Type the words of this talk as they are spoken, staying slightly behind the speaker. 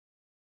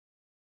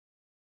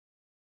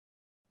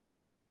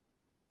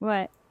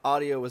What?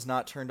 Audio was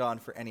not turned on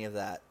for any of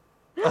that.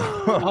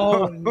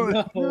 Oh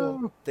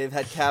no. They've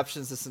had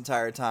captions this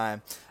entire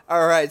time.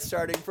 All right,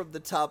 starting from the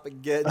top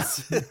again.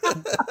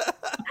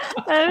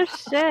 Oh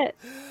shit.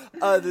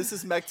 This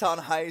is Mekton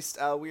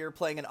Heist. We are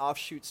playing an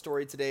offshoot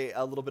story today,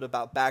 a little bit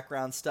about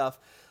background stuff.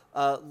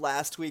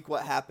 Last week,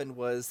 what happened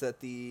was that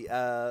the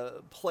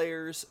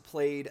players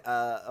played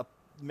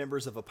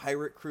members of a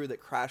pirate crew that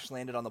crash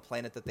landed on the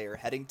planet that they are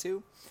heading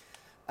to.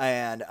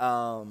 And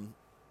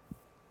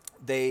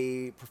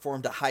they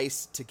performed a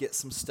heist to get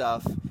some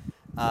stuff,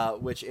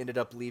 which ended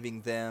up leaving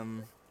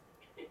them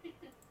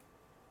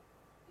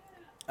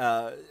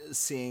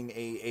seeing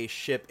a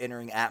ship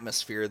entering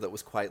atmosphere that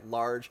was quite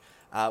large,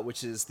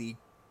 which is the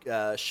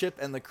ship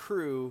and the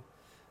crew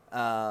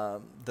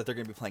that they're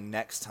going to be playing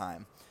next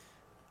time.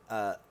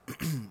 And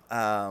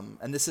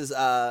this is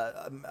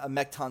a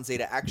Mekton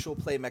Zeta actual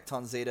play.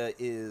 Mekton Zeta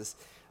is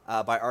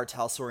by R.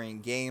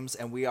 Talsorian Games,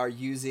 and we are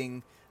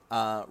using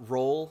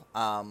Roll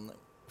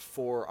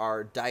for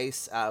our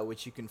dice,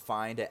 which you can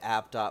find at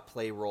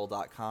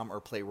app.playroll.com or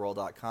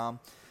playroll.com.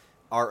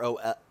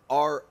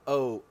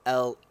 ROLE.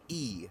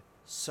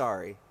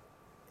 Sorry.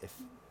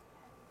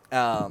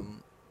 I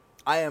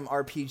am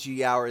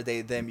RPG Hour, they,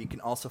 them. You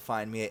can also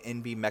find me at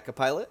NB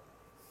Mechapilot.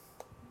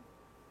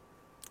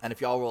 And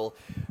if y'all will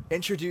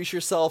introduce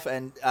yourself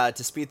and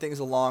to speed things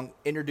along,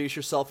 introduce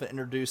yourself and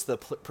introduce the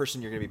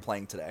person you're going to be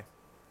playing today.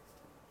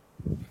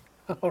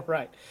 All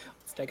right,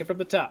 let's take it from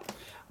the top.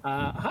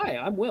 Hi,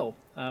 I'm Will.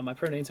 My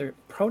pronouns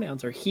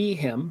are he,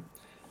 him.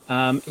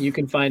 You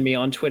can find me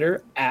on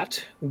Twitter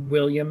at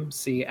William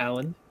C.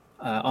 Allen,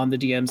 on the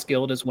DMs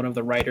Guild as one of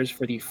the writers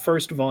for the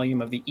first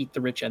volume of the Eat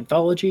the Rich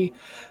anthology,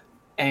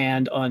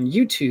 and on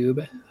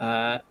YouTube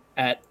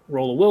at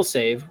Roll a Will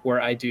Save,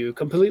 where I do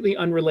completely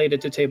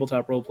unrelated to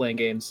tabletop role-playing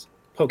games,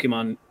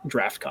 Pokemon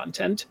draft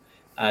content.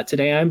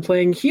 Today I'm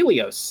playing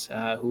Helios,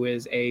 who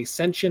is a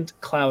sentient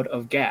cloud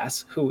of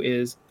gas, who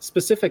is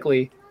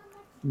specifically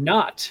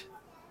not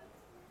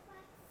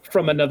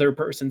from another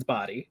person's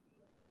body,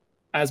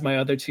 as my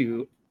other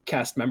two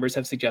cast members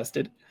have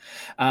suggested.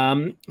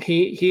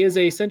 He is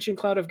a sentient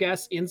cloud of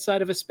gas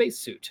inside of a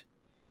spacesuit.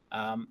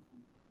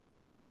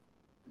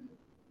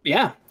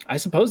 Yeah, I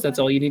suppose that's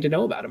all you need to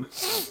know about him.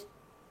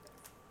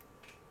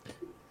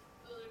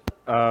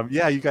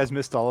 Yeah, you guys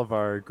missed all of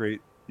our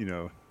great,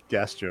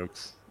 gas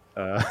jokes.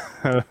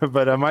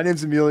 But my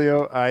name's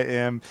Emilio. I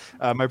am,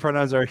 my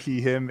pronouns are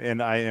he, him,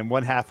 and I am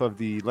one half of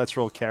the Let's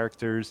Roll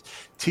Characters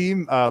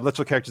team. Let's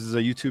Roll Characters is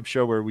a YouTube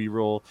show where we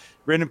roll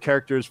random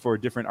characters for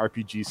different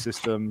RPG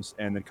systems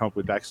and then come up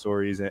with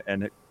backstories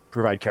and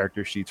provide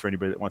character sheets for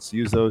anybody that wants to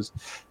use those.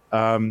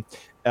 And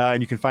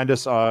you can find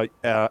us on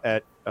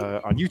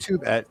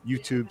YouTube at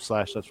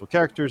YouTube/Let's Roll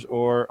Characters,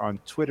 or on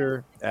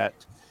Twitter at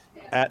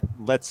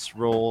Let's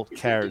Roll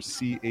Cars,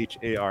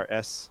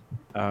 CHARS.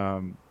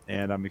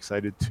 And I'm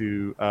excited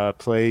to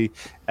play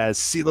as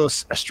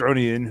Silos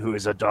Astronian, who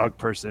is a dog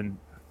person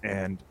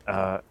and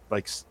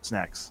likes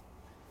snacks.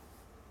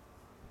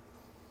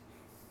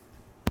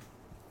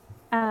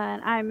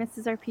 And I'm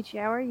Mrs. RPG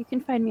Hour. You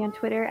can find me on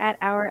Twitter at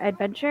Our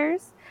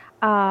Adventures.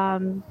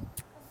 My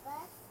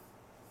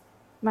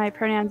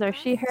pronouns are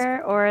she,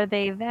 her, or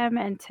they, them,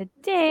 and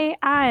today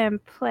I am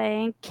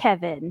playing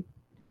Kevin.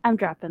 I'm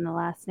dropping the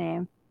last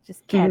name.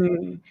 Just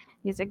Kevin.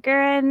 He's a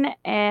Gurren,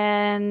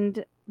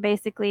 and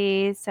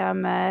basically, so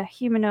I'm a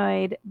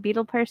humanoid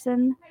beetle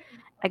person.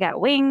 I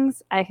got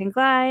wings, I can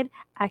glide,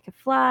 I can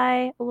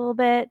fly a little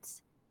bit,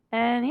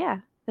 and yeah,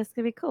 this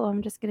could be cool.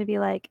 I'm just going to be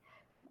like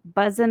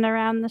buzzing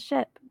around the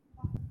ship,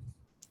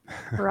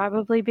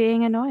 probably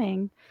being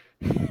annoying.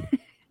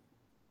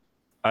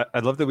 I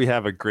love that we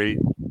have a great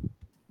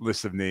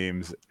list of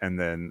names and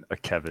then a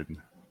Kevin.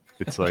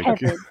 It's like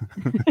Kevin.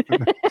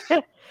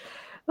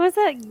 What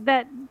was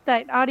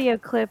that audio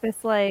clip?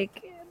 It's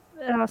like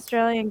an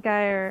Australian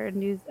guy or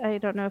I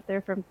don't know if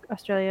they're from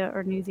Australia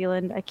or New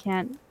Zealand.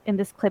 In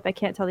this clip I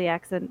can't tell the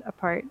accent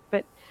apart,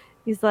 but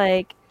he's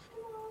like,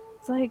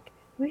 what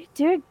are you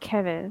doing,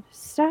 Kevin?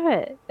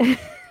 Stop it.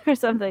 Or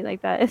something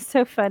like that. It's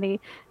so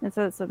funny, and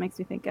so that's what makes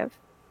me think of.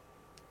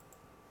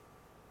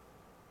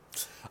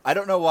 I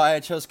don't know why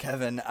I chose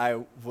Kevin.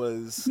 I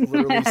was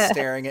literally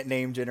staring at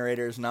name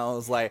generators, and I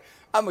was like,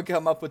 I'm going to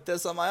come up with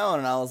this on my own.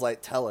 And I was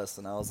like, tell us.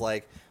 And I was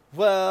like,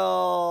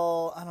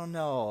 well, I don't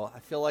know. I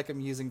feel like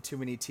I'm using too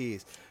many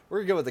T's. We're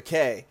going to go with a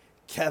K.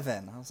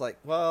 Kevin. I was like,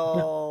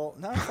 well,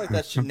 no, I feel like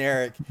that's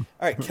generic.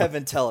 All right,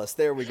 Kevin, tell us.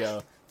 There we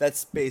go.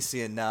 That's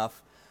spacey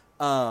enough.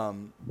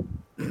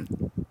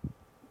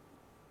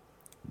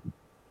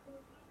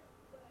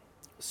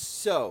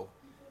 So...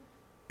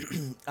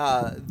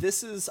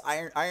 this is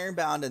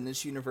IronBound, and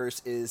this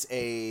universe is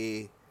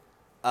it's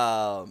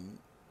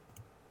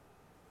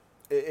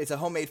a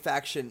homemade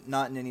faction,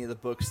 not in any of the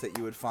books that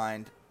you would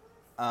find.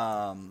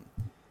 And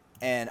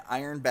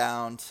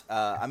IronBound,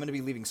 I'm going to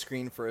be leaving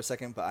screen for a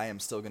second, but I am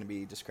still going to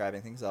be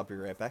describing things. I'll be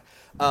right back.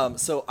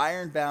 So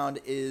IronBound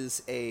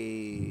is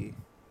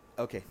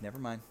okay, never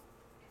mind.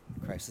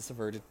 Crisis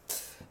averted.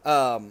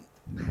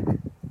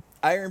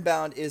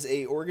 IronBound is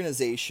a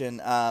organization.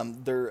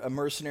 They're a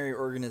mercenary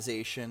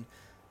organization,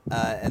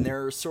 and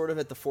they're sort of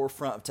at the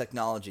forefront of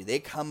technology. They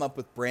come up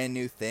with brand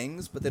new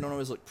things, but they don't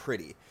always look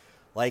pretty.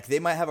 Like, they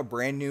might have a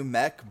brand new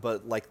mech,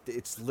 but like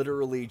it's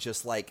literally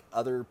just like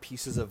other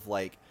pieces of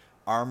like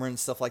armor and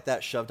stuff like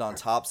that shoved on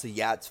top. So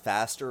yeah, it's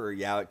faster, or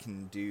yeah, it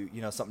can do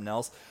something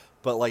else,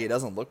 but like it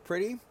doesn't look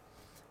pretty.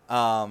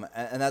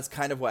 And that's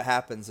kind of what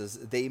happens is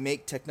they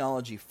make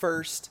technology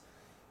first,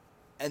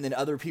 and then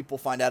other people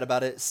find out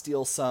about it,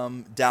 steal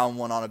some, down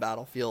one on a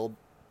battlefield,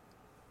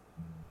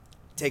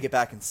 take it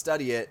back and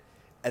study it,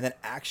 and then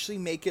actually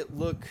make it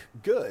look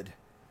good.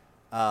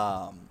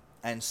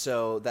 And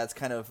so that's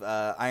kind of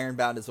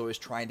IronBound is always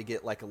trying to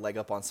get like a leg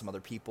up on some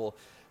other people,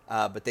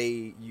 but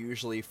they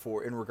usually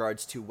in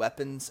regards to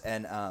weapons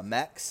and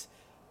mechs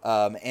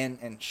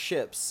and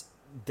ships,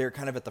 they're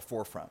kind of at the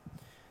forefront.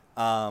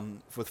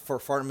 For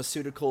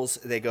pharmaceuticals,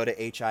 they go to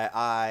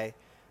HII.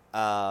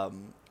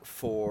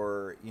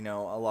 For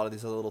a lot of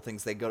these other little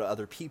things, they go to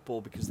other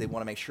people because they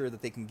want to make sure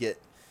that they can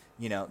get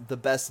the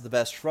best of the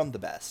best from the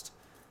best.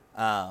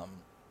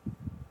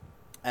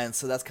 And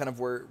so that's kind of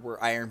where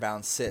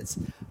IronBound sits.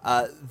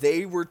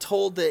 They were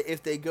told that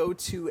if they go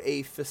to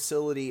a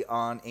facility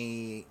on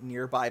a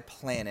nearby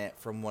planet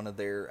from one of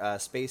their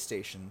space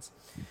stations,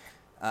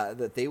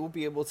 that they will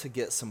be able to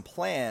get some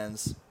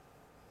plans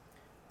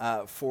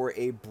for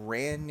a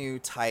brand new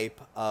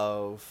type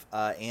of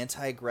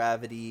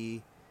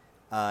anti-gravity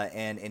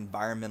and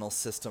environmental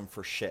system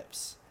for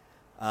ships.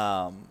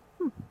 Not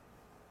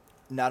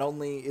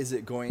only is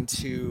it going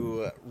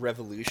to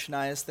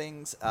revolutionize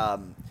things,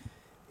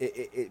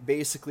 it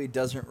basically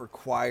doesn't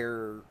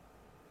require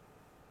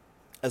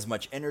as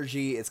much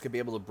energy. It's going to be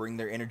able to bring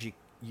their energy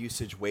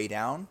usage way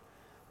down.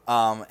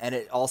 And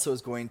it also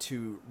is going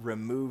to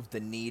remove the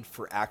need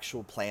for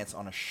actual plants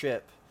on a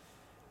ship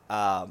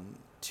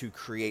to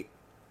create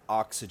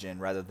oxygen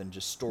rather than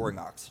just storing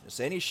oxygen.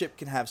 So any ship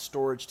can have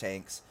storage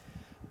tanks,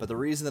 but the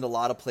reason that a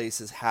lot of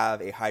places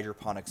have a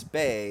hydroponics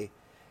bay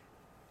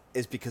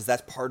is because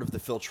that's part of the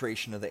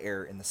filtration of the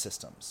air in the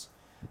systems.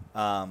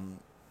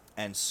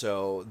 And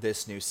so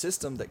this new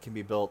system that can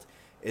be built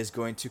is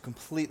going to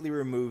completely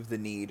remove the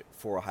need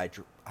for a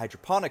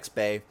hydroponics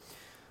bay,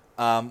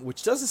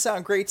 which doesn't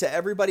sound great to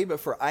everybody, but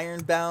for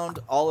IronBound,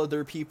 all of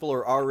their people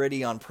are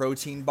already on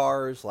protein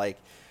bars. Like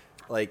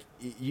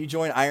you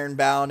join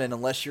IronBound, and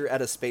unless you're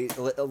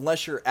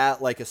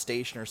at like a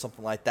station or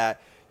something like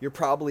that, you're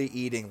probably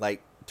eating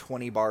like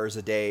 20 bars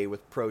a day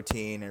with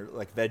protein, or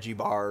like veggie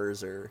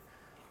bars, or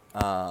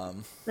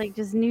like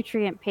just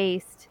nutrient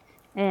paste,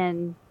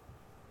 and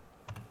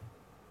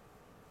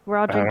we're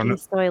all drinking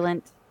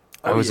Soylent.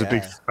 I was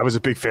a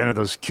big fan of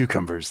those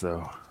cucumbers,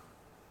 though.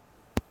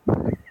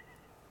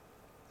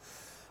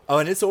 Oh,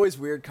 and it's always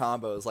weird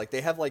combos. Like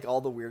they have like all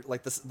the weird,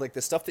 like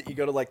the stuff that you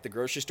go to like the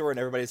grocery store and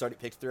everybody's already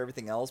picked through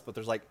everything else, but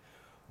there's like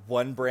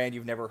one brand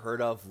you've never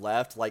heard of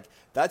left. Like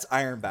that's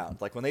IronBound.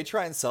 Like when they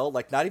try and sell,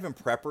 like not even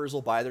preppers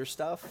will buy their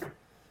stuff,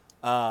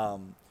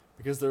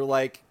 because they're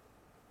like,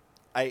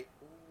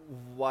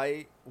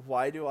 why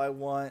do I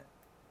want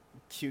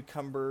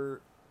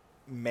cucumber,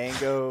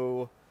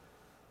 mango,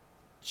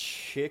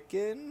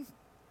 chicken?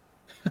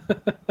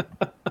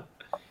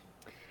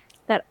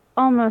 That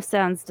almost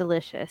sounds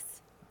delicious.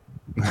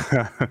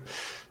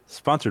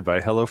 Sponsored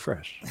by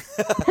HelloFresh.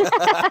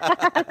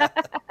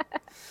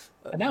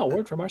 And now a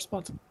word from our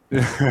sponsor.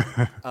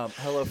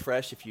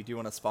 HelloFresh, if you do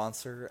want to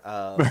sponsor,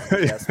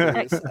 yes,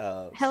 please.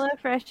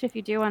 HelloFresh, if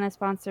you do want to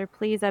sponsor,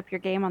 please up your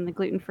game on the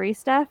gluten-free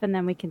stuff, and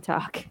then we can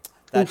talk.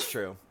 That's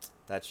true.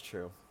 That's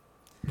true.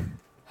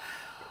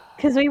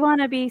 Because we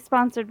want to be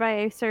sponsored by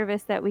a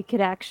service that we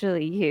could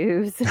actually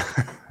use.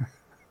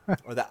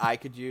 Or that I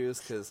could use,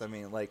 because, I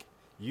mean, like,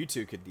 you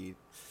two could eat.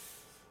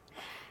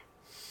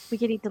 We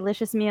could eat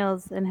delicious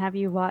meals and have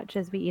you watch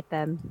as we eat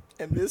them.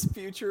 In this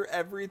future,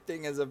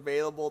 everything is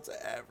available to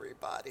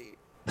everybody.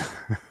 Which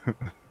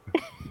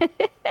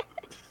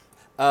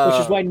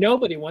is why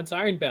nobody wants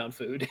IronBound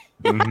food.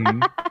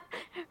 Mm-hmm.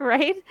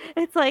 Right?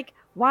 It's like,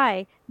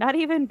 why? Not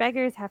even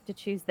beggars have to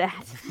choose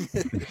that.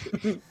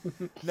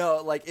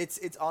 No, like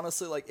it's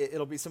honestly like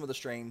it'll be some of the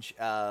strange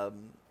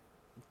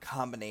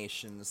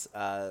combinations.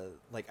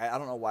 Like I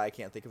don't know why I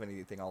can't think of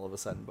anything all of a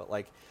sudden, but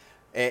like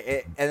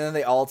and then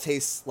they all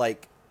taste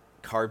like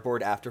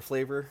cardboard after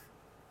flavor,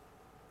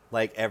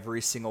 like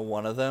every single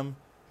one of them.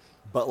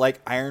 But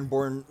like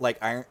Ironborn,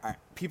 like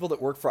people that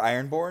work for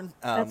Ironborn,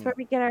 that's where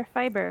we get our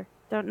fiber.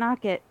 Don't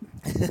knock it.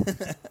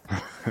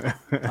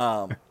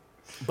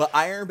 But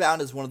IronBound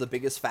is one of the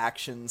biggest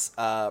factions,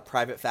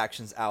 private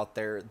factions out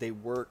there. They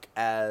work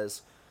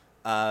as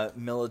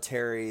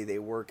military. They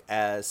work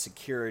as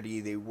security.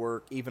 They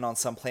work even on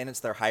some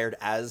planets. They're hired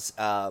as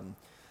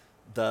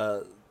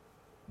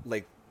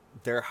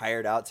they're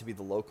hired out to be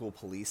the local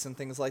police and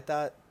things like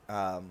that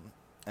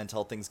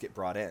until things get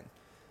brought in.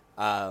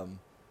 And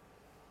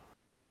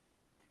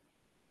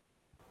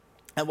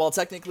while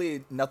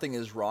technically nothing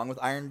is wrong with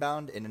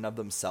IronBound in and of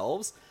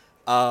themselves,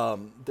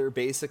 they're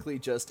basically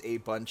just a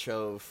bunch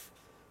of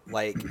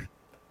like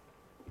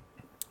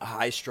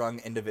high-strung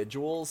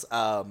individuals,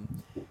 and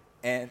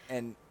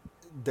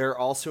they're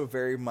also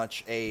very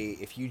much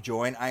if you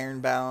join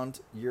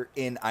IronBound, you're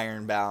in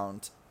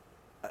IronBound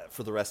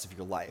for the rest of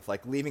your life.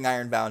 Like, leaving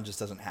IronBound just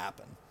doesn't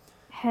happen.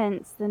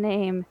 Hence the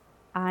name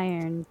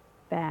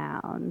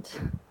Ironbound.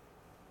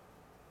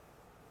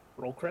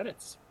 Roll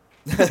credits.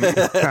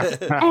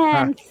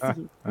 And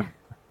scene.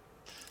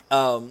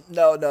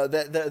 No,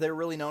 they're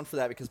really known for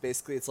that, because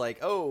basically it's like,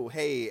 oh,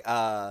 hey,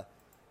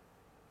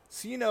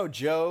 so you know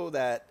Joe,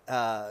 that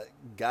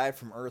guy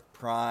from Earth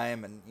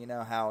Prime, and you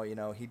know how,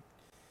 he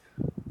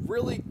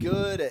really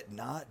good at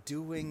not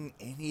doing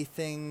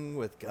anything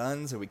with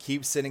guns, and we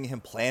keep sending him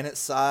planet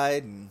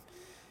side, and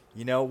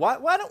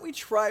why don't we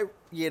try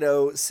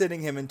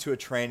sending him into a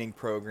training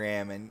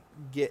program and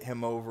get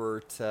him over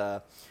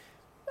to,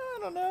 I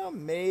don't know,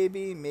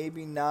 maybe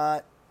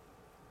not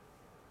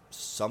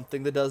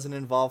something that doesn't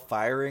involve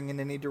firing in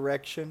any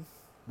direction.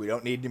 We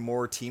don't need any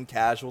more team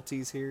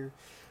casualties here.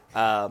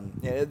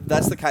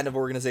 That's the kind of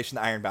organization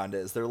that IronBound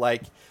is. They're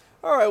like,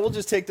 all right, we'll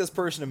just take this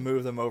person and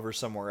move them over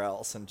somewhere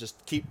else and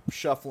just keep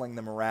shuffling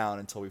them around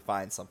until we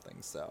find something.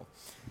 So,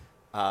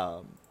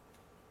 but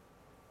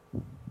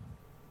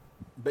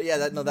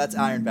yeah, that's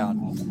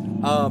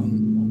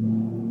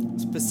IronBound.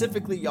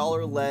 Specifically, y'all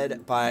are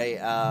led by,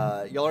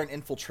 y'all are an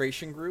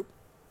infiltration group.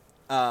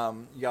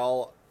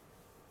 Y'all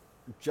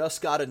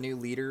just got a new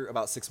leader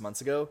about 6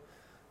 months ago.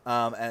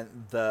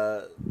 And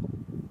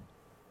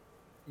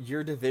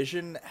your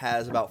division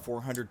has about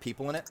 400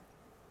 people in it.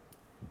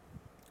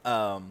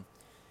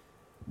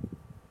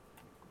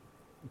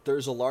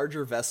 There's a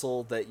larger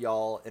vessel that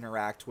y'all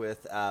interact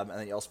with, and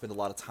that y'all spend a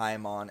lot of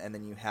time on, and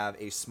then you have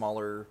a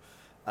smaller,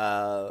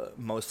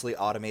 mostly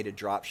automated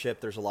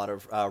dropship. There's a lot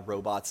of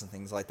robots and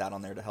things like that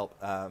on there to help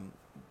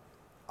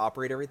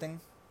operate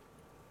everything.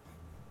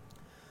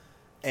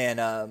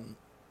 And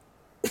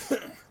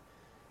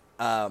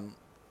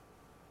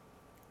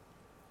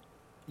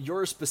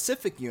your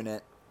specific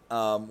unit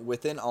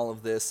within all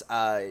of this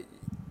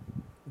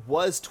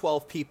was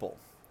 12 people.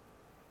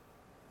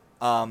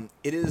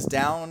 It is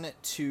down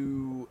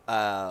to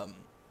the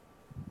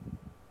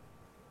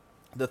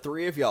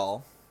three of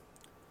y'all,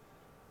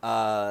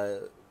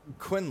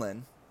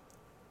 Quinlan,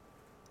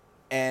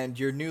 and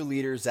your new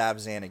leader, Zav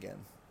Zanigan.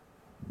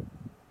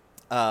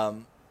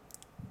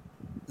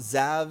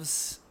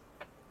 Zav's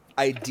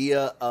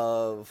idea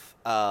of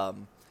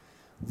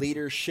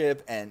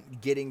leadership and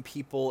getting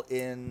people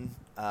in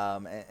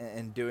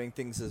and doing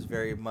things is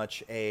very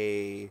much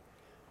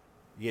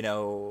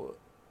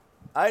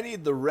I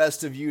need the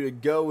rest of you to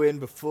go in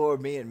before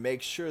me and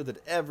make sure that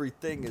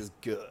everything is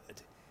good.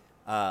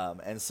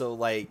 And so,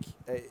 like,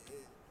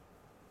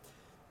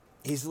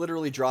 he's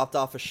literally dropped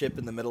off a ship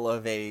in the middle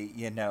of a,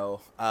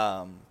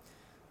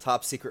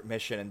 top secret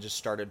mission and just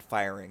started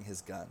firing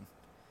his gun.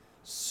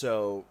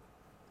 So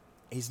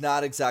he's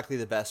not exactly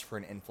the best for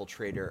an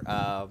infiltrator.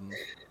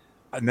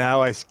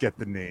 Now I get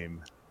the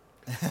name.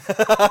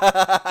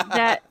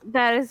 That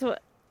is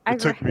what It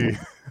took me.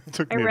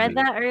 I read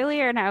that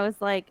earlier, and I was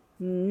like,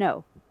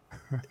 no,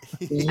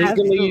 Legally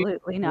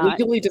absolutely not.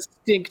 Legally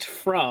distinct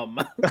from.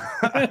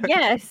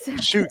 Yes.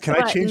 Shoot, can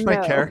I change my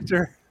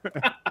character?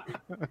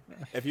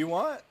 If you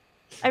want.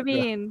 I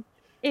mean,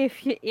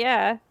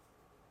 yeah.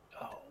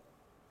 Oh,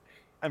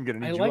 I'm gonna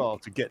need you all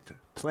to get to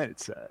planet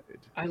side.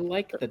 I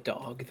like the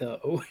dog,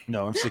 though.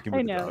 No, I'm sticking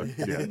with the dog.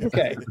 Yeah.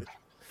 Okay.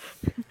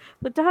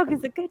 The dog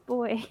is a good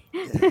boy.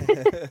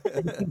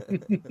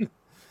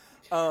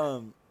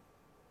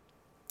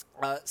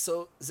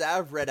 So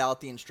Zav read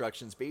out the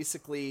instructions.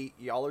 Basically,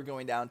 y'all are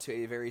going down to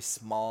a very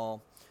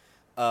small,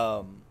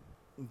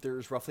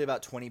 there's roughly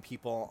about 20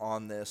 people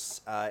on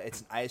this.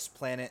 It's an ice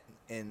planet,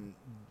 and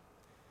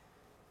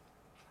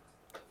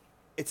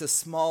it's a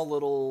small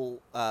little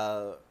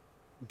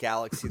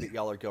galaxy that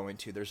y'all are going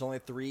to. There's only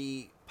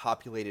 3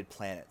 populated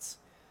planets.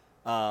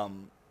 All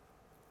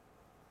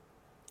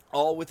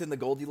within the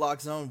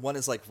Goldilocks zone. One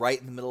is like right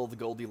in the middle of the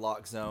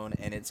Goldilocks zone,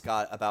 and it's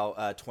got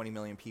about 20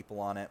 million people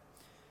on it.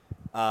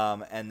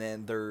 And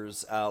then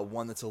there's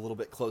one that's a little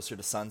bit closer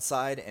to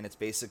Sunside, and it's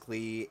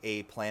basically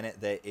a planet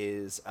that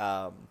is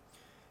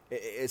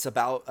it's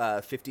about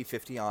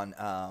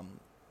 50-50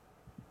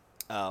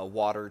 on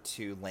water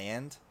to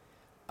land.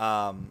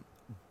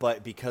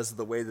 But because of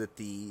the way that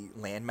the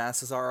land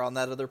masses are on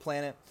that other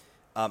planet,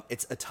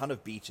 it's a ton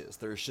of beaches.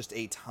 There's just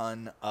a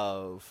ton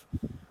of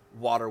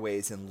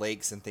waterways and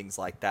lakes and things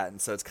like that, and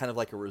so it's kind of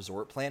like a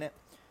resort planet.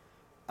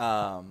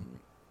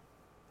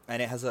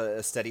 And it has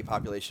a steady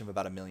population of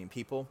about 1 million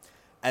people.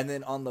 And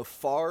then on the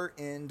far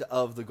end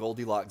of the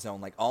Goldilocks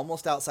zone, like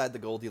almost outside the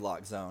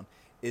Goldilocks zone,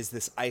 is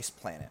this ice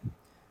planet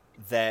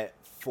that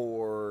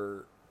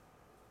for,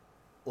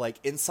 like,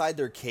 inside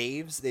their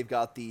caves, they've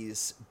got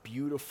these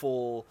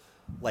beautiful,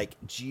 like,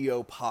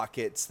 geo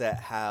pockets that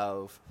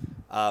have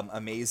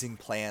amazing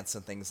plants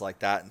and things like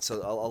that. And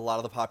so a lot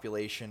of the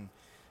population,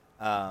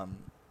 a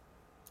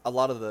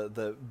lot of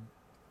the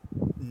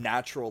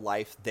natural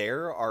life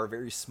there are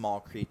very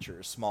small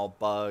creatures, small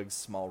bugs,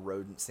 small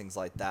rodents, things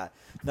like that.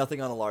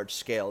 Nothing on a large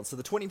scale. And so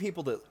the 20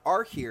 people that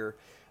are here,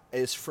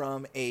 is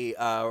from a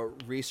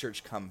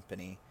research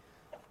company.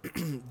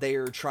 They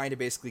are trying to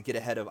basically get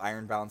ahead of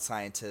IronBound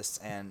scientists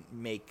and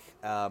make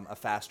a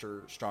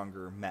faster,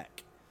 stronger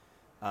mech,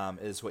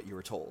 is what you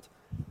were told.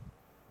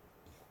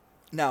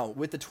 Now,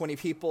 with the 20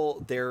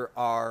 people, there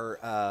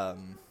are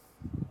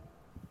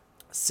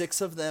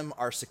 6 of them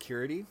are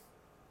security.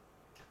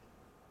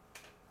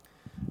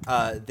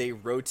 They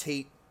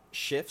rotate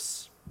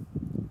shifts.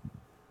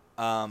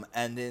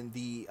 And then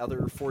the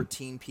other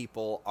 14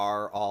 people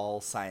are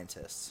all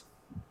scientists.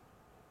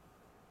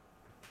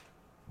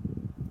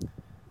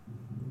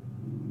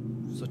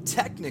 So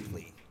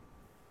technically,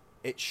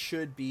 it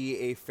should be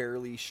a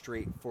fairly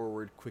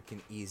straightforward, quick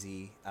and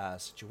easy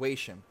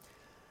situation.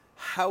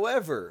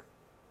 However,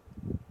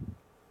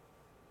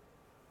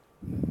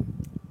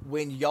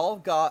 when y'all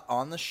got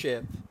on the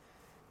ship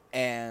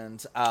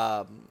and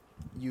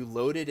you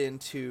loaded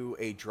into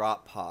a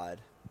drop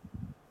pod,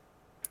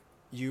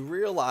 you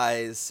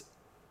realize,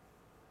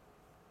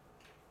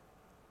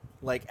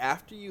 like,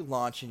 after you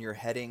launch and you're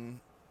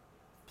heading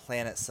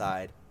planet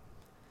side,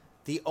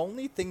 the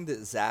only thing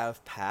that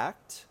Zav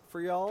packed for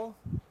y'all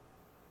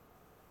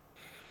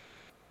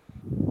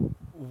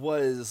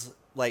was,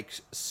 like,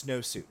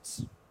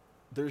 snowsuits.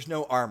 There's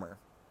no armor.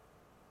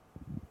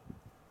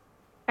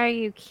 Are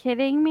you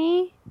kidding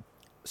me?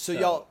 So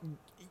y'all,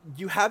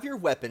 you have your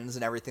weapons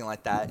and everything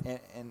like that,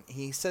 and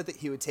he said that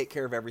he would take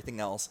care of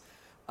everything else.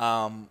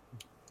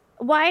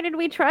 Why did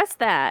we trust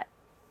that?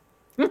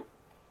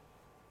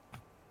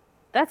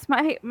 That's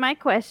my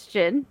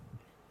question.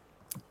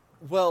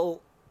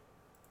 Well,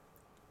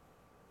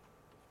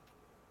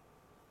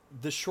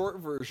 the short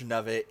version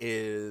of it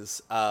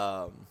is,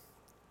 y'all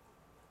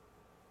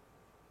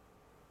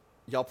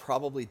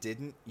probably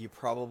didn't. You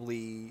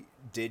probably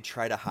did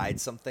try to hide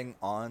something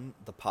on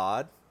the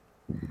pod.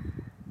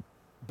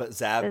 But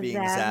Zav being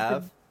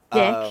Zav,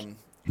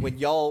 when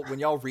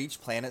y'all reach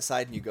planet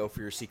side and you go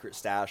for your secret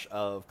stash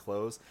of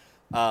clothes,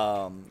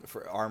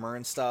 for armor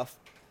and stuff,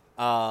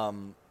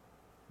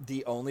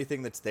 the only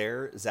thing that's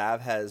there,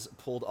 Zav has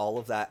pulled all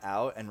of that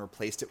out and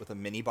replaced it with a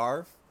mini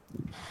bar.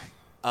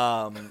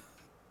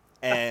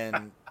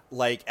 And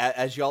like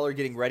as y'all are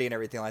getting ready and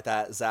everything like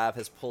that, Zav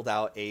has pulled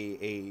out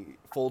a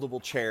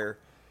foldable chair,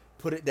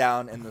 put it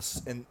down in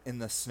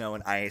the snow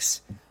and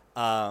ice,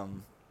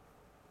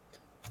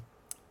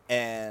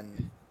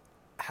 and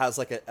has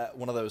like a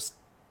one of those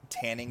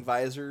tanning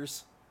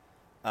visors,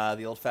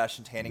 the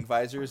old-fashioned tanning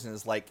visors, and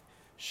is like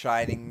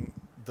shining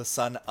the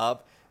sun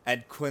up.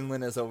 And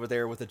Quinlan is over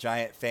there with a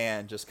giant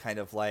fan, just kind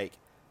of like.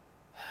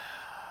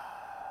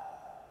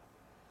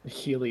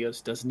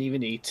 Helios doesn't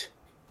even eat.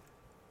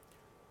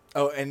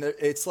 Oh, and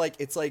it's like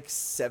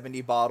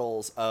 70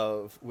 bottles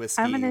of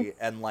whiskey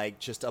and like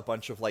just a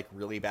bunch of like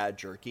really bad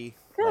jerky.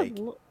 Like,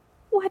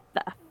 what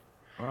the?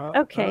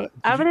 Okay,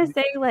 I'm gonna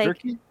say like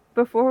jerky?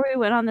 Before we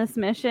went on this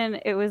mission,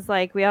 it was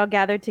like we all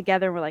gathered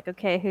together. And we're like,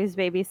 okay, who's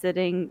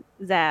babysitting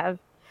Zav?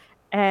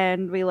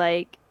 And we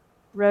like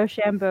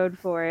Rochambeaued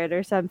for it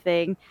or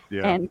something.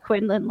 Yeah. And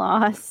Quinlan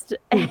lost,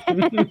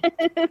 and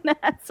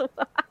that's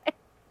why.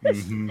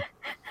 Mm-hmm.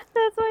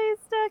 That's why he's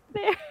stuck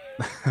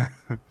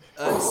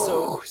there.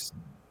 So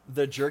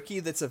the jerky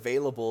that's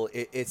available,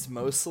 it's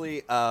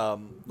mostly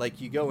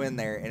like you go in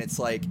there and it's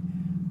like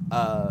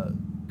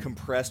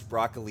compressed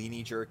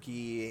broccolini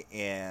jerky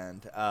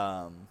and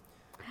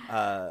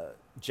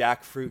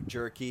jackfruit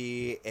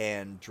jerky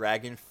and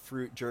dragon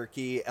fruit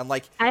jerky, and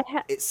like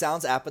it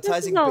sounds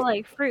appetizing. This is all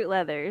like fruit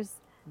leathers.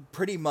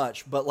 Pretty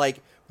much, but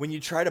like when you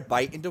try to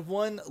bite into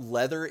one,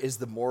 leather is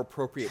the more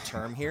appropriate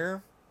term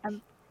here.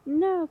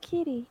 No,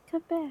 kitty,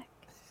 come back.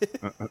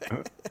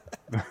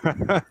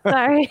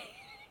 Sorry.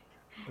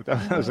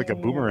 That was like a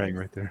boomerang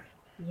right there.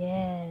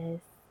 Yes.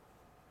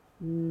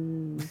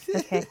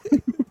 Okay.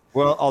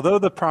 Well, although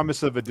the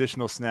promise of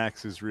additional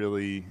snacks is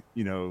really,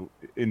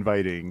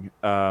 inviting,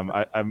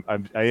 I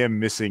am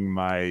missing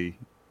my,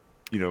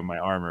 my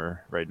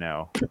armor right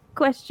now.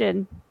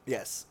 Question.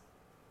 Yes.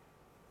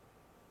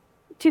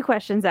 2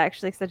 questions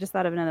actually, because I just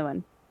thought of another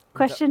one.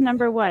 Question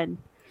number 1.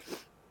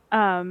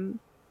 Am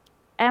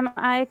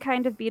I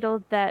kind of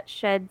beetle that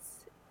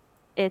sheds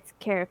its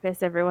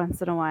carapace every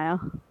once in a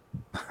while?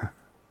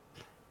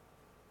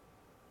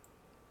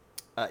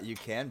 You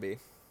can be.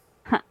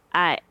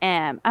 I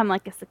am. I'm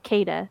like a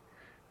cicada.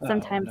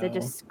 Sometimes I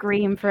just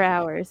scream for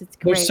hours. It's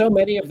great. There's so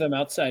many of them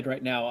outside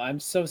right now. I'm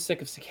so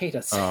sick of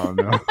cicadas. Oh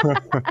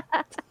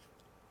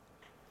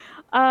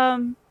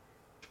no.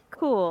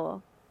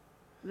 Cool.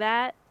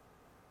 That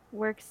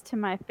works to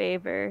my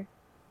favor.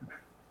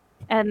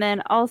 And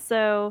then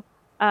also,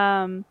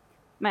 my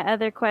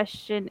other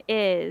question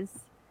is,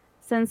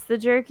 since the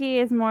jerky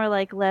is more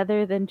like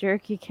leather than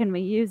jerky, can we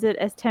use it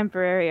as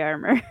temporary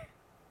armor?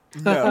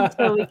 No.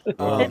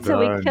 until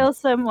we kill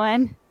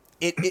someone.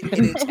 It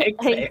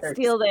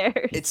steal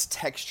theirs. It's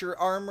texture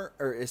armor,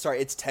 it's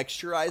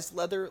texturized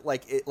leather.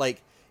 Like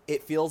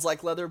it feels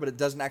like leather, but it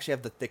doesn't actually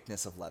have the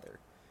thickness of leather.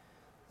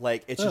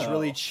 Like it's just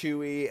really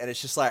chewy, and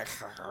it's just like.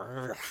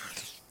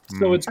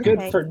 So it's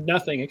good for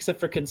nothing except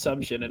for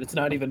consumption, and it's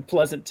not even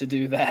pleasant to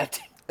do that.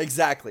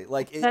 Exactly.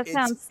 Like That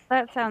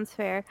sounds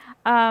fair.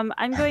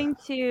 I'm going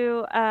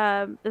to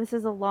this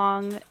is a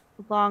long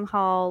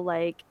haul,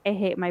 like I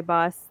hate my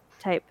boss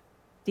type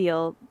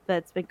deal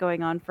that's been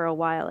going on for a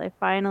while. I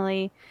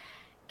finally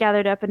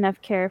gathered up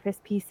enough carapace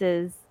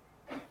pieces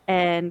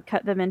and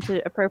cut them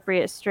into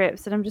appropriate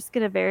strips, and I'm just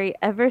gonna very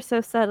ever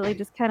so subtly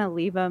just kind of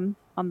leave them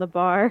on the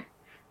bar,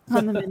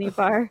 on the mini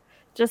bar,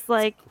 just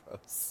like gross.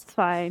 it's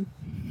fine.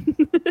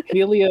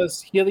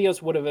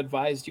 Helios would have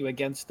advised you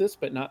against this,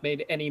 but not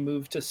made any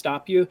move to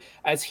stop you,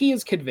 as he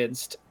is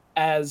convinced,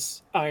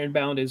 as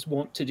Ironbound is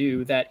wont to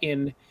do, that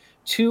in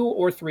 2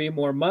 or 3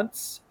 more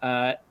months,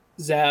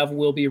 Zav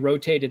will be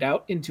rotated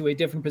out into a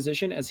different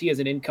position, as he is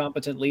an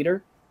incompetent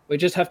leader. We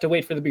just have to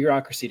wait for the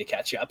bureaucracy to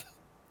catch up.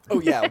 Oh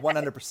yeah,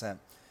 100%.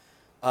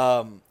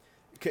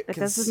 That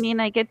doesn't mean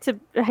I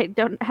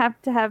don't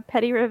have to have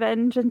petty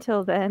revenge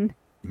until then.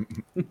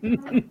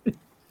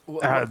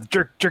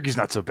 Jerky's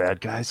not so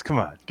bad, guys. Come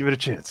on, give it a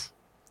chance.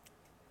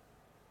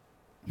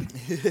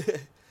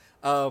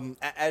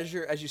 As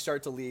you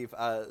start to leave,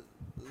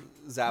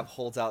 Zav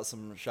holds out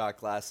some shot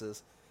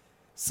glasses.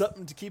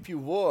 Something to keep you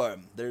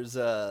warm. There's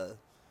a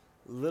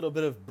little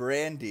bit of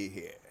brandy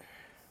here.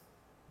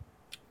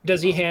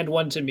 Does he hand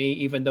one to me,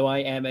 even though I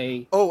am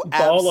a ball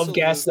absolutely. of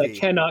gas that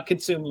cannot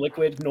consume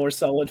liquid nor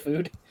solid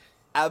food?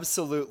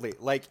 Absolutely.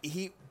 Like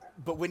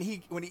but when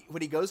he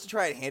goes to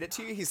try and hand it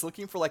to you, he's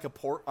looking for like a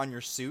port on your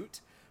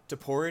suit to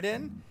pour it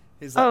in.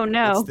 He's like, "Oh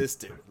no, what's this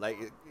do?"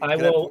 Like, I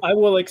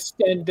will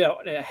extend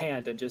out a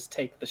hand and just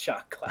take the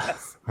shot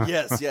glass.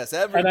 yes,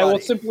 everybody. And I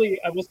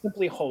will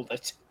simply hold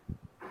it.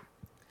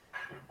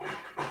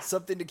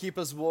 Something to keep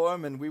us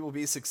warm, and we will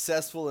be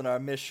successful in our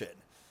mission.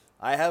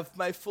 I have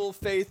my full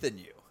faith in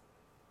you.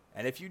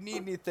 And if you need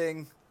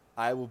anything,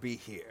 I will be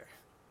here.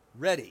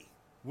 Ready,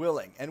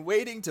 willing, and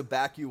waiting to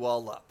back you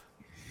all up.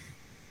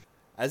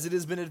 As it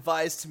has been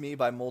advised to me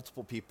by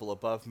multiple people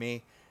above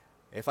me,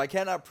 if I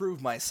cannot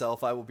prove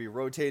myself, I will be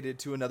rotated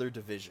to another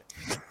division.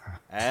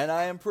 And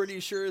I am pretty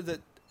sure that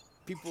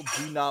people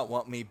do not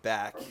want me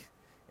back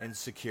in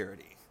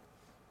security.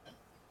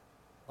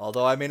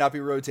 Although I may not be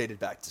rotated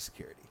back to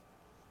security.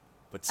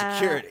 But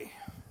security.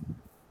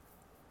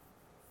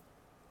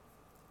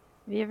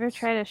 Have you ever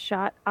tried a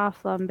shot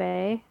off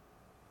flambe?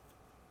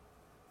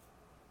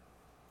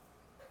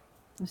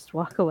 Just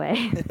walk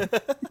away.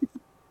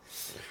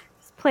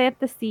 Just plant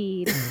the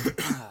seed.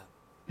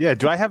 Yeah,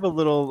 do I have a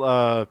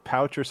little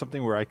pouch or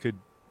something where I could,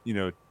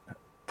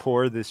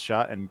 pour this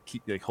shot and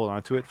hold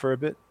on to it for a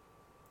bit?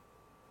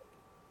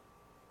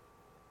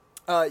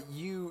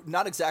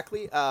 Not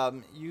exactly.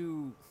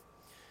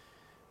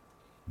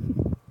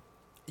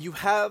 You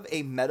have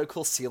a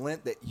medical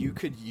sealant that you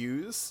could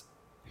use.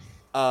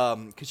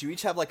 Because you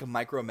each have like a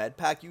micro med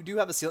pack. You do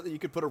have a sealant that you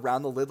could put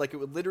around the lid, like it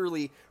would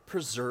literally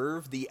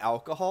preserve the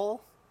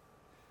alcohol.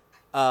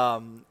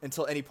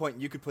 Until any point,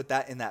 you could put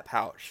that in that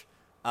pouch.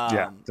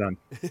 Yeah, done.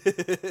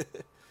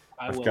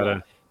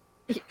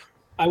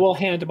 I will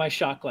hand my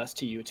shot glass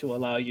to you to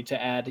allow you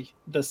to add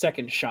the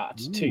second shot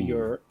to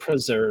your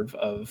preserve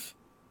of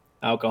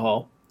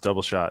alcohol.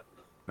 Double shot.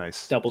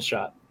 Nice. Double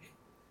shot.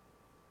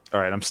 All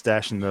right, I'm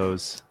stashing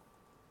those.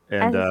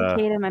 And, as a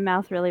cicada, my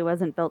mouth really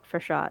wasn't built for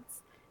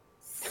shots.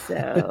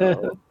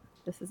 So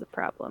this is a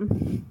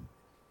problem.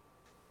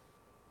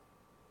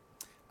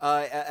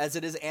 As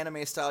it is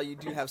anime style, you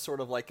do have sort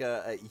of like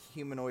a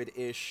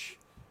humanoid-ish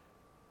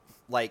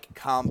like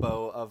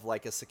combo of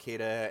like a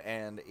cicada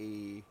and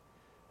a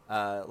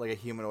like a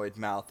humanoid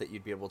mouth that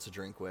you'd be able to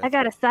drink with. I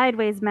got a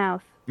sideways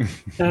mouth.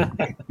 And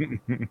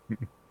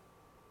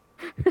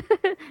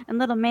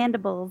little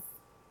mandibles.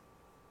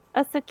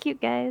 Oh, so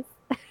cute, guys.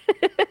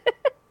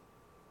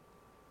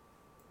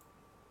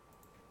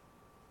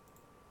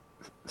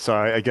 So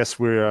I guess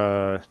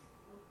we're,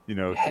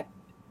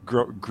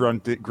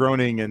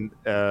 groaning and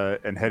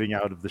heading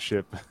out of the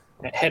ship.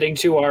 Heading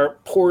to our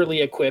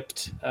poorly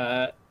equipped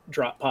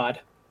drop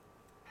pod.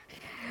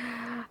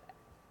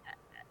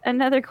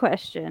 Another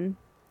question.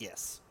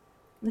 Yes.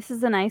 This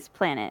is a nice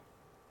planet.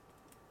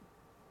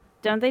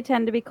 Don't they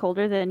tend to be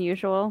colder than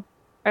usual?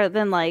 Or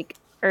than, like,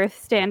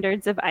 Earth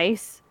standards of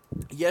ice?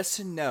 Yes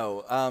and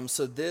no.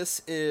 So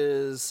this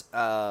is...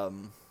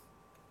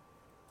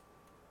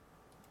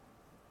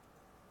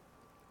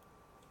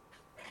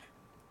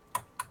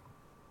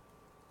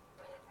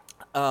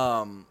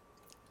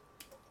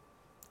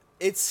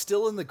 it's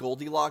still in the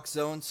Goldilocks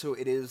zone, so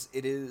it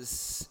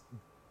is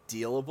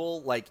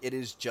dealable. Like, it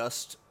is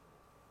just...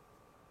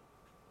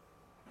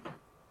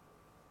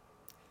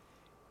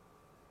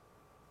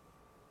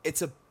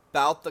 It's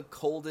about the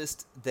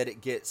coldest that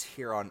it gets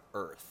here on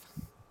Earth,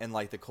 in,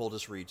 like, the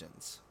coldest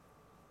regions,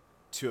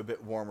 to a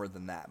bit warmer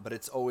than that. But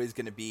it's always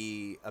going to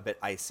be a bit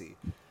icy.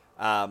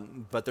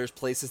 But there's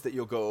places that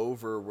you'll go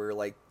over where,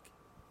 like,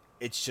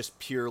 it's just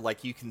pure,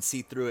 like, you can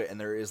see through it, and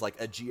there is, like,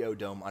 a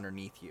geodome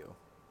underneath you.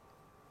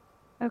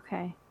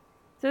 Okay.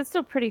 So it's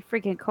still pretty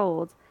freaking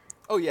cold.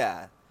 Oh,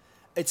 yeah.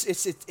 It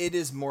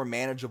is more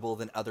manageable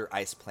than other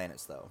ice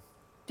planets, though.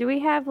 Do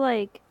we have,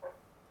 like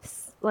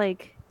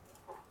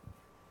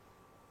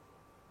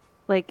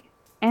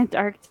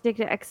Antarctic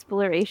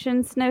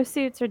exploration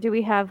snowsuits, or do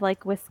we have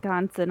like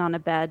Wisconsin on a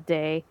bad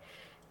day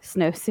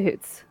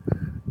snowsuits?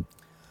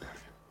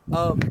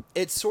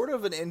 It's sort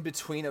of an in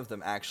between of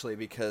them actually,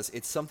 because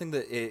it's something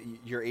that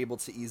you're able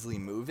to easily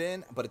move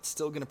in, but it's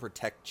still going to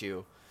protect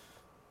you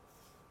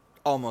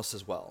almost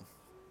as well.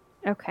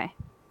 Okay.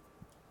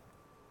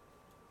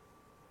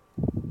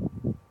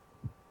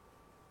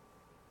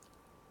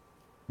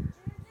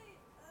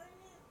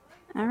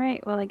 All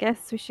right. Well, I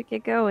guess we should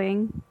get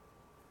going.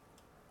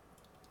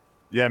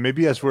 Yeah,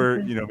 maybe as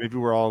we're, maybe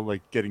we're all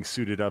like getting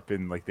suited up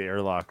in like the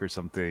airlock or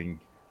something,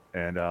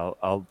 and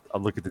I'll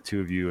look at the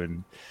two of you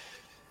and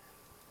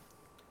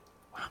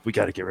we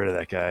got to get rid of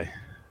that guy,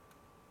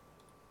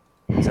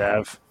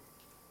 Zav.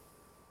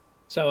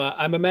 So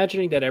I'm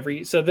imagining that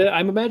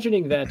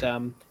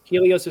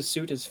Helios's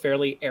suit is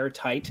fairly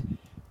airtight,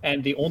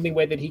 and the only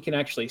way that he can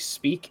actually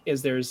speak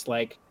is there's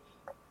like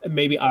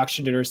maybe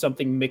oxygen or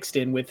something mixed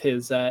in with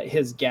his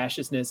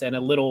gaseousness, and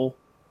a little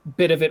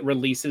bit of it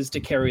releases to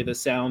carry the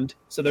sound.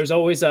 So there's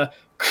always a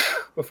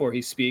before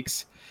he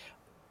speaks.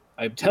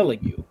 I'm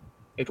telling you,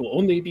 it will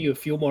only be a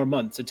few more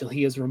months until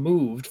he is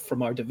removed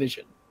from our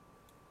division.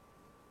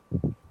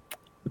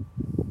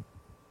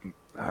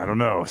 I don't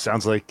know.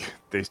 Sounds like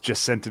they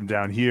just sent him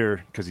down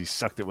here because he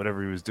sucked at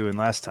whatever he was doing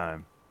last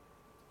time.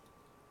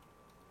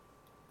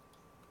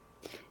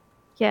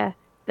 Yeah,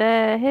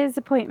 his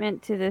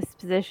appointment to this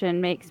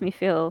position makes me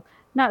feel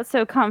not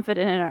so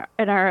confident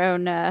in our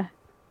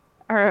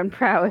own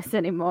prowess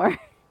anymore.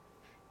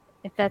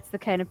 If that's the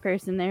kind of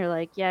person they're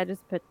like, yeah,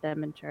 just put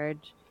them in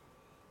charge.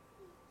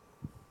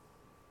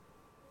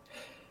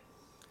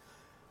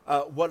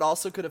 What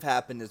also could have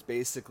happened is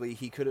basically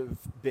he could have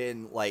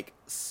been like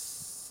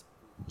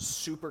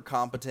super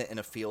competent in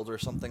a field or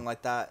something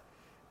like that,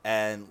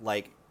 and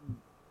like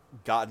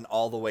gotten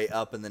all the way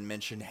up and then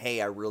mentioned,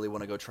 hey, I really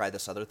want to go try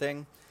this other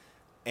thing.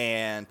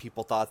 And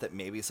people thought that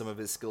maybe some of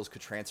his skills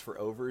could transfer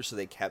over, so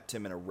they kept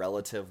him in a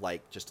relative,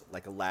 like, just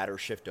like a ladder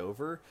shift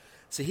over.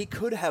 So he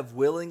could have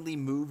willingly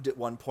moved at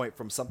one point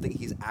from something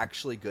he's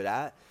actually good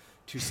at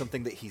to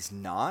something that he's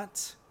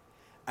not.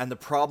 And the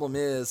problem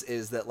is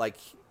that, like,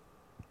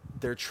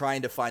 they're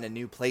trying to find a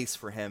new place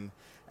for him,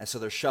 and so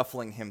they're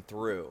shuffling him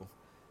through.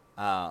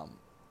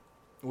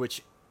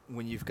 Which,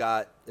 when you've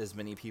got as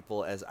many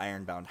people as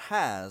IronBound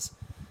has,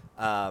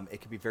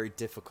 it can be very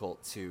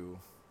difficult to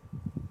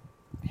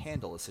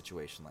handle a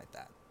situation like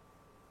that.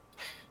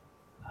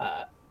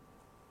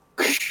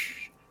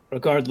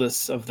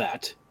 Regardless of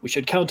that, we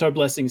should count our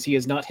blessings he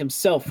is not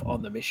himself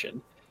on the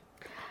mission.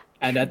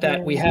 And at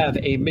that, we have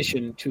a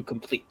mission to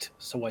complete.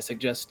 So I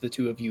suggest the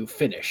two of you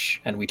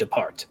finish and we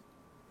depart.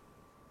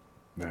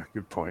 Yeah,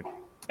 good point.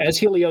 As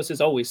Helios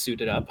is always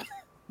suited up.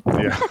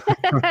 Yeah.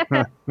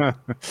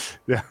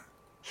 Yeah.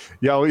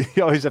 Yeah,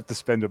 you always have to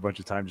spend a bunch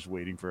of time just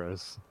waiting for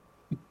us.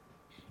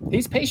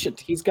 He's patient.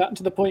 He's gotten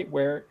to the point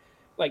where,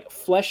 like,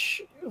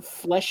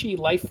 fleshy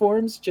life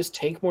forms just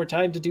take more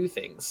time to do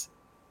things.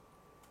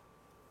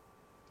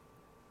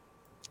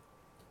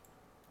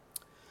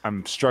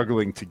 I'm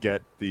struggling to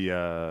get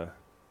the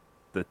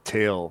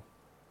tail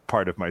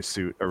part of my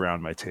suit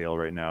around my tail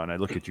right now, and I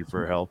look at you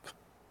for help.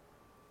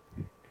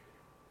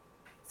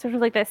 Sort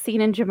of like that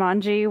scene in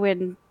Jumanji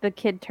when the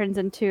kid turns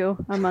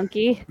into a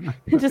monkey.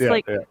 Just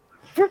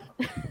yeah.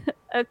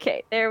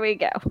 Okay, there we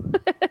go.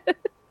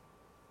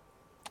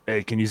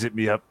 Hey, can you zip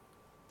me up,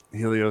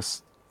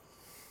 Helios?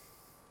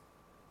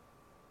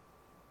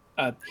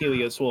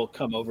 Helios will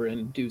come over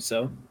and do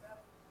so.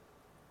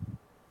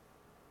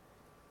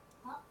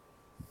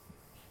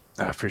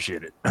 I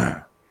appreciate it.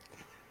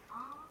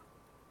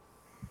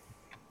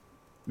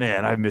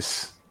 Man, I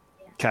miss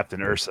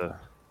Captain Ursa.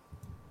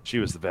 She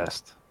was the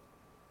best.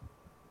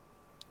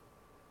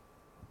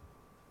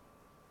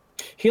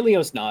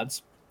 Helios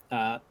nods,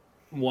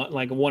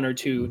 one or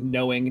two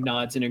knowing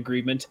nods in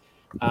agreement.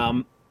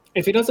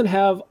 If he doesn't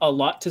have a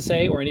lot to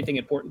say or anything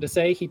important to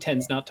say, he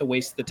tends not to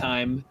waste the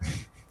time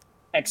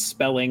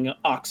expelling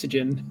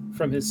oxygen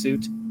from his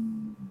suit.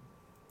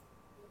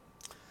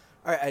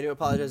 All right, I do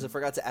apologize. I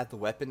forgot to add the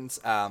weapons,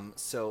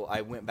 so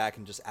I went back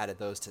and just added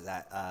those to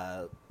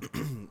that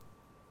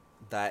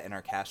that in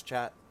our cast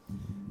chat.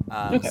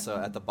 Okay. So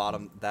at the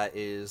bottom, that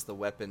is the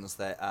weapons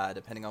that,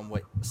 depending on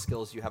what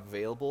skills you have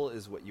available,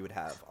 is what you would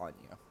have on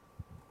you.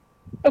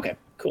 Okay,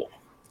 cool.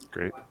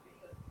 Great.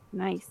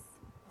 Nice.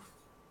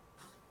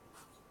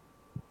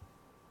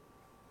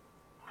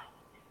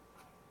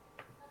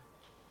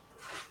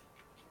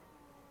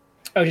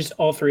 Oh, just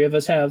all three of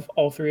us have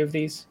all three of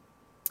these?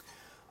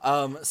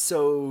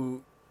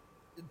 So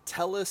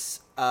Tellus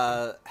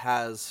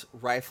has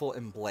rifle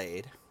and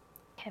blade.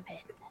 Kevin.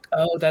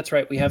 Oh, that's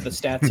right. We have the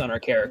stats on our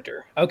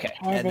character. Okay.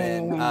 Kevin.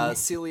 And then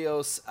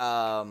Celios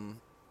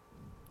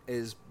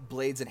is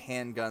blades and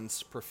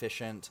handguns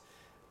proficient.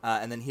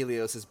 And then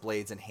Helios is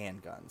blades and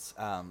handguns.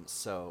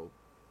 So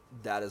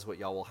that is what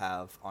y'all will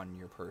have on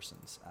your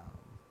persons.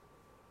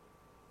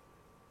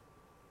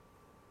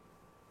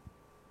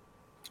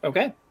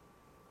 Okay.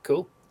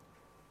 Cool.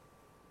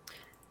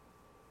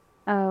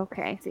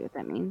 Okay, I see what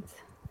that means.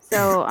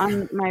 So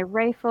on my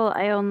rifle,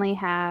 I only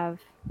have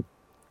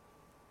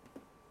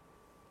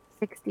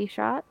 60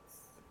 shots.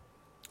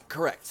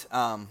 Correct.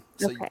 So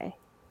Okay,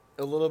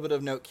 a little bit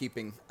of note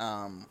keeping.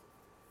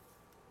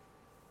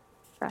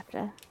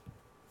 gotcha.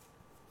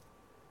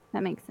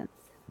 That makes sense.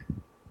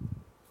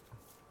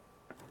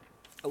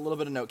 A little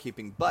bit of note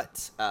keeping,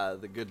 but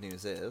the good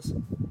news is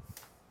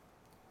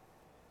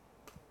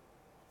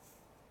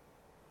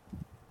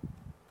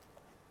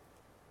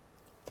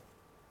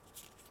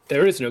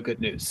There is no good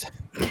news.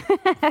 no,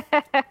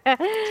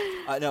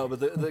 but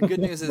the good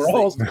news is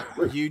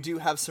that you do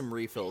have some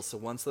refills. So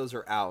once those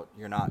are out,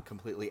 you're not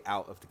completely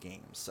out of the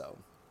game. So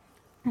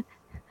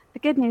The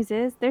good news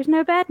is there's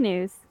no bad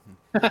news.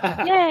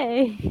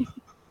 Yay!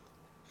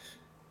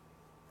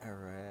 all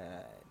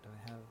right, do I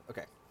have?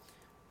 Okay,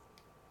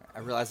 I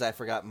realized I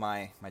forgot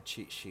my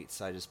cheat sheet,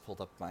 so I just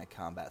pulled up my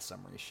combat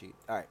summary sheet.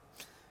 All right.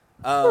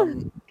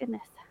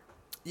 Goodness.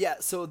 Yeah.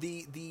 So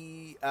the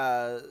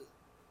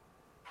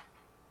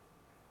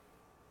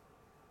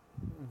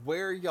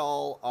where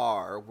y'all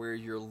are, where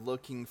you're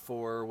looking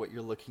for, what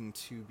you're looking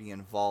to be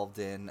involved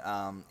in,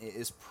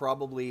 is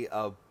probably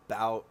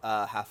about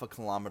half a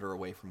kilometer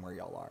away from where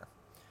y'all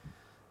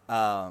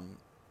are.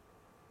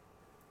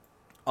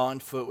 On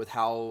foot, with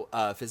how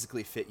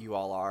physically fit you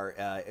all are,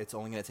 it's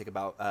only going to take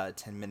about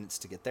 10 minutes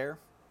to get there.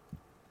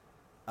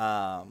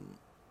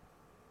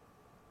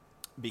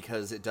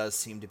 Because it does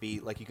seem to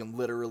be, like, you can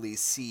literally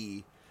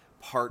see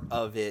part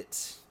of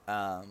it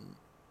from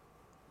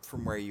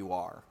where you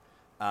are.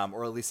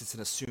 Or at least it's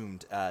an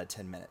assumed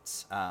 10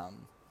 minutes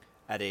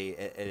at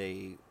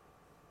a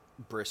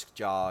brisk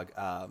jog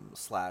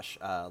slash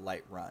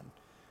light run,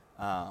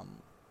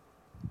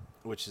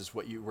 which is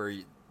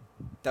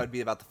that would be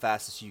about the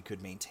fastest you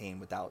could maintain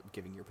without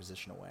giving your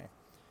position away.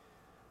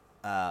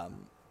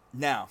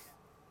 Now,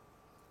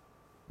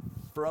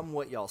 from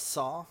what y'all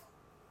saw,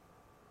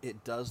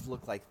 it does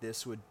look like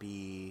this would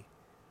be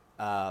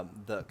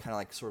the kind of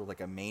like sort of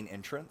like a main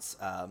entrance,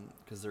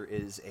 because there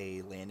is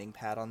a landing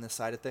pad on this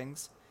side of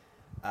things.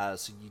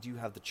 So you do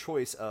have the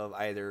choice of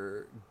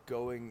either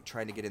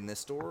trying to get in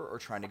this door, or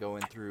trying to go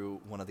in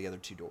through one of the other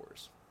two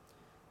doors.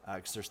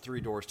 Because there's 3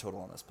 doors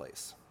total on this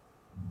place.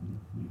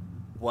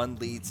 One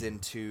leads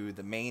into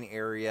the main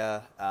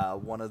area.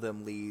 One of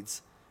them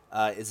is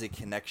a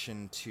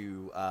connection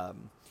to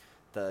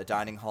the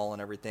dining hall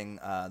and everything,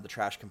 the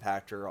trash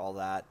compactor, all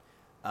that.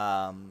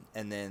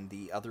 And then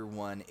the other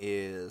one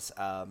is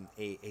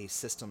a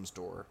systems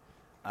door.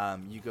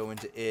 You go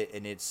into it,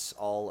 and it's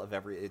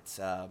it's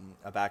a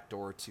back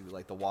door to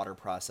like the water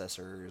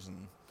processors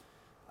and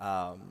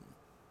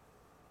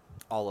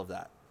all of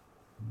that.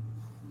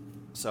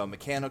 So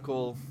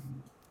mechanical,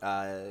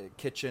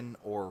 kitchen,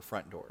 or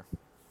front door.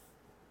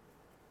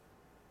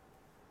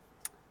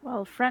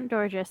 Well, front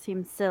door just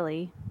seems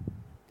silly.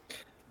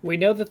 We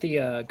know that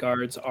the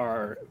guards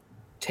are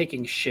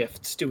taking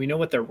shifts. Do we know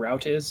what their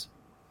route is?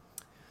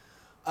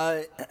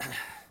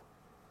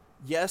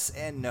 Yes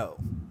and no.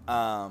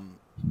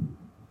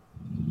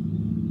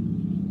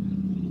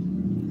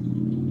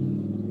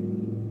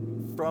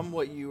 From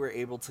what you were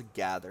able to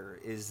gather,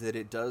 is that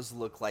it does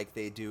look like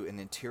they do an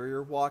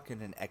interior walk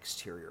and an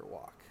exterior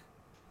walk.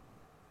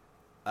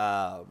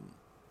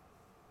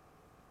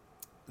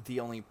 The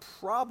only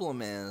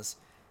problem is,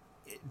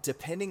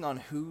 depending on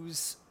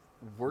who's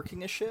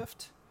working a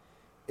shift,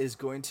 is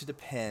going to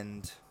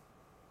depend.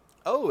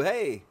 Oh,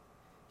 hey!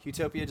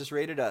 Utopia just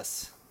raided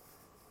us.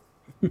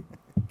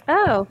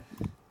 Oh.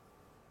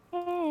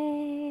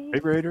 Hey. Hey,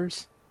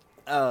 Raiders.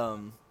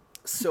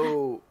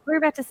 So We're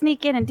about to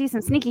sneak in and do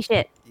some sneaky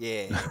shit.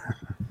 yeah.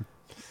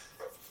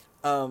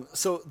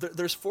 So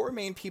there's 4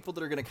 main people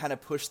that are going to kind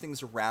of push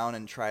things around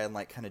and try and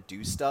like kind of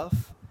do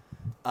stuff.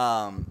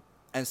 And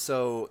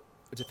so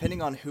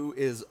depending on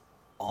who's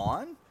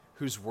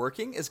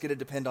working, is going to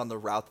depend on the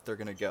route that they're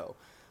going to go.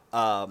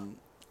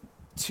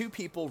 2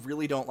 people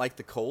really don't like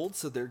the cold,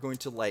 so they're going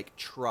to like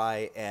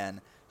try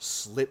and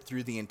slip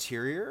through the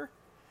interior,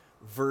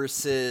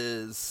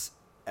 versus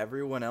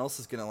everyone else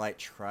is going to like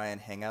try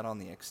and hang out on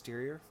the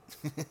exterior.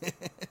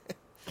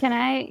 Can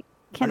I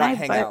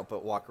hang out,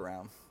 but walk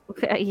around.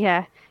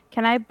 Yeah.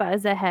 Can I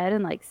buzz ahead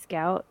and like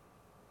scout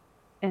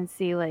and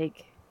see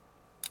like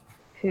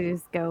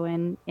who's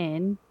going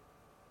in?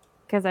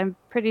 Because I'm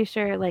pretty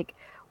sure like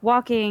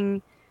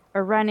walking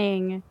or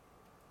running,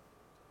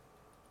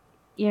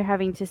 you're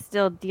having to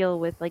still deal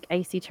with like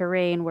icy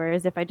terrain,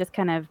 whereas if I just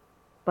kind of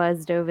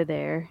buzzed over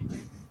there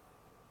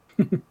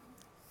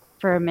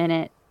for a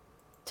minute,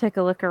 took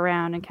a look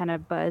around, and kind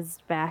of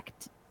buzzed back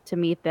to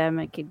meet them,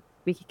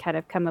 we could kind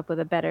of come up with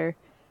a better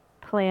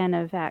plan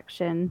of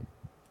action.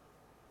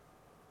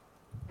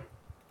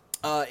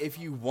 If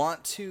you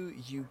want to,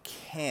 you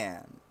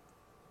can.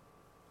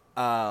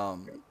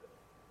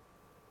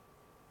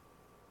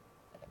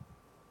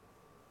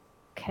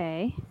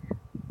 Okay.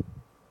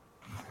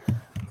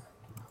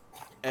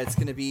 It's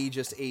going to be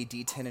just a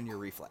D10 in your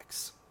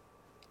reflex.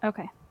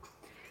 Okay.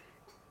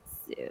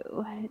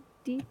 So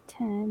D10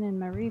 and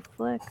my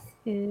reflex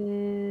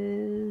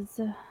is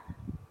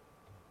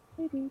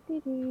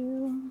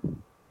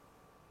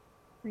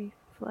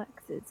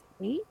reflex is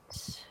 8.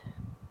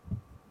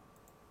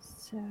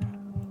 So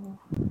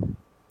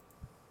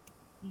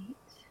 8.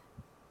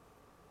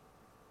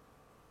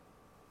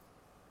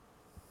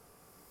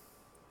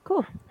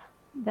 Cool.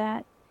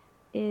 That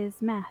is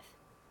math.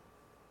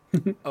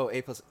 Oh,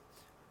 8 plus.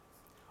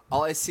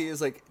 All I see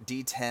is like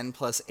D10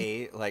 plus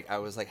 8. Like I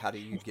was like, how do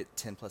you get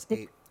 10 plus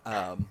 8?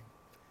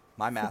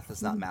 My math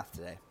is not math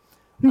today.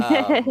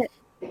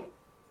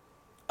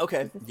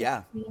 Okay,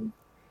 yeah.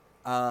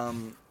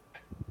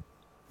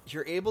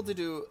 You're able to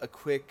do a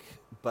quick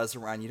buzz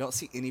around. You don't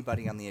see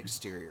anybody on the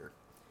exterior.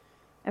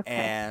 Okay.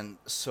 And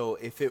so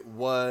if it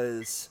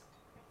was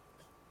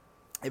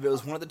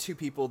one of the two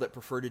people that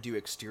prefer to do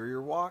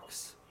exterior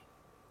walks,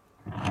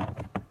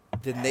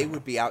 then they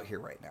would be out here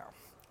right now.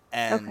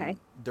 And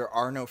there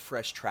are no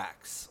fresh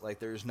tracks. Like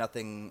there's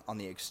nothing on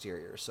the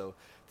exterior. So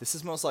this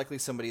is most likely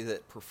somebody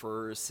that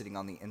prefers sitting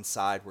on the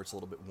inside where it's a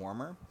little bit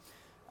warmer.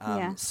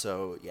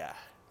 So yeah.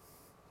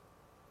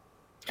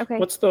 Okay.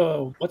 What's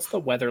the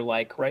weather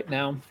like right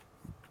now?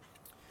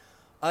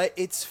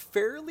 It's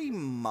fairly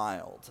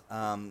mild.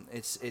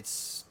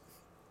 It's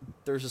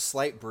there's a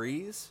slight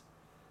breeze,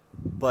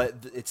 but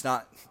it's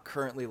not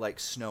currently like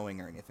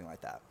snowing or anything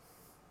like that.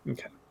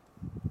 Okay.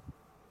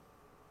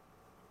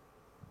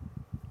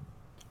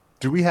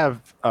 Do we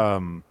have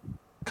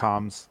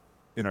comms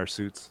in our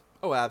suits?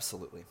 Oh,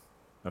 absolutely.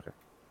 Okay.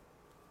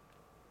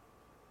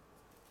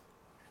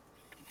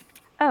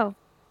 Oh,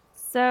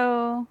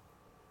 so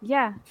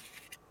yeah,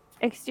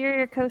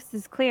 exterior coast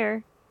is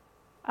clear.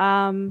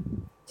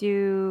 And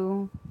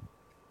the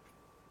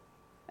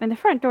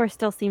front door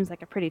still seems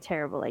like a pretty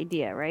terrible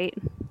idea, right?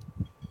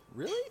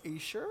 Really? Are you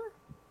sure?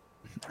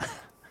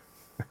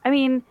 I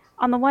mean,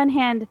 on the one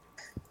hand,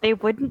 they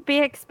wouldn't be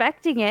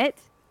expecting it.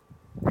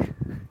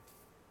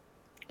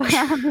 But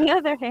on the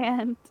other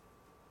hand,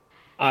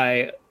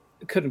 I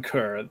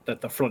concur that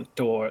the front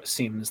door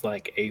seems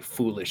like a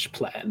foolish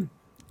plan.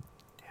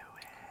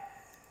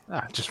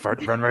 Just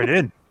run right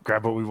in,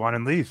 grab what we want,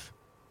 and leave.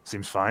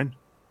 Seems fine.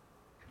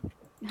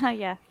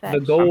 yeah.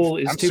 The goal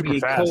is I'm to super be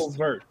fast.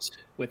 covert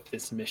with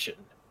this mission.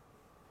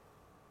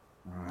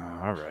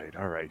 All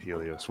right,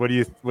 Helios. What do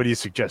you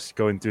suggest?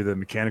 Going through the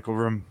mechanical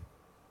room?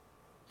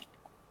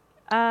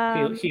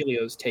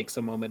 Helios takes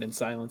a moment in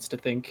silence to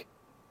think.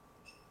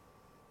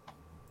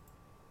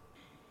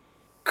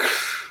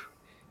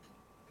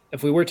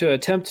 If we were to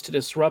attempt to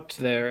disrupt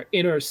their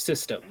inner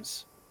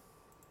systems,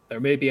 there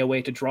may be a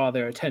way to draw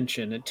their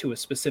attention to a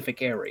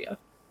specific area.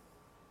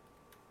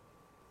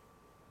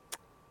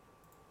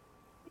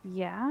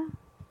 Yeah.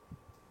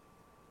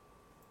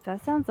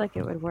 That sounds like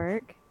it would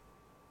work.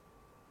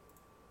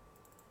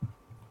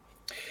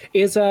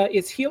 Is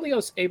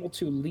Helios able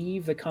to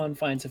leave the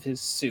confines of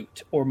his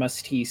suit, or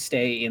must he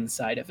stay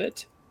inside of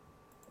it?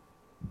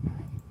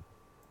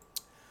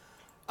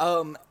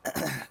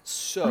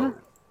 So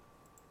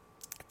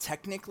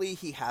technically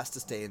he has to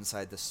stay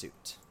inside the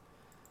suit.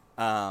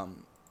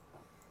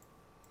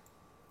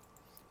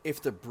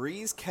 If the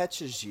breeze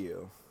catches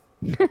you,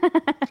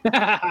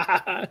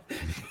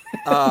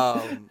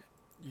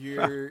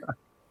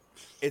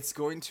 it's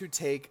going to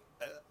take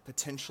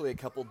potentially a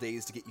couple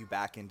days to get you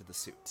back into the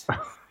suit.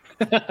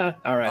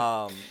 All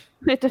right.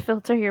 You have to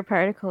filter your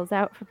particles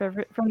out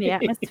from the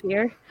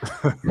atmosphere.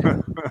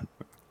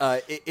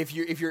 If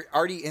you're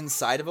already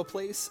inside of a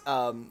place,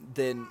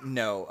 then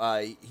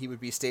no, he would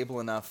be stable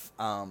enough.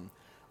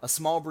 A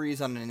small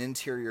breeze on an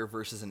interior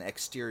versus an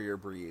exterior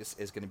breeze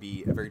is going to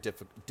be a very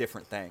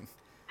different thing.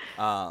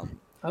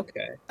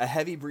 Okay. A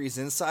heavy breeze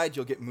inside,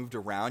 you'll get moved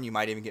around. You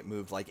might even get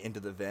moved like into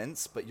the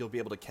vents, but you'll be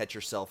able to catch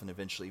yourself and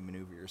eventually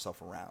maneuver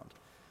yourself around.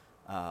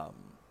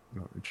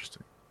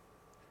 Interesting.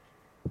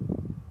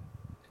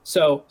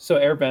 So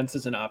air vents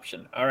is an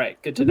option. All right,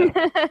 good to know.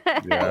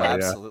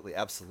 Absolutely.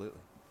 I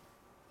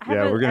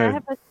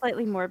have a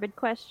slightly morbid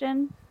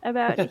question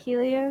about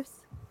Helios.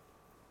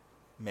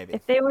 Maybe.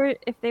 If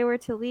they were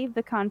to leave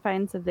the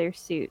confines of their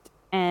suit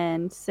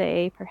and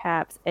say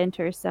perhaps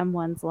enter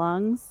someone's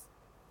lungs,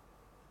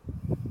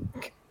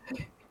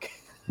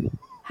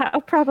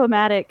 how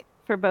problematic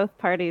for both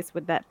parties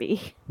would that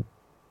be?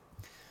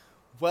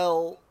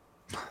 Well,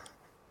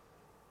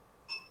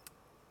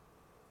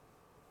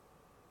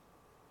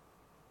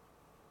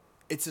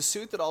 it's a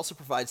suit that also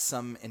provides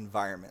some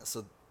environment.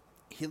 So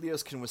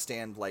Helios can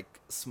withstand like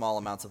small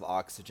amounts of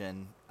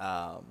oxygen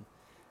at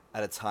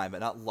a time, but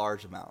not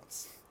large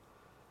amounts.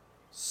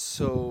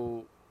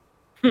 So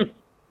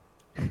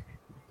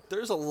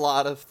there's a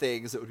lot of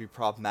things that would be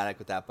problematic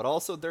with that, but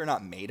also they're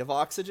not made of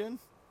oxygen.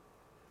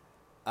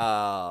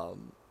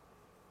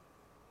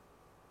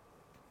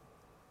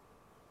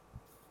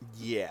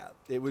 Yeah,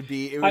 it would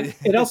be.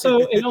 It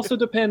also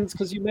depends,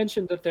 because you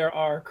mentioned that there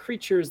are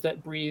creatures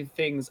that breathe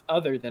things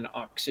other than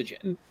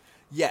oxygen.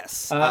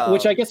 Yes.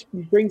 Which I guess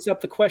brings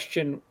up the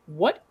question: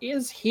 what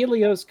is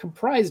Helios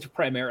comprised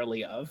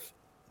primarily of?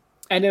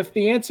 And if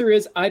the answer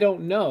is I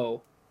don't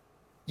know,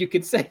 you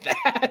could say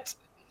that.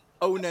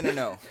 Oh no.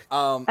 No.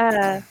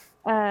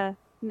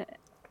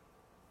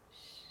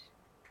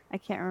 I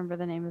can't remember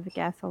the name of the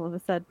gas all of a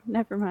sudden.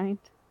 Never mind.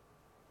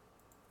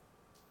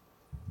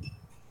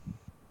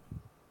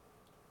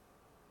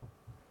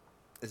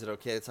 Is it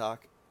okay to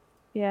talk?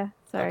 Yeah,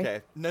 sorry.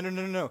 Okay.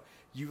 No.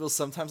 You will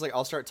sometimes, like,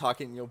 I'll start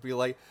talking and you'll be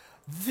like,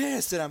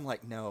 this, and I'm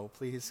like, no,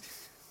 please.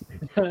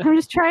 I'm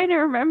just trying to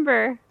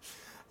remember.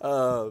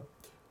 I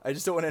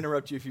just don't want to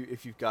interrupt you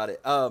if you've got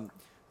it.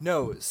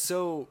 No,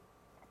 so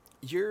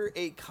you're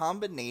a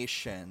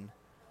combination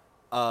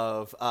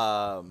of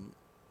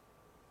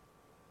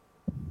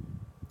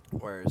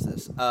where is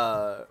this?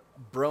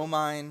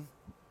 Bromine,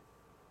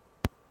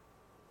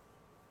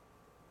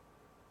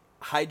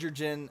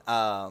 hydrogen,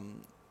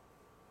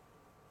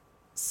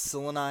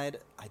 selenide.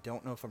 I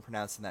don't know if I'm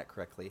pronouncing that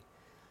correctly.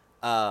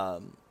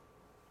 And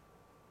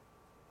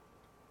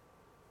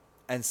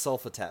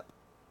sulfatep,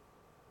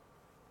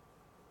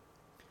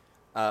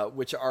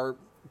 which are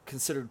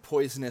considered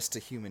poisonous to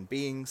human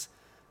beings.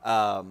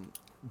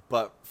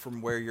 But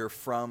from where you're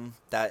from,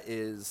 that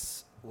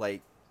is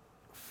like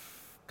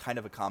kind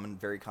of a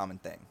very common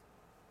thing.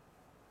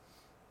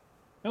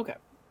 Okay.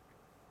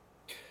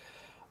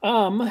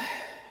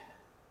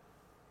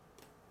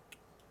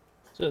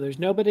 So there's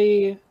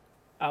nobody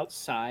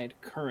outside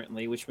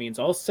currently, which means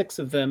all 6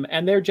 of them,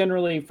 and they're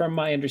generally, from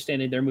my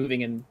understanding, they're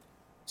moving in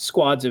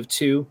squads of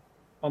 2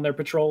 on their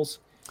patrols.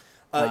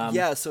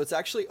 Yeah, so it's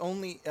actually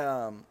only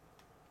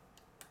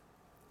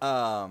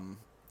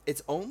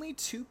it's only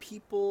 2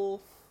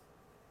 people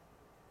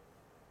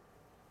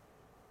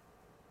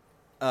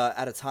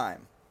at a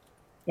time.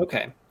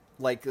 Okay.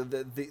 Like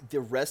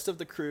the rest of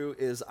the crew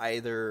is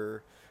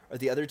either, or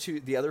the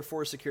other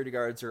 4 security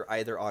guards are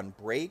either on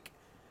break,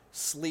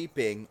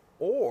 sleeping,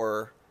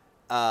 or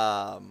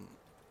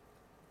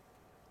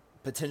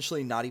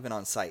potentially not even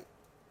on site.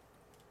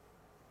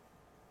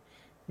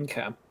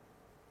 Okay.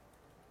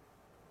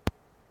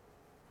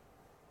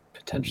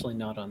 Potentially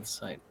not on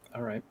site.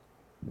 All right.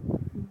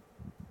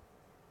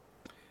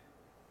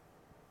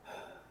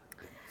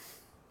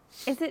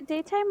 Is it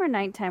daytime or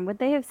nighttime? Would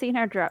they have seen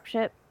our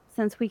dropship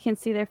since we can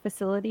see their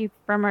facility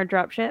from our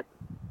dropship?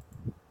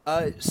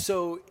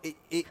 So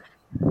it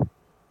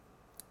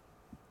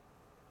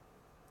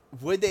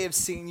would they have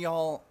seen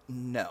y'all?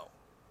 No.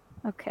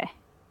 Okay.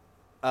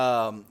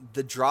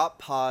 The drop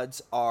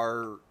pods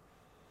are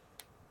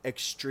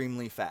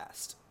extremely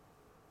fast.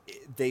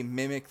 They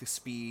mimic the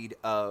speed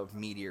of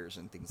meteors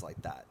and things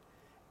like that.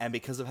 And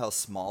because of how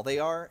small they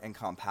are and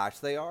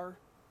compact they are,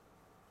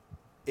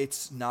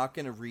 it's not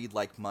going to read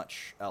like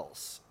much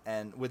else.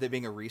 And with it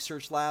being a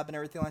research lab and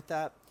everything like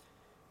that,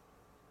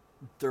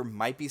 there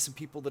might be some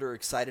people that are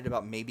excited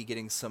about maybe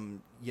getting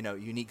some,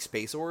 unique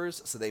space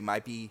ores. So they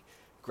might be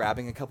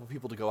grabbing a couple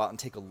people to go out and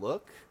take a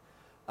look.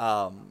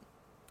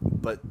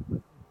 But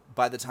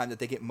by the time that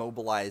they get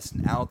mobilized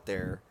and out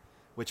there,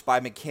 which by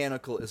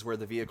mechanical is where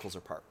the vehicles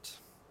are parked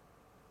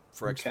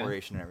for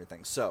exploration and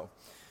everything. So,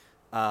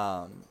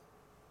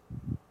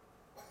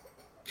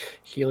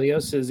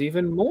 Helios is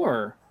even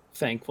more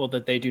thankful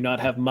that they do not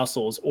have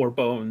muscles or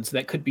bones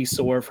that could be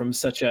sore from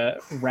such a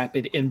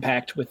rapid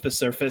impact with the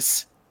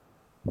surface.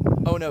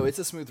 Oh no, it's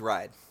a smooth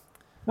ride.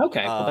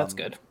 Okay, well that's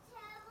good.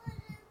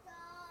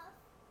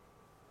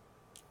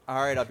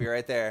 All right, I'll be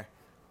right there.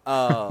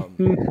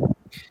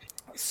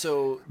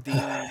 So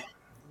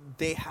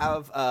they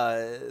have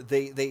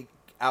they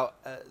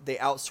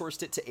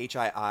outsourced it to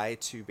HII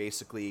to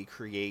basically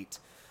create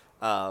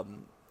a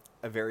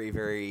very,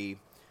 very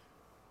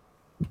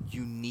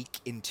unique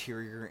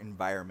interior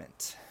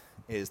environment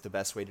is the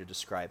best way to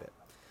describe it.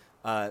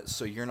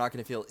 So you're not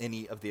going to feel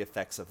any of the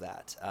effects of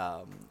that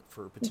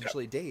for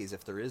potentially days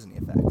if there is any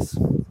effects.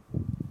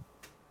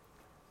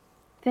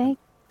 Thank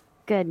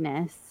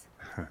goodness.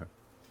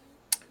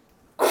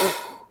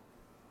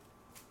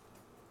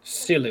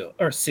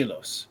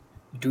 Silos,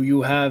 do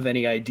you have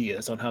any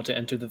ideas on how to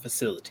enter the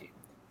facility?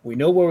 We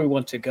know where we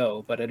want to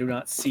go, but I do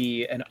not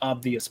see an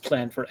obvious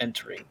plan for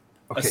entering,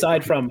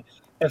 aside from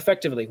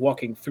effectively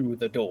walking through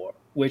the door,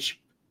 which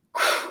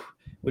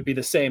would be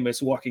the same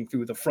as walking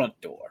through the front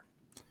door.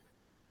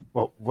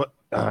 Well, what?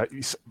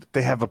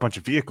 They have a bunch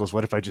of vehicles.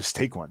 What if I just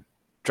take one,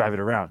 drive it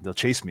around? They'll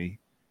chase me.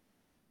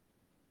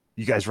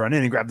 You guys run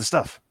in and grab the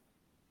stuff.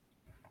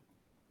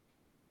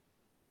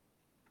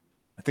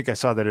 I think I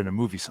saw that in a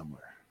movie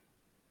somewhere.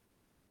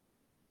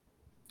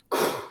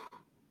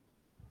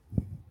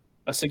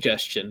 A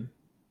suggestion.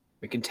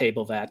 We can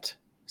table that.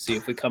 See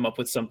if we come up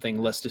with something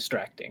less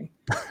distracting.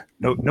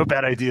 No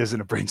bad ideas in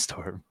a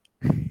brainstorm.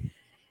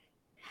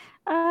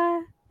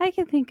 I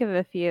can think of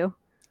a few.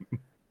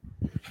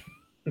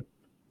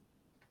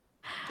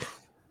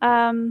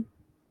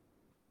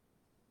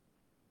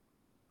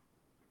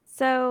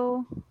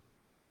 So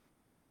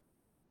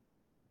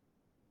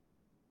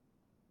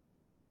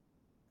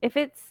if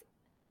it's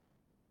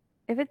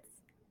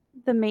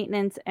the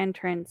maintenance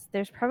entrance,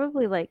 there's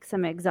probably like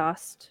some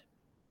exhaust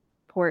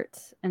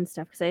ports and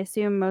stuff, because I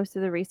assume most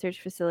of the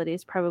research facility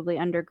is probably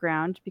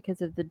underground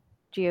because of the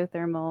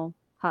geothermal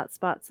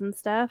hotspots and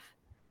stuff.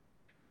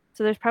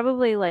 So there's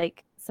probably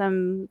like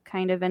some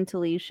kind of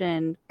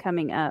ventilation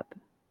coming up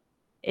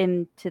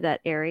into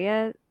that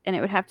area, and it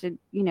would have to,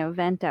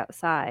 vent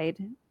outside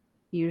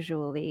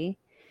usually.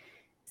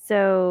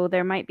 So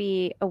there might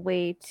be a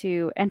way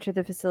to enter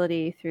the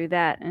facility through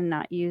that and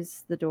not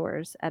use the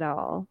doors at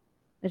all.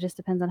 It just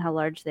depends on how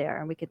large they are,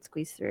 and we could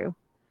squeeze through.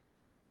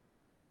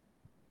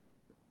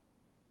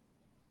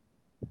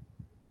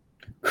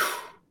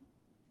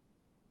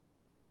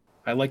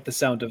 I like the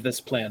sound of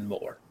this plan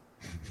more.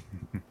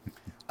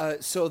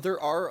 So there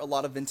are a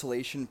lot of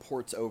ventilation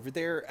ports over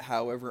there.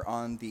 However,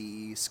 on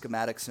the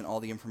schematics and all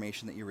the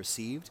information that you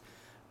received,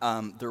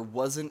 there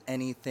wasn't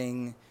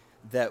anything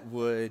that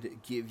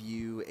would give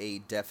you a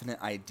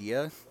definite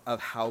idea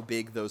of how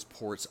big those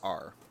ports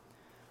are.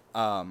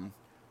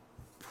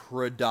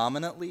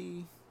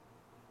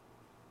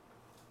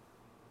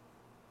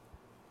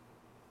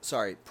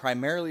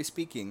 Primarily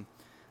speaking,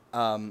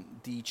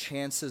 the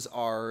chances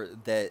are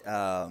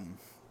that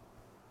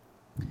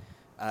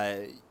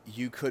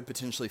you could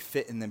potentially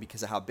fit in them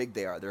because of how big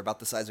they are. They're about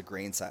the size of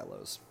grain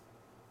silos.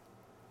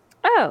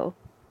 Oh.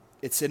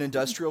 It's an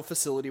industrial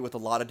facility with a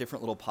lot of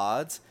different little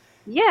pods.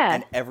 Yeah.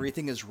 And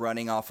everything is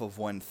running off of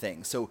one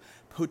thing. So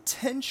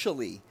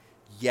potentially,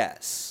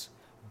 yes.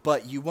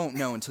 But you won't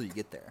know until you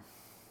get there.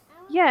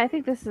 Yeah, I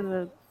think this is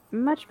a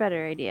much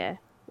better idea.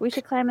 We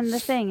should climb in the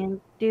thing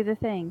and do the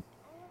thing.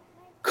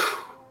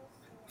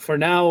 For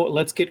now,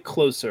 let's get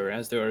closer,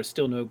 as there are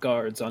still no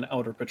guards on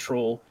outer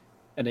patrol,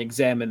 and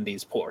examine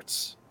these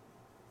ports.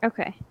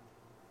 Okay.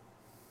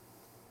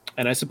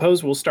 And I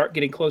suppose we'll start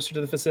getting closer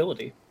to the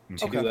facility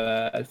Okay.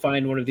 to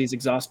find one of these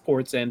exhaust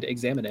ports and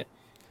examine it.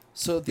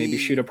 So Maybe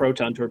shoot a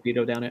proton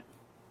torpedo down it.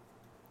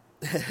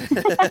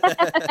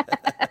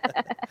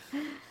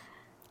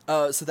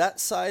 So that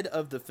side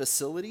of the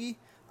facility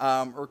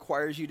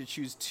requires you to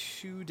choose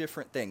two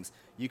different things.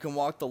 You can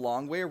walk the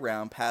long way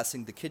around,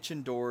 passing the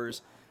kitchen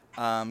doors,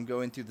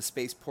 going through the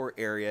spaceport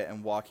area,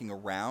 and walking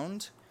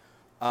around.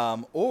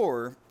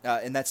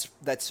 And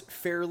that's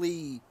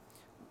fairly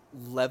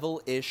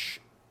level-ish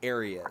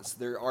areas.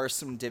 There are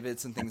some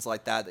divots and things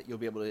like that you'll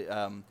be able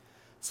to,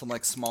 some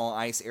like small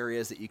ice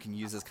areas that you can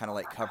use as kind of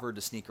like cover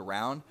to sneak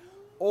around,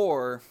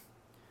 or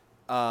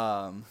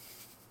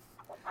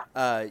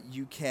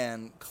you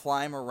can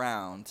climb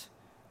around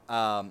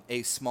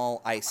a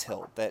small ice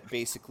hill that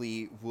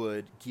basically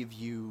would give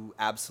you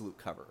absolute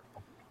cover.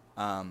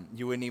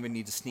 You wouldn't even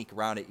need to sneak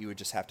around it. You would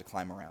just have to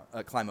climb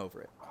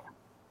over it.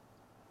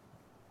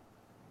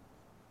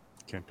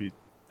 Can't beat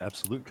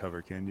absolute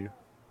cover, can you?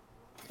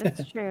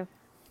 That's true.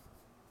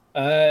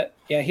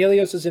 Yeah,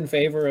 Helios is in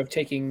favor of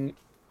taking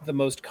the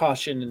most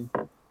cautionary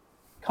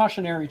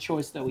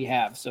choice that we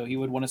have. So he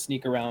would want to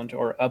sneak around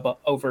or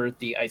over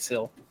the ice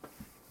hill.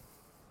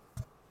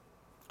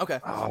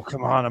 Okay. Oh,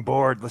 come on, I'm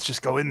bored. Let's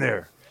just go in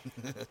there.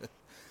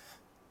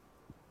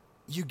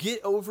 You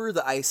get over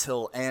the ice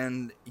hill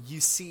and you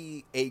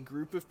see a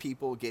group of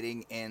people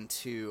getting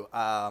into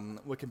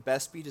what can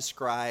best be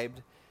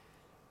described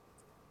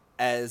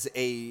as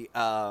a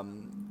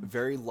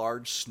very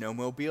large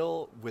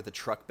snowmobile with a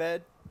truck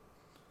bed.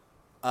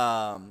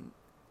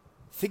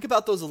 Think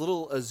about those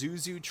little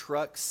Isuzu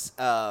trucks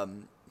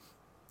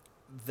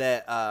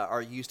that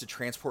are used to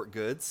transport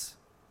goods.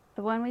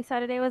 The one we saw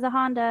today was a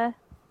Honda.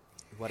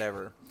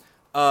 Whatever.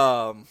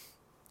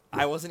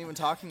 I wasn't even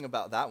talking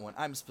about that one.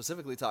 I'm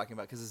specifically talking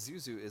about because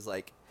Isuzu is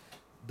like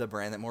the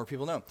brand that more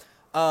people know.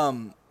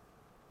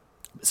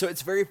 So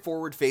it's very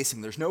forward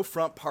facing. There's no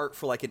front part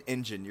for like an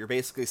engine. You're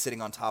basically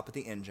sitting on top of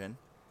the engine,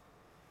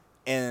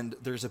 and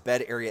there's a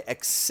bed area.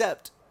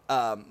 Except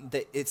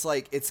that it's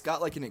like it's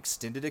got like an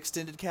extended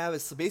cab.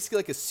 It's basically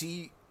like an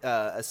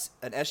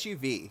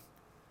SUV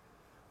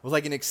with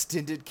like an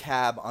extended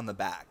cab on the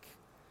back.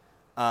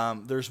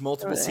 There's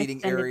multiple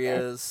seating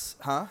areas.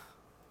 Bed. Huh?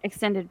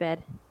 Extended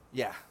bed.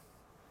 Yeah.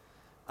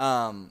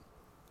 And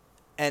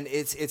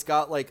it's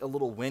got like a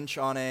little winch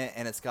on it,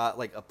 and it's got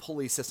like a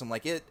pulley system.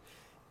 Like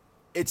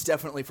it's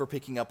definitely for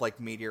picking up like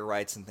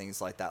meteorites and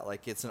things like that.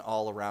 Like it's an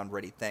all around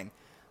ready thing.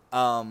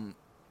 Should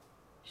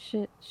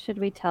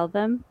we tell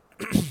them?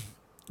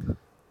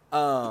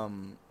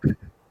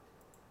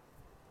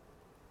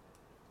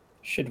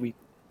 Should we?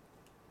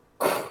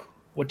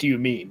 What do you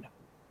mean?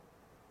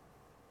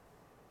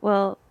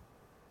 Well,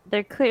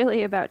 they're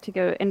clearly about to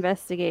go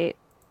investigate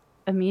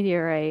a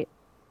meteorite,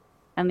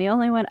 and the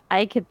only one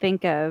I could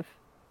think of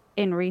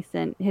in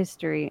recent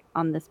history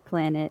on this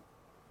planet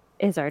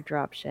is our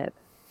dropship.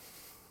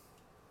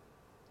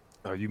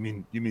 Oh, you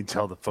mean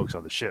tell the folks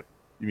on the ship?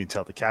 You mean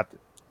tell the captain?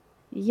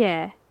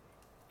 Yeah.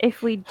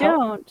 If we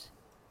don't,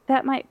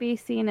 that might be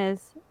seen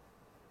as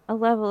a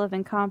level of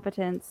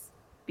incompetence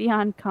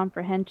beyond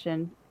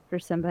comprehension for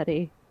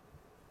somebody.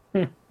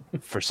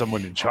 For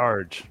someone in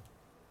charge.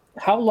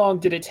 How long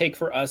did it take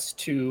for us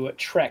to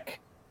trek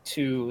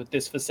to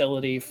this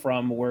facility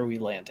from where we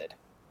landed?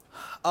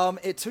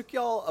 It took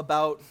y'all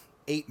about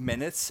 8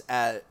 minutes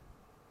at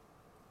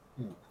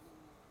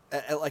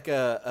like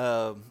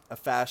a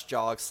fast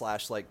jog /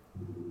 like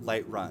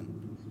light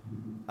run.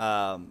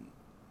 All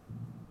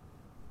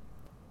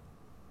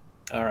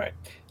right.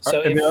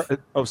 So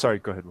sorry.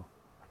 Go ahead, Will.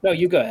 No,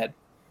 you go ahead.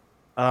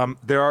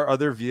 There are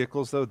other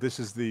vehicles though.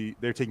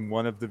 They're taking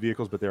one of the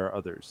vehicles, but there are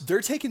others.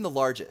 They're taking the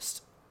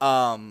largest.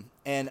 I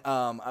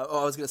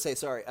was gonna say,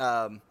 sorry.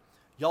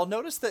 Y'all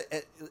notice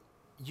that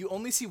you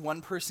only see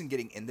one person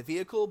getting in the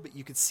vehicle, but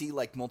you could see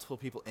like multiple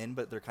people in,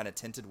 but they're kind of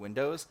tinted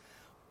windows.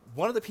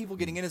 One of the people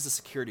getting in is a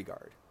security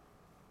guard.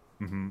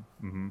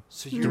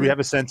 So Do we have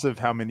a sense of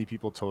how many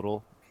people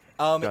total?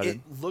 It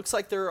looks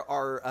like there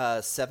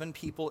are 7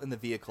 people in the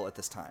vehicle at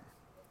this time.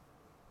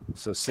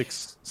 So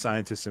 6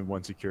 scientists and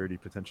 1 security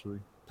potentially.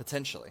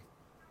 Potentially.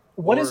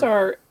 What is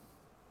our?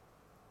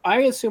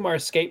 I assume our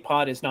escape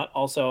pod is not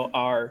also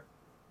our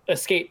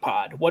escape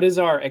pod. What is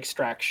our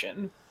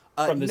extraction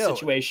from the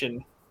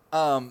situation?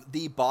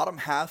 The bottom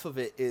half of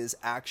it is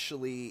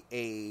actually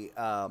a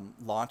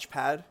launch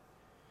pad.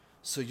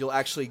 So you'll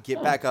actually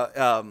get back up.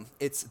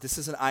 This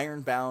is an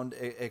IronBound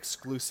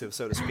exclusive,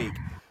 so to speak.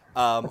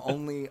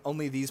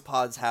 Only these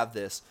pods have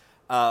this.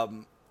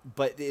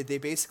 But they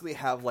basically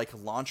have like a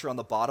launcher on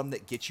the bottom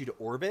that gets you to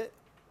orbit,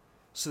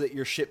 so that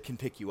your ship can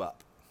pick you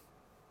up.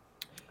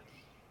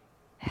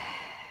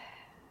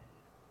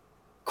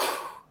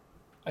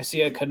 I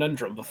see a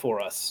conundrum before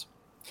us.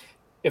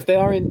 If they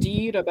are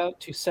indeed about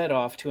to set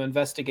off to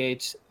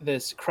investigate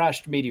this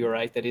crashed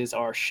meteorite that is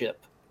our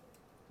ship,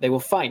 they will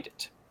find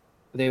it.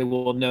 They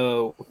will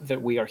know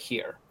that we are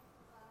here.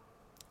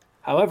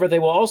 However, they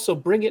will also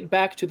bring it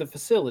back to the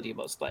facility,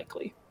 most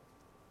likely,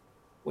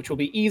 which will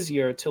be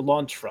easier to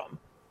launch from.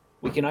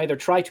 We can either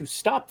try to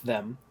stop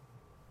them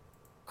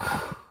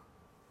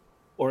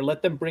or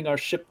let them bring our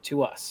ship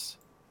to us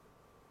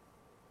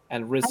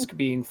and risk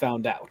being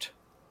found out.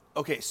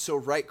 Okay, so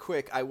right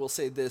quick, I will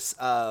say this.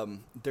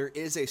 There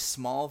is a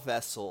small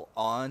vessel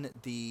on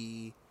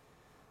the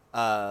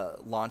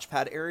launch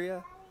pad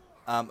area.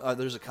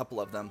 There's a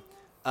couple of them.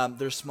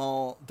 They're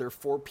small. They're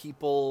 4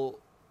 people.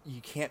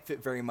 You can't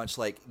fit very much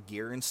like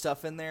gear and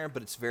stuff in there,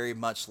 but it's very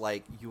much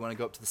like you want to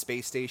go up to the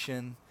space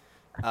station.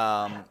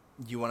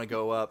 You want to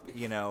go up,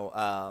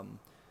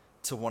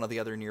 to one of the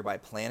other nearby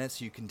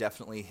planets. You can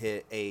definitely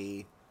hit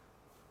a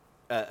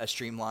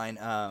streamline,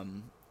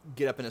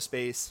 get up into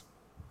space.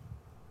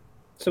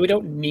 So we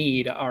don't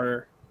need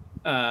our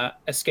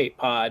escape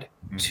pod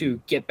to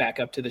get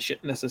back up to the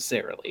ship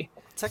necessarily.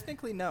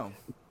 Technically, no.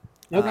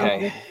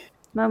 Okay.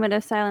 Moment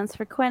of silence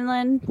for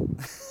Quinlan.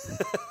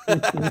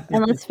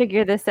 And let's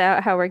figure this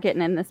out, how we're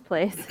getting in this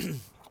place.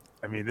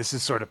 I mean, this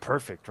is sort of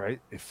perfect,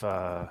 right? If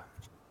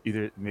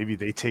either maybe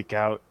they take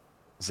out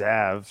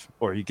Zav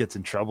or he gets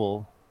in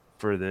trouble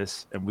for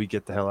this and we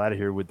get the hell out of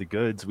here with the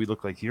goods, we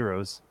look like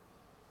heroes.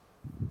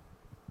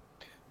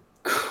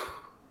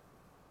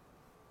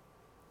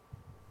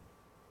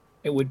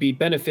 It would be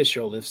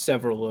beneficial if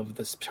several of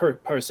the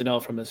personnel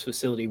from this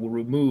facility were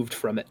removed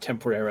from it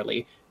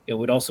temporarily. It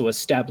would also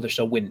establish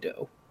a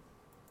window.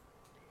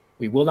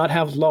 We will not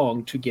have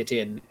long to get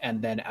in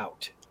and then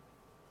out.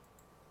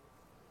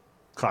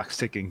 Clock's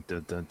ticking.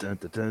 Dun, dun, dun,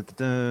 dun, dun, dun,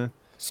 dun.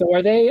 So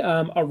are they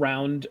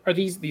around? Are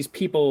these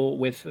people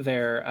with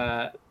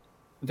their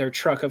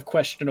truck of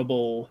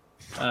questionable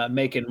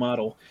make and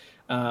model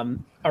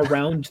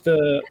around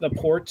the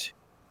port?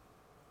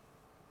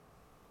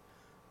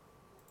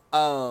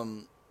 Or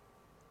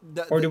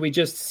do we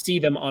just see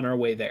them on our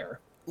way there?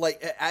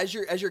 Like as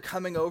you're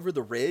coming over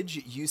the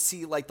ridge, you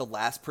see like the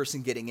last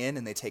person getting in,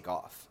 and they take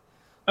off.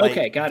 Like,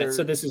 okay, got it.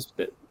 So this is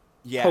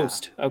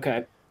post.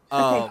 Okay.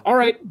 All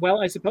right.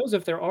 Well, I suppose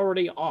if they're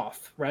already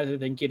off rather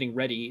than getting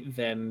ready,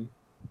 then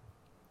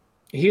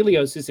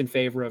Helios is in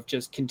favor of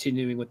just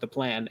continuing with the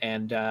plan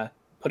and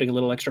putting a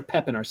little extra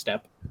pep in our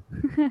step.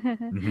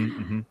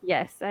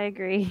 Yes, I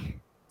agree.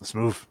 Let's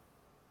move.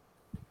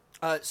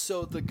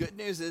 So the good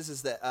news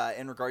is that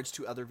in regards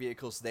to other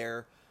vehicles,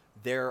 there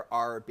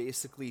are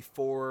basically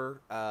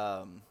 4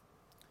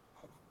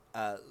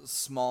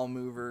 small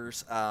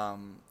movers,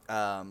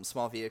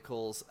 small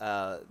vehicles.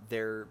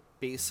 They're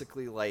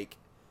basically like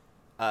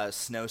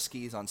snow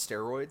skis on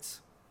steroids.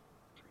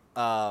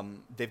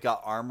 They've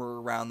got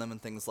armor around them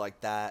and things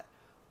like that.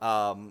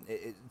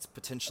 It's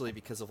potentially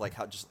because of like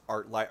how just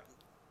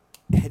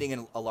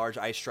hitting a large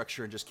ice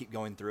structure and just keep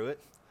going through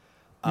it.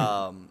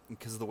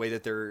 Because of the way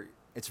that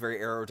it's very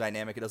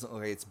aerodynamic. It doesn't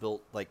look like it's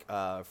built like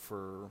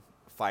for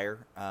fire,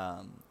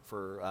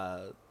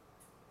 for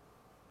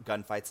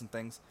gunfights and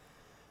things.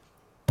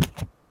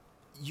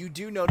 You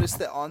do notice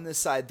that on this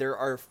side there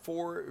are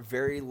 4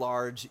 very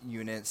large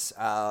units.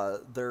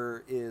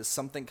 There is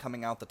something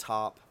coming out the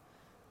top,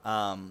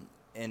 and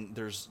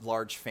there's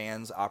large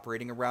fans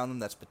operating around them.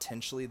 That's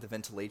potentially the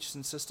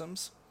ventilation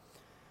systems.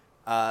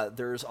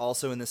 There's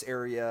also in this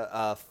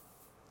area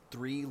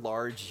 3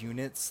 large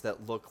units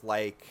that look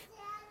like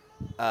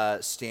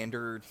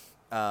standard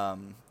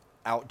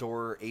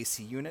outdoor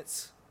AC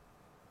units.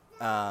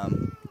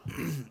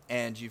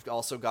 And you've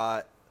also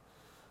got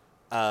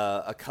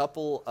a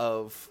couple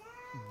of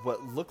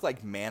what look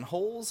like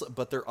manholes,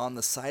 but they're on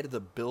the side of the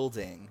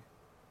building,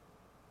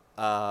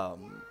 not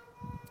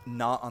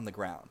on the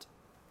ground.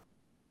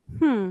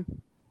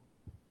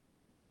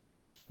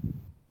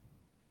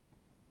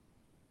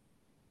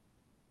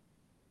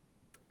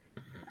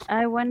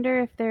 I wonder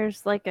if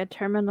there's like a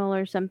terminal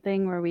or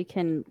something where we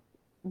can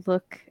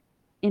look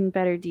in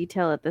better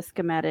detail at the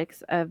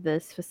schematics of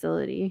this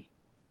facility.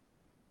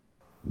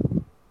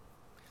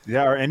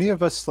 Yeah, are any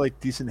of us like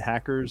decent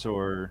hackers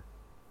or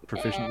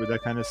proficient with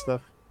that kind of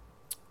stuff?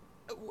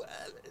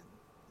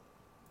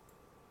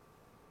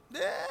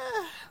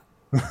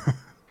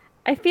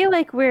 I feel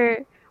like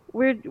we're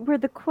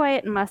the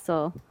quiet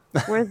muscle.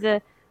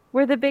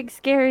 We're the big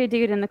scary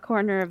dude in the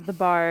corner of the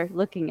bar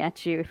looking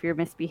at you if you're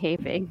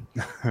misbehaving.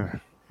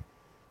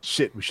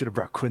 Shit, we should have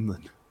brought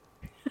Quinlan.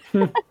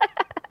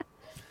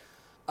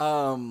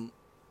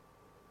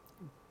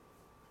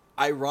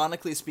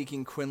 Ironically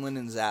speaking, Quinlan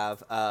and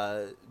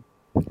Zav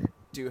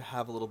do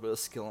have a little bit of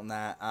skill in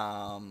that.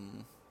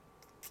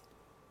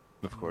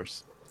 Of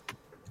course.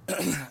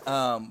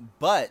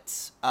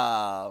 But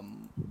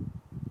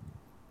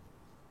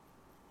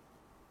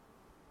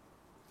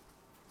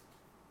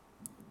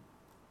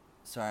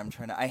sorry,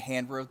 I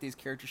hand wrote these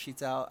character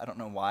sheets out. I don't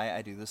know why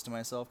I do this to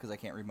myself because I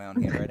can't read my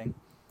own handwriting.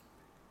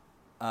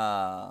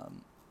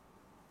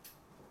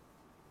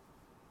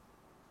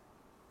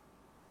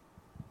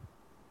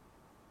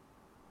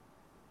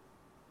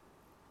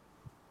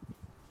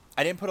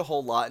 I didn't put a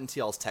whole lot into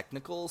y'all's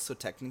technical, so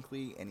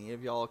technically any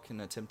of y'all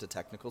can attempt a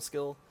technical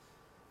skill.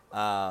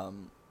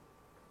 I'm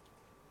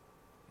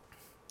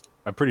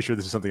pretty sure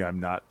this is something I'm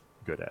not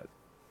good at.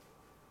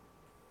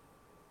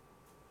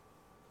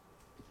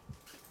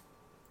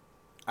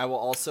 I will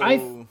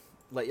also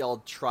let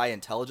y'all try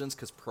intelligence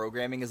because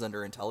programming is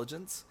under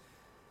intelligence.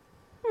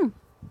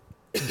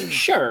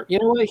 Sure. You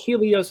know what?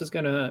 Helios is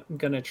gonna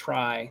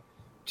try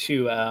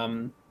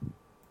to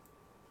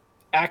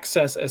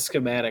access a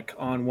schematic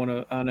on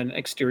on an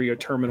exterior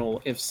terminal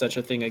if such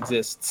a thing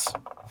exists.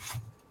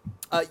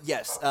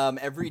 Yes.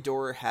 Every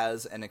door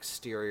has an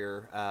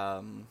exterior.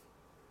 Let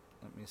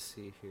me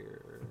see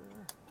here.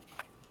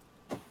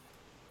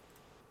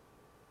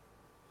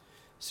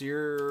 So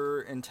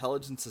your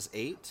intelligence is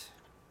 8.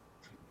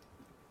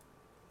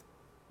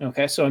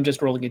 Okay, so I'm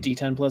just rolling a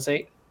d10 plus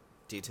 8.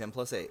 D10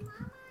 plus 8.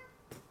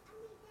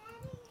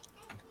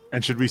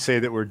 And should we say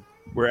that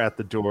we're at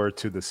the door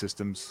to the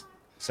systems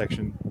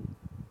section?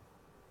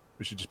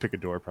 We should just pick a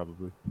door,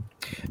 probably.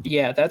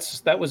 Yeah,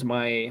 that was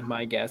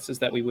my guess, is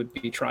that we would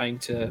be trying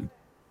to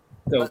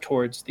go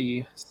towards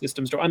the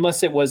systems door,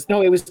 unless it was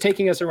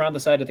taking us around the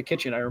side of the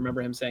kitchen. I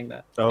remember him saying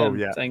that.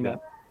 That.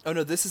 Oh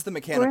no, this is the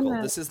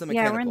mechanical. This is the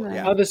mechanical.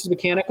 Yeah. Oh, this is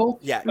mechanical.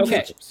 Yeah.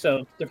 Okay,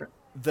 so different.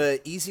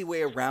 The easy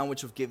way around,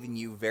 which would have given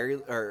you very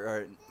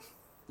or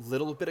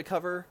little bit of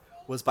cover,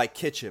 was by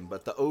kitchen,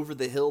 but the over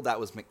the hill that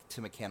was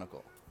to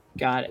mechanical.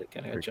 Got it.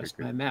 Gotta adjust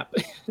my map.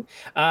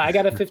 I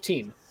got a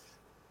 15.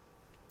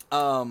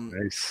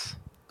 Nice.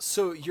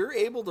 So you're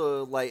able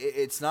to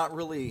it's not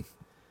really.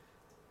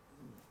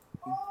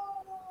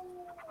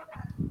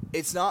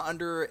 It's not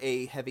under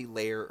a heavy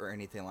layer or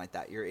anything like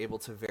that. You're able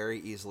to very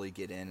easily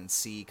get in and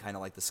see kind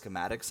of like the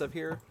schematics up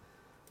here.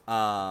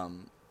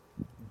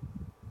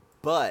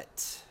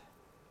 But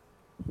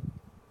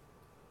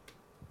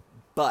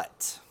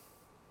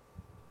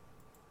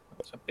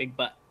it's a big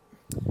but.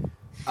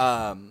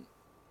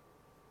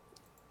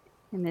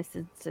 In this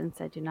instance,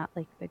 I do not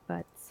like big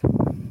butts.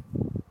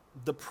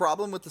 The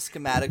problem with the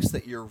schematics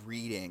that you're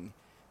reading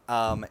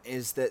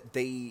is that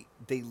they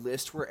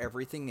list where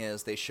everything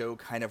is. They show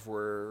kind of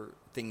where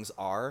things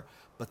are,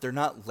 but they're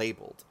not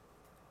labeled.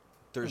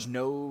 There's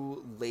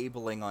no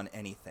labeling on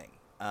anything.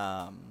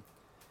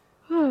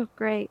 Oh,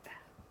 great.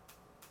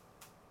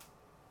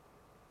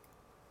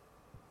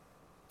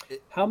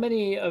 How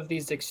many of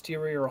these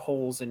exterior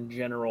holes in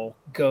general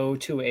go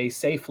to a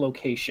safe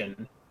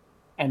location,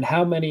 and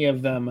how many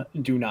of them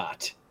do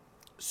not?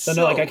 So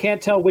no, I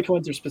can't tell which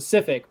ones are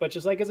specific, but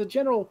just as a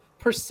general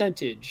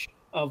percentage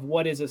of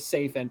what is a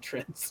safe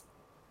entrance.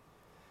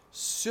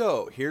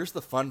 So here's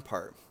the fun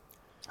part.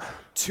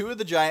 2 of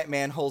the giant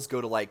manholes go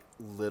to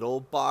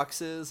little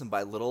boxes, and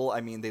by little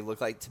I mean they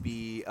look like to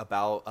be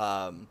about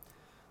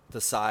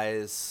the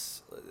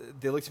size.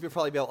 They look to be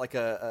probably about like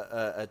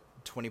a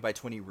 20 by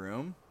 20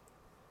 room.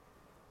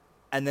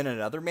 And then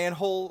another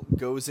manhole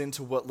goes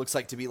into what looks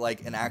like to be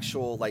an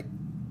actual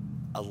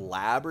a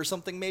lab or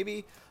something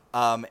maybe.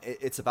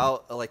 It's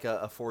about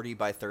a 40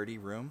 by 30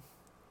 room.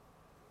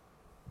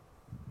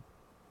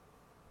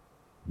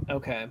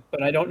 Okay,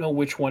 but I don't know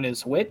which one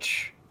is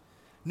which.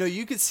 No,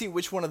 you can see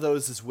which one of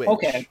those is which.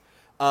 Okay.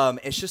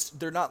 It's just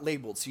they're not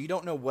labeled, so you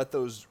don't know what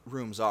those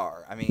rooms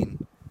are. I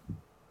mean,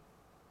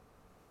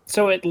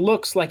 so it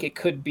looks like it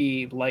could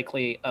be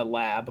likely a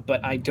lab,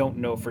 but I don't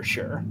know for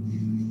sure.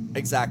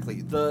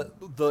 Exactly.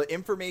 The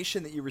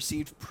information that you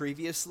received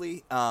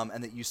previously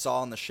and that you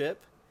saw on the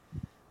ship,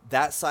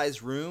 that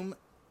size room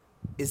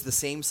is the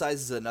same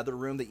size as another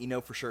room that you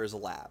know for sure is a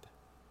lab.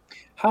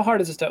 How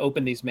hard is it to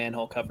open these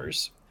manhole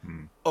covers?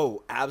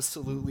 Oh,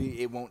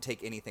 absolutely. It won't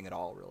take anything at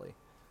all, really.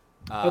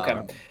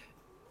 Okay.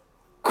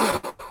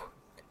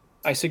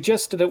 I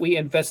suggest that we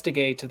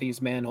investigate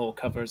these manhole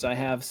covers. I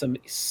have some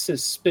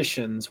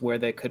suspicions where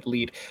they could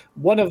lead.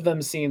 One of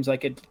them seems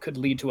like it could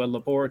lead to a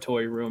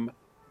laboratory room,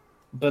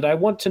 but I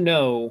want to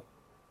know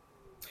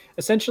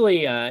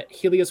essentially,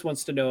 Helios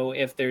wants to know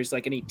if there's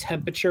like any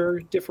temperature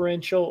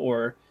differential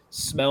or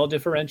smell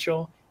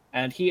differential,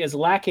 and he is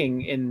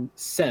lacking in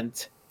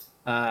scent.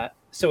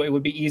 So it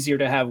would be easier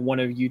to have one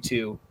of you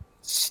two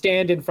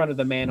stand in front of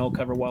the manhole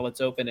cover while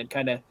it's open and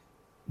kind of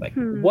like,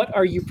 what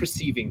are you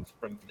perceiving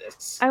from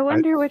this? I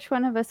wonder which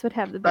one of us would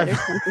have the better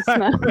sense of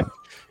smell.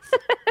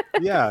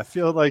 Yeah, I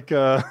feel like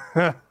Does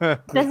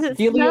it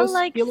smell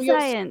like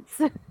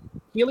science?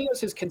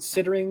 Helios is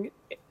considering,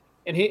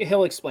 and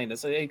he'll explain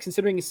this,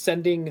 considering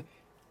sending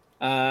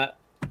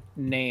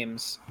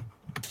names.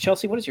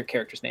 Chelsea, what is your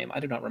character's name? I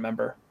do not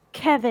remember.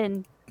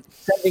 Kevin.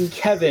 Sending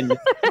Kevin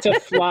to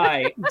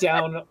fly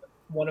down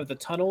one of the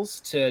tunnels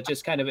to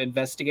just kind of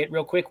investigate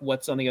real quick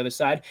what's on the other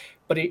side.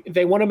 But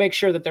they want to make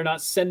sure that they're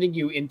not sending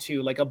you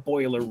into like a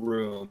boiler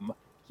room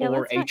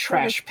or a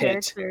trash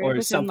pit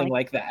or something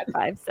like that.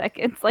 5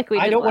 seconds, like we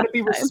did. I don't want to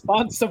be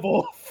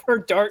responsible for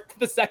Dart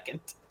the Second.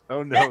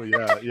 Oh no,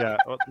 yeah.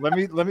 Well, let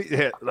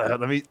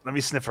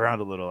me sniff around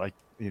a little. I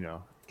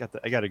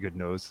got a good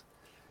nose.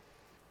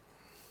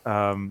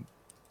 I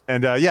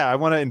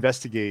want to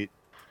investigate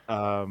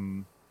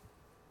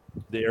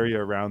the area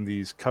around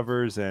these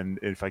covers, and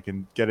if I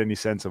can get any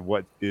sense of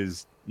what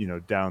is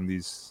down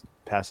these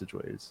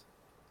passageways.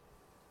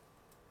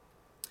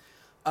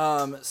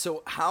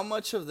 So how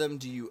much of them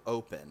do you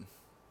open?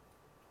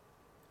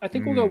 I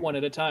think we'll go one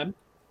at a time.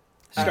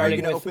 Are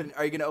you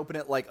gonna open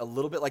it like a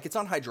little bit? Like it's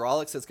on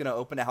hydraulics, so it's gonna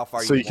open it how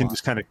far you want. So you can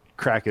just kind of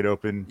crack it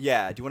open.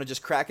 Yeah. Do you want to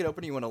just crack it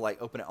open, or you want to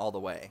like open it all the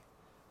way?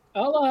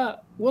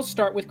 We'll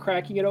start with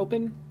cracking it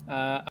open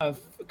a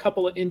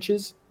couple of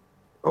inches.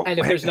 Oh, and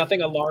if there's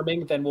nothing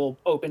alarming, then we'll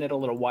open it a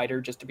little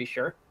wider just to be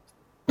sure.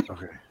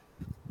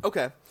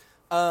 Okay.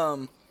 Are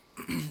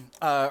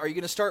you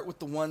going to start with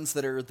the ones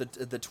that are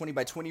the 20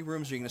 by 20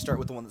 rooms, or are you going to start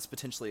with the one that's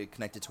potentially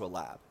connected to a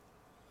lab?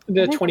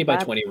 The 20 by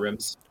 20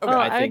 rooms. Okay,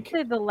 I think. I'd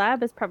say the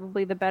lab is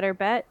probably the better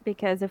bet,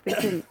 because if we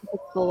can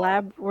if the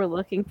lab we're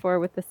looking for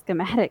with the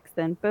schematics,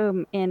 then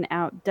boom, in,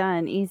 out,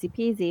 done, easy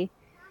peasy.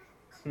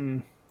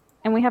 And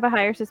we have a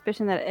higher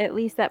suspicion that at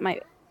least that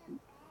might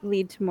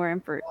lead to more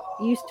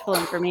useful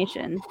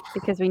information,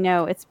 because we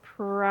know it's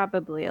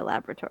probably a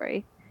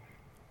laboratory.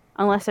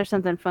 Unless there's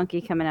something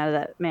funky coming out of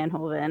that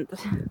manhole vent.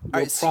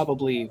 You're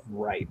probably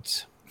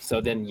right.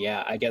 So then,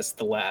 yeah, I guess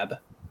the lab.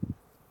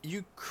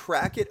 You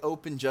crack it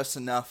open just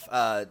enough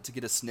to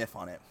get a sniff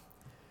on it.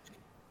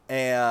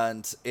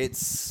 And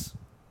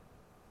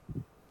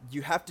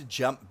you have to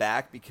jump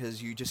back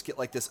because you just get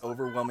like this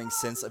overwhelming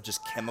sense of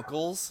just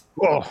chemicals.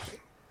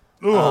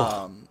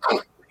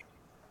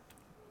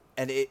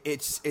 And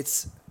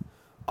it's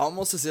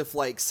almost as if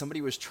like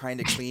somebody was trying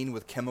to clean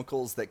with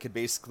chemicals that could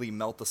basically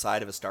melt the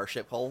side of a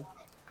starship hull.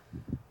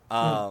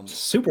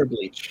 Super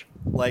bleach.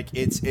 Like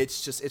it's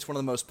one of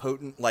the most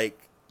potent like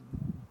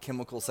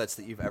chemical sets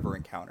that you've ever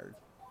encountered.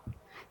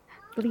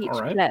 Bleach,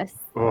 yes.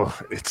 Oh,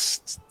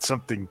 it's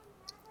something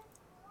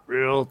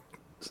real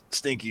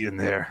stinky in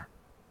there.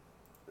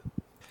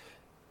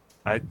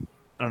 I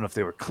don't know if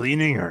they were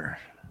cleaning or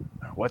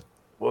what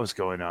was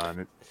going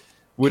on.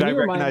 Would I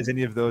recognize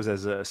any of those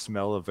as a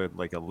smell of a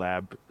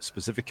lab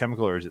specific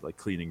chemical, or is it like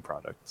cleaning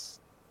products?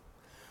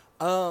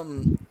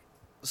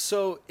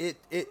 So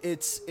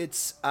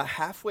it's a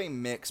halfway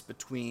mix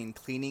between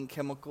cleaning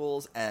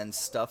chemicals and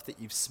stuff that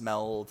you've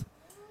smelled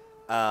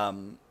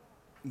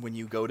when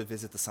you go to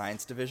visit the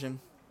science division.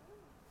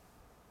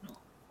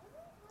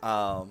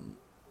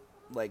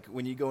 Like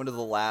when you go into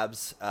the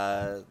labs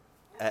at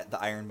the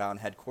IronBound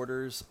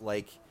headquarters,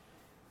 like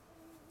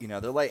they're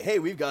like, hey,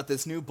 we've got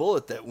this new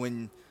bullet that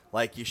when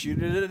like you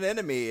shoot it at an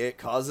enemy, it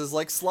causes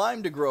like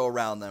slime to grow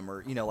around them,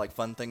 or like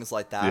fun things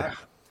like that.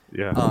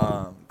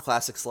 Yeah.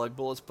 Classic slug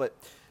bullets, but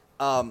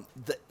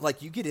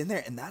like you get in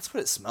there and that's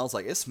what it smells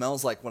like. It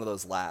smells like one of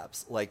those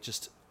labs, like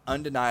just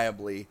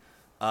undeniably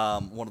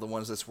one of the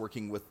ones that's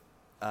working with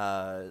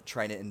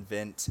trying to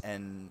invent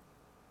and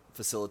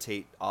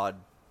facilitate odd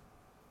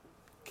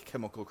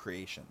chemical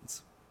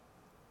creations.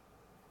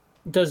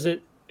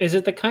 Is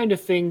it the kind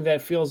of thing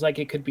that feels like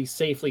it could be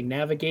safely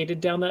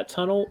navigated down that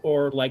tunnel,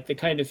 or like the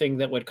kind of thing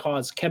that would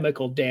cause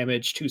chemical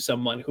damage to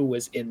someone who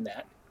was in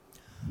that?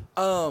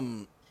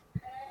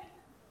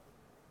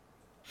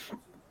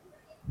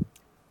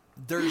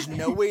 There's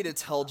no way to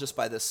tell just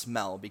by the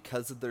smell,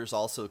 because there's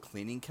also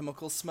cleaning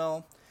chemical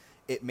smell.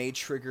 It may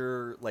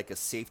trigger like a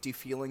safety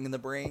feeling in the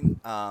brain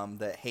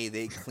that, hey,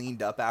 they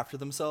cleaned up after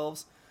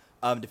themselves,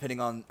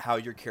 depending on how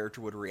your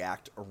character would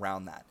react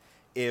around that.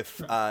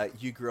 If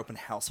you grew up in a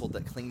household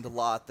that cleaned a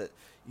lot, that,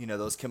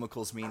 those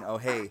chemicals mean, oh,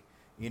 hey,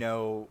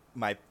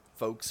 my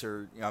folks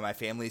or, my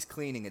family's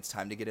cleaning, it's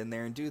time to get in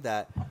there and do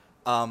that.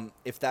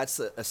 If that's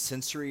a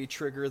sensory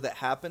trigger that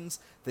happens,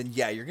 then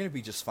yeah, you're going to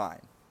be just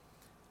fine.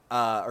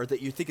 Or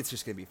that you think it's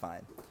just going to be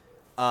fine.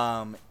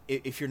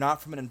 If you're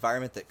not from an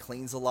environment that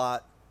cleans a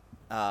lot,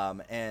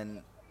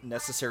 and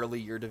necessarily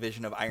your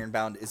division of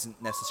IronBound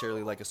isn't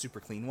necessarily like a super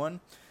clean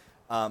one,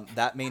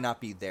 that may not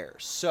be there.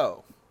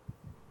 So...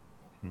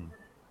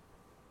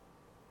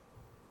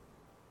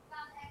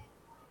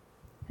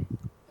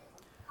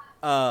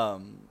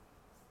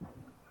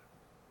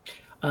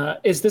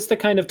 Is this the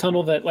kind of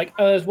tunnel that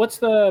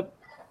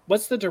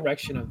what's the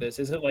direction of this?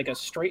 Is it like a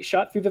straight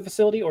shot through the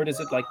facility, or does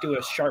it like do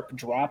a sharp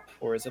drop,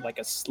 or is it like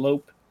a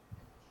slope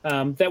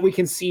that we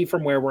can see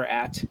from where we're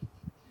at?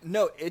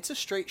 No, it's a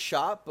straight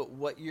shot, but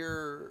what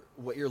you're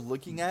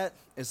looking at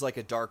is like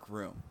a dark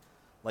room.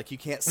 Like you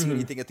can't see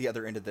anything at the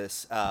other end of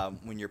this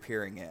when you're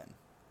peering in.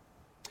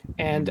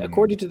 And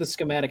according to the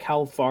schematic,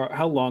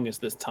 how long is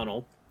this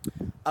tunnel?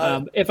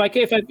 If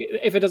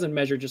it doesn't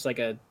measure, just like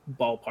a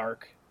ballpark.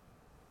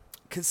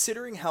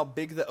 Considering how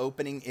big the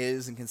opening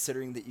is, and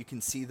considering that you can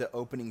see the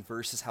opening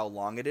versus how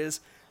long it is,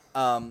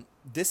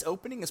 this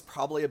opening is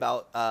probably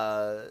about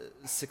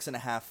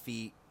 6.5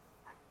 feet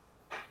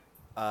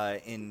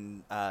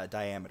in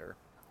diameter.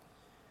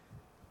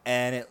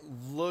 And it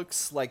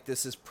looks like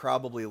this is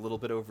probably a little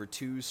bit over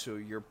 2, so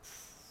you're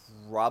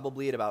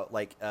probably at about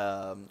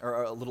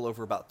or a little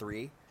over about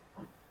 3.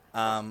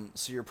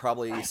 So you're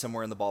probably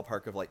somewhere in the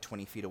ballpark of like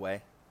 20 feet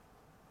away.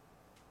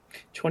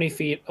 20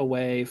 feet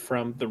away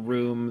from the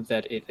room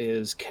that it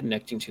is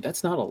connecting to.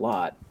 That's not a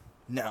lot.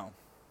 No.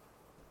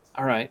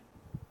 All right.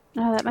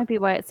 Oh, that might be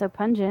why it's so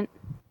pungent.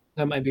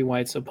 That might be why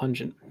it's so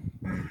pungent.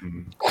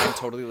 I'm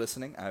totally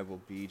listening. I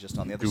will be just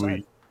on the other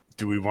side.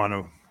 Do we want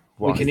to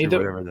walk through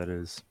whatever that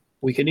is?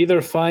 We can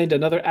either find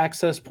another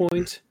access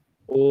point,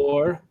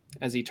 or,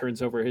 as he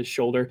turns over his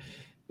shoulder,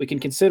 we can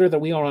consider that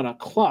we are on a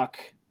clock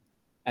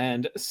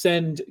and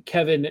send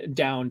Kevin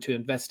down to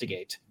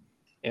investigate.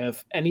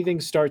 If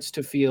anything starts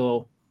to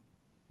feel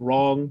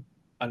wrong,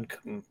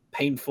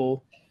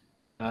 painful,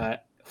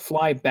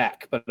 fly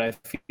back. But I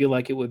feel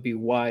like it would be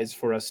wise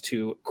for us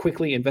to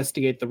quickly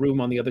investigate the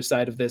room on the other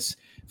side of this,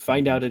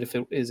 find out if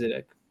it is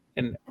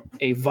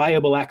a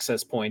viable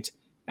access point,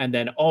 and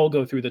then all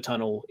go through the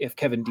tunnel if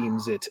Kevin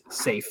deems it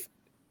safe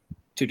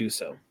to do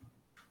so.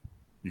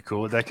 You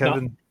cool with that,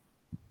 Kevin?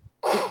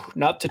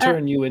 Not to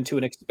turn you into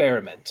an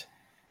experiment,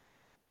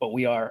 but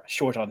we are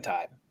short on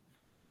time.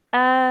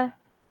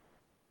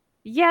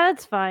 Yeah,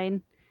 that's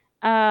fine.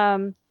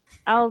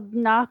 I'll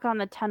knock on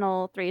the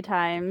tunnel 3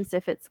 times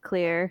if it's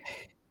clear.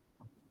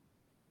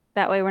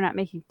 That way we're not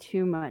making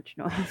too much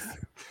noise.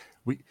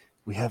 we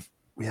have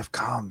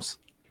comms.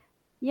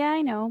 Yeah,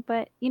 I know,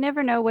 but you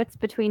never know what's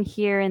between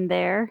here and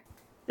there.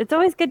 It's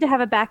always good to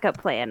have a backup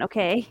plan,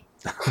 okay?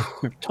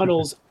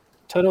 Tunnels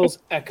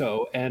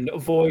echo, and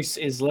voice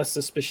is less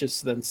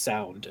suspicious than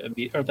sound,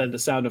 or than the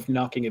sound of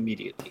knocking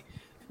immediately.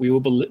 We will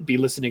be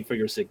listening for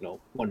your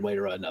signal, one way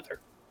or another.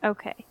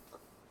 Okay.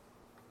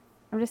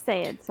 I'm just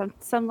saying,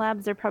 some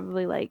labs are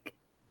probably like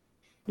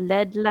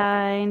lead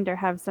lined or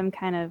have some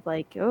kind of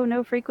like, oh,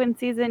 no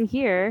frequencies in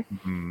here.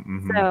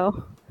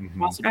 So,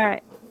 all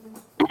right.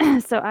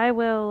 So I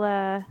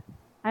will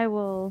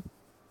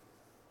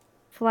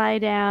fly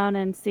down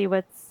and see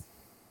what's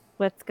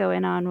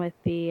going on with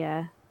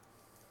the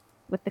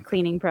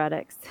cleaning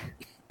products.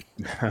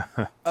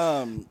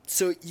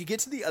 So you get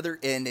to the other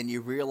end and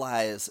you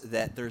realize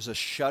that there's a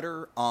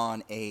shutter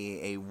on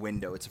a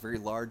window. It's a very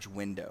large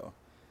window.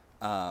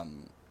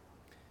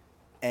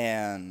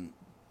 And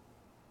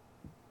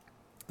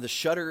the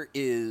shutter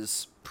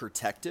is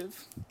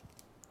protective.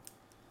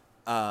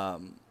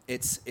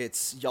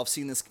 You've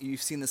seen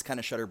this kind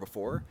of shutter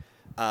before.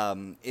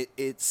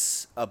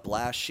 It's a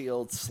blast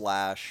shield /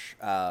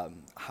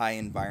 high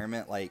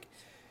environment. Like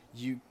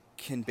you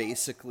can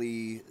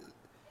basically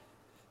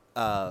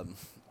turn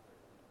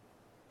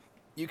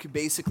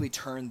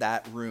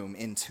that room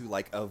into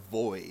like a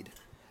void.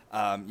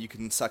 You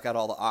can suck out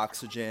all the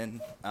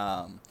oxygen,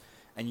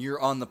 and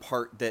you're on the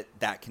part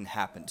that can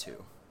happen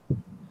to.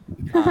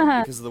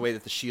 Because of the way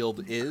that the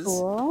shield is,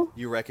 cool.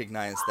 You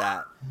recognize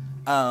that.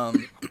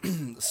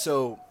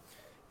 So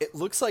it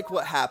looks like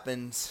what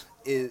happens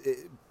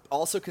is,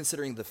 also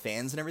considering the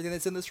fans and everything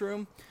that's in this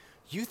room,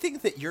 you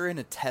think that you're in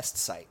a test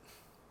site.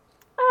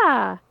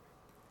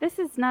 This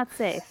is not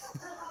safe.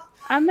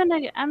 I'm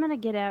gonna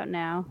get out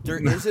now. There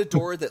is a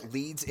door that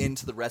leads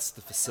into the rest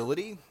of the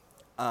facility,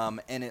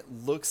 and it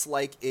looks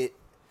like it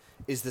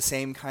is the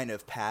same kind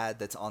of pad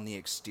that's on the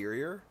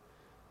exterior.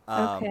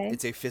 Okay.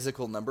 It's a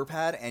physical number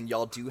pad, and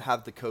y'all do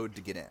have the code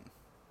to get in.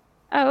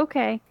 Oh,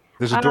 okay.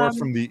 There's a door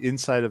from the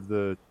inside of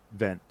the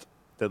vent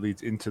that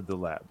leads into the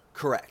lab.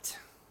 Correct.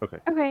 Okay.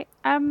 Okay.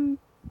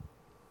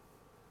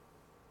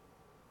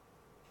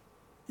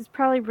 This is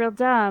probably real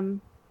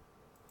dumb.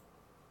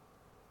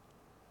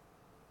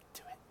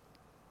 Do it.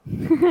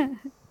 I'm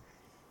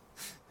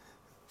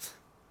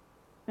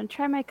gonna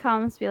try my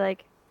comms. Be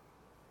like,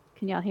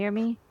 can y'all hear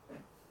me?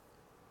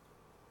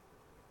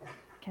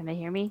 Can they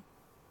hear me?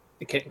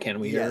 Can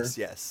we hear?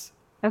 Yes.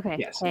 Okay.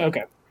 Yes. Hey.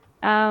 Okay.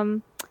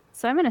 So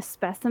I'm in a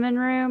specimen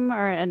room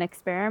or an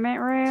experiment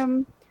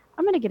room.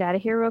 I'm gonna get out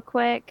of here real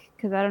quick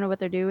because I don't know what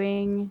they're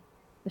doing.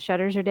 The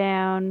shutters are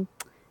down.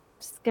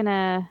 Just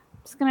gonna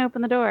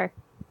open the door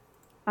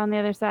on the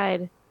other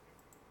side.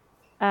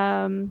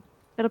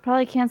 It'll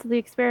probably cancel the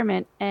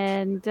experiment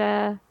and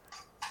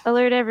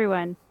alert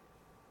everyone.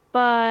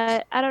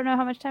 But I don't know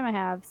how much time I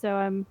have,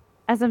 so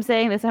as I'm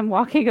saying this, I'm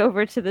walking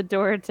over to the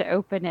door to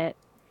open it.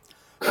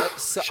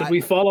 Should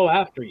we follow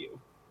after you?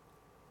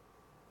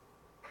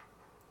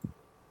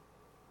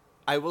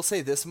 I will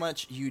say this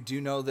much: you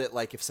do know that,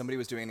 like, if somebody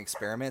was doing an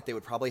experiment, they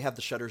would probably have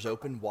the shutters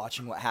open,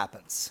 watching what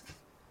happens.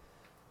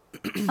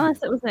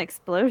 Unless it was an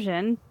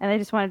explosion and they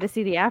just wanted to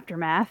see the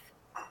aftermath.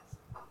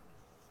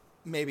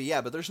 Maybe,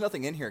 yeah, but there's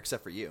nothing in here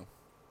except for you.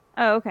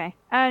 Oh, okay.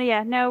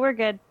 Yeah, no, we're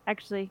good.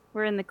 Actually,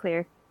 we're in the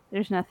clear.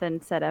 There's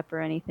nothing set up or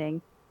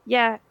anything.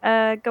 Yeah,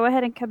 go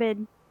ahead and come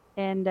in.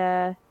 And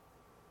I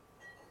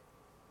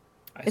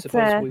it's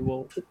suppose we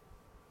will.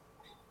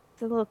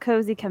 it's a little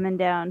cozy coming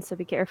down, so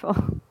be careful.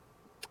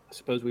 I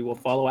suppose we will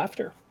follow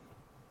after.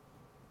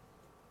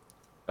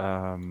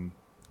 I'm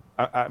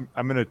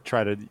gonna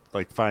try to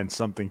like find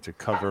something to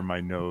cover my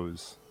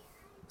nose,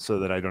 so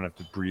that I don't have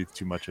to breathe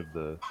too much of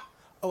the.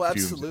 Oh,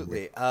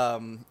 absolutely.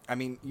 I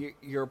mean,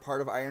 you're a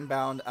part of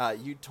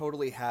IronBound. You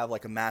totally have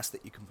like a mask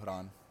that you can put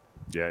on.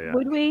 Yeah.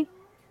 Would we?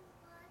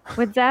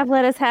 Would Zav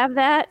let us have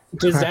that?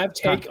 Does Zav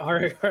take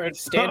our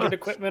standard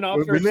equipment off?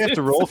 We may have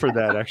to roll for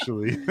that,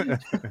 actually.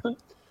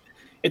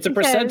 It's a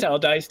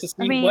percentile dice to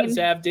see what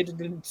Zav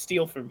didn't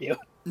steal from you.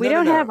 We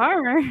don't have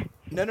armor.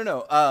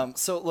 No.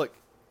 So look,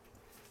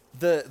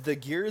 the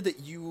gear that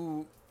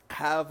you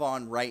have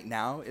on right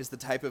now is the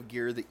type of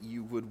gear that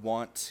you would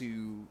want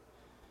to,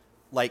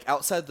 like,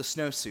 outside the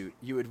snowsuit,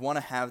 you would want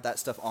to have that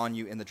stuff on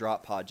you in the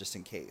drop pod just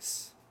in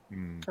case.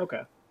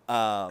 Okay.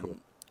 Cool.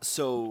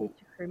 So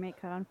Your crewmate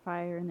caught on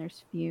fire and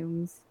there's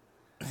fumes.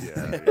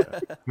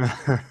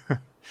 Yeah.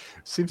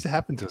 Seems to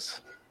happen to us.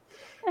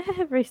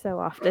 Every so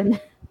often.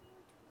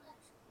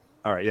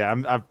 All right,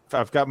 yeah,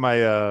 I've got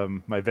my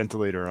my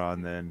ventilator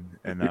on then,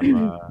 and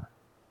I'm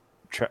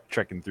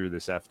trekking through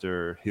this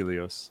after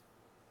Helios.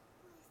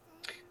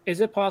 Is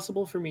it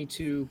possible for me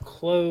to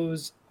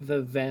close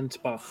the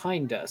vent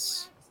behind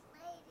us,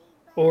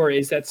 or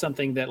is that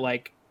something that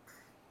like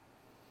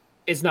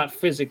is not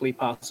physically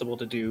possible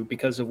to do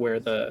because of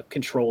where the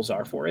controls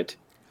are for it?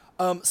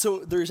 So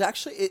there's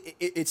actually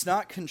it's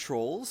not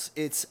controls.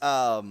 It's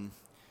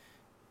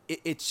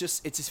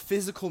just a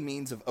physical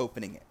means of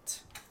opening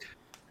it.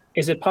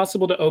 Is it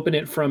possible to open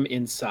it from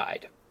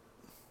inside?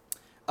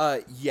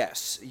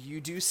 Yes, you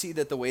do see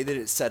that the way that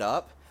it's set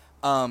up,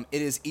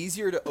 it is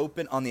easier to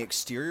open on the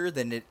exterior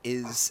than it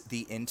is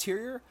the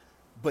interior,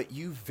 but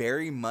you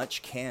very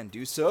much can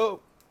do so.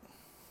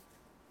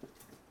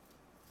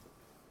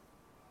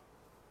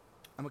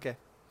 I'm okay.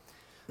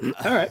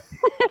 All right.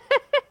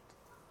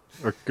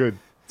 Or good.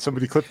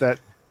 Somebody clip that.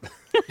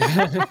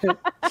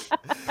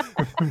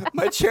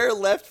 My chair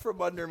left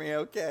from under me.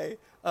 Okay.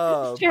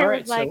 All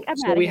right.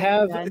 So we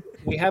have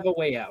a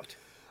way out.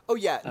 Oh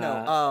yeah.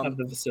 No. Of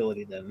the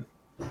facility then.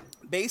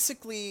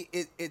 Basically,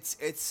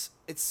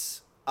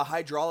 it's a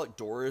hydraulic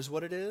door is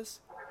what it is,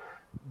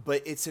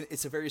 but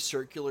it's a very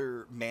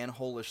circular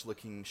manhole-ish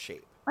looking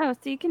shape. Oh,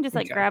 so you can just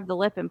grab the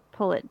lip and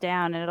pull it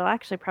down, and it'll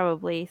actually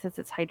probably, since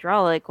it's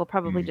hydraulic, will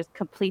probably just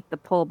complete the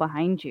pull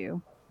behind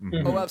you.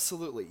 Mm-hmm. Oh,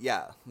 absolutely,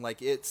 yeah.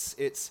 Like it's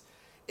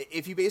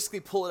if you basically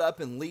pull it up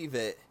and leave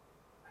it,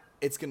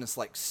 it's gonna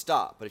like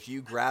stop. But if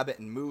you grab it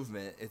and move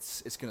it,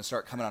 it's gonna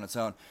start coming on its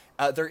own.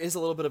 There is a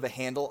little bit of a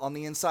handle on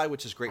the inside,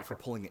 which is great for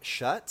pulling it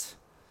shut.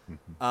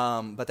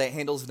 But that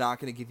handle's not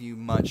going to give you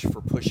much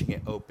for pushing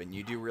it open.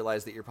 You do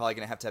realize that you're probably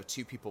going to have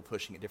 2 people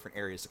pushing at different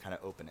areas to kind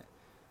of open it.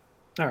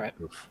 All right.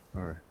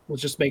 All right. We'll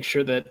just make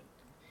sure that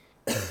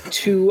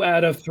 2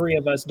 out of 3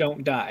 of us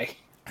don't die.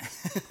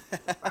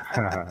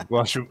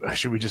 Well,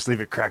 should we just leave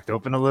it cracked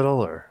open a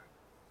little, or?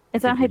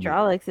 It's on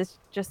hydraulics. It's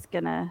just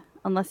gonna,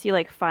 unless you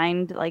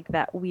find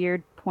that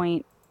weird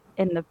point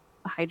in the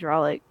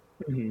hydraulic.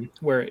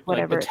 Mm-hmm. Where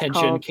the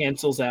tension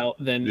cancels out,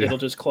 then it'll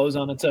just close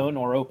on its own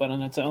or open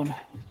on its own.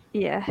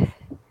 Yeah.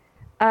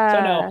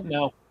 So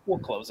no, we'll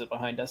close it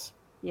behind us.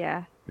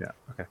 Yeah. Yeah.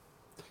 Okay.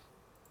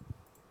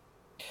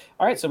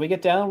 All right, so we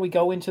get down. We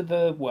go into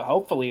the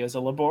hopefully is a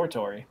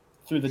laboratory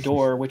through the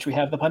door, which we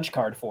have the punch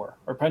card for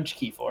or punch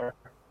key for.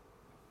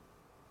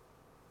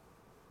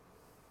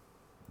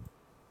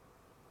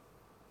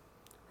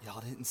 Y'all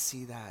didn't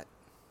see that.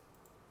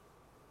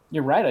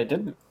 You're right, I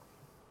didn't.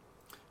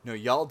 No,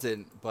 y'all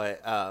didn't,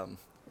 but on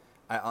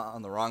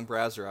the wrong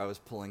browser, I was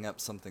pulling up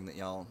something that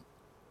y'all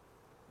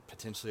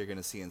potentially are going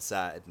to see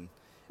inside, and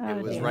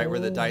it was right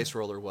where the dice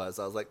roller was.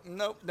 I was like,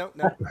 nope.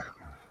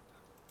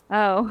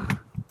 Oh.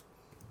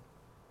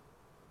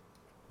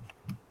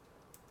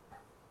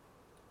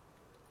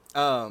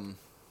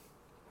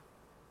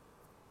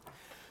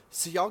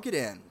 So y'all get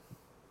in.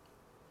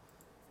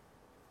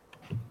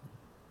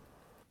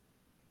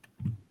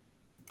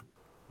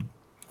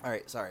 All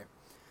right, sorry.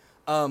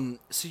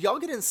 So y'all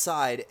get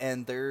inside,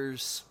 and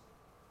this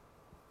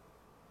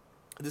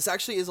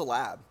actually is a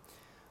lab,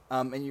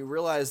 and you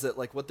realize that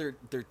what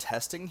they're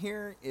testing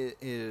here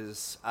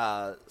is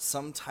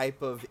some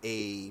type of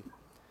a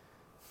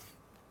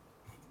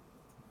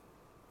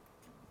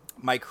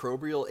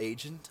microbial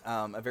agent,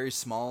 a very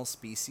small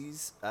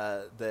species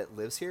that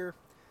lives here.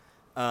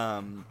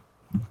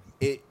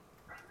 It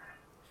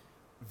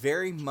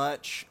very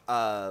much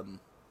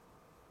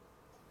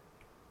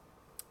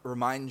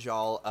reminds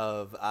y'all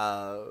of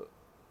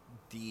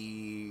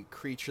the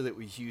creature that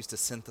was used to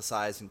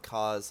synthesize and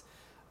cause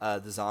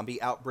the zombie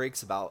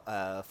outbreaks about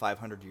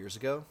 500 years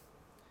ago.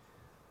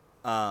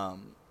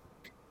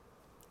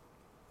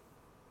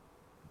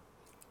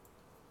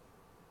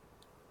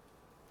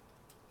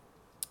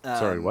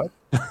 Sorry, what?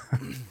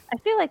 I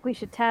feel like we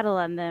should tattle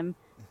on them.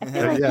 I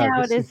feel like Yeah,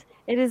 now this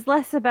it is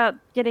less about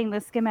getting the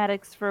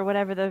schematics for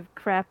whatever the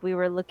crap we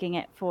were looking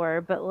at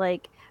for, but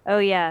like, oh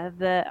yeah,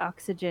 the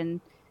oxygen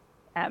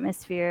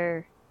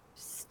atmosphere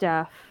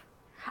stuff.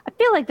 I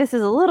feel like this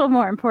is a little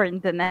more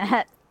important than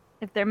that.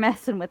 If they're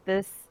messing with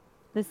this.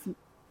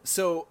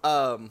 So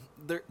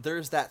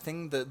there's that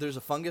thing that there's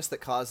a fungus that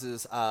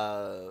causes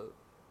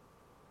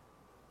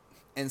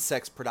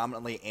insects,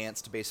 predominantly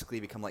ants, to basically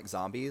become like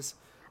zombies.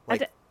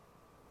 Like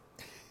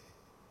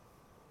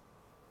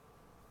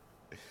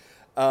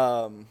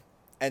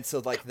and so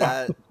like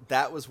that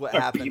was what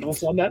happened.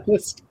 Beetles on that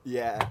list.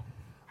 Yeah.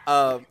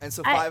 And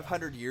so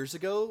 500 years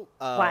ago,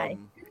 why?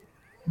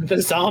 The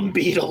zombie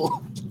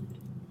beetle.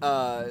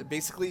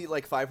 Basically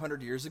like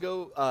 500 years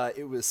ago,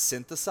 it was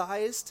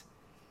synthesized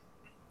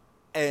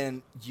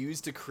and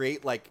used to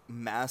create like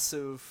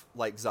massive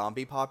like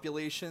zombie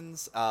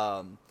populations.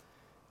 And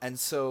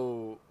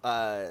so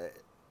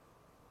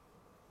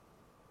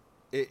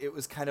it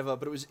was kind of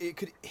but it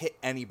could hit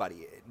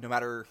anybody, no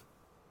matter,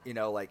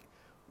 like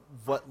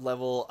what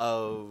level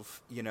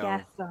of,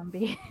 Gas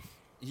zombie.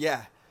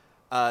 Yeah.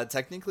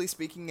 Technically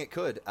speaking, it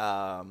could.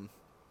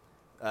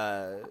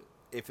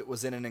 If it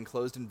was in an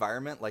enclosed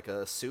environment like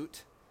a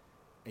suit,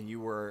 and you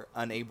were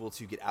unable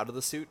to get out of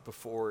the suit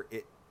before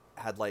it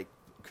had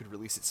could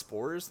release its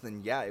spores,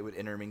 then yeah, it would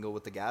intermingle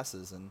with the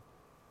gases and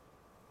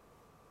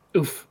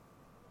Oof.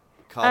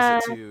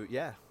 cause it to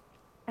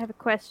I have a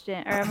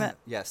question. Or I'm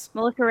yes.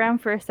 gonna look around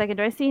for a second.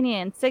 Do I see any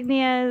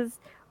insignias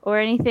or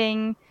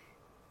anything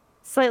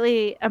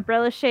slightly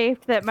umbrella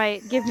shaped that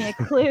might give me a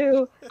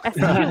clue as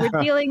to who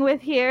we're dealing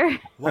with here?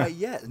 Why,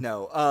 yeah,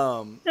 no.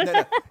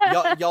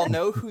 No. Y'all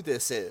know who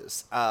this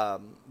is.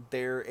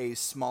 They're a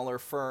smaller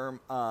firm.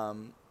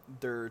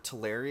 They're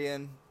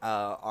Tolarian,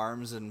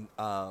 Arms and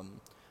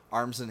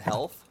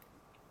Health.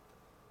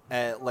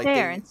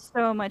 They're in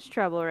so much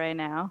trouble right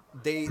now.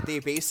 They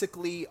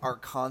basically are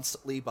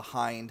constantly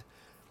behind.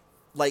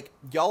 Like,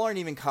 y'all aren't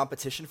even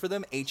competition for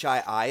them.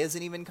 HII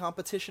isn't even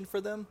competition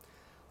for them.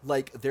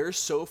 Like, they're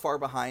so far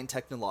behind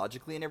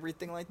technologically and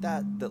everything like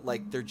that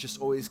they're just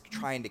always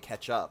trying to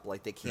catch up.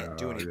 Like, they can't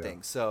do anything.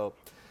 Yeah. So,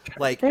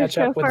 like, they're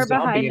so far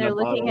behind. They're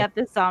looking at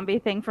the zombie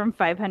thing from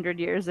 500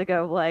 years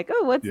ago. Like,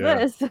 oh, what's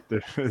this?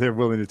 They're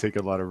willing to take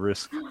a lot of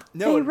risk.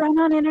 No, they run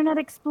on Internet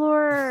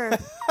Explorer.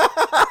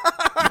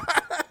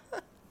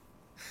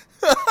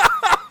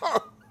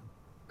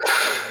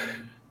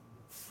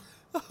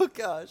 Oh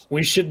gosh.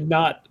 We should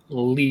not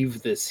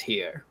leave this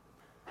here.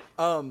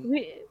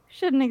 We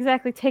shouldn't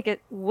exactly take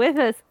it with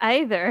us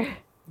either.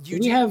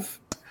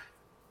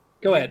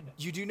 Go ahead.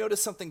 You do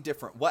notice something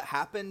different. What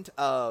happened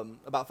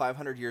about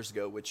 500 years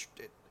ago, which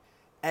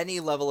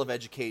any level of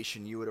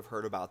education you would have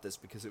heard about this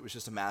because it was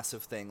just a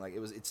massive thing. Like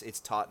it's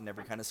taught in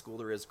every kind of school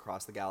there is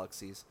across the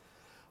galaxies.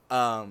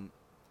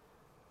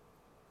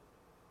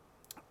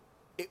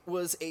 It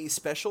was a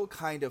special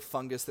kind of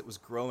fungus that was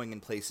growing in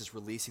places,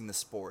 releasing the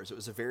spores. It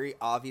was a very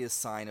obvious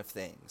sign of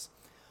things.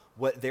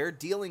 What they're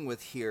dealing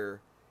with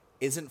here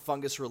isn't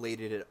fungus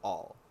related at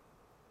all.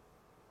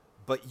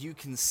 But you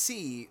can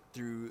see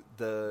through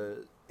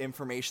the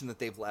information that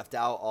they've left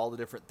out, all the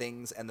different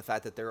things, and the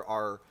fact that there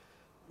are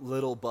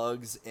little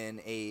bugs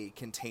in a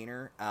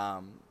container.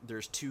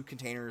 There's 2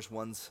 containers.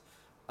 One's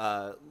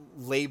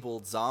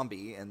labeled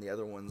zombie, and the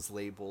other one's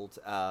labeled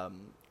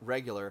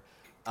regular.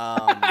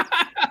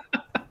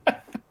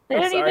 They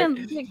don't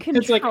even control.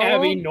 It's like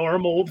Abby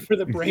normal for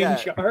the brain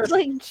jar.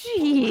 Like,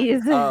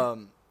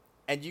 jeez.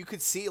 And you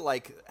could see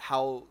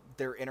how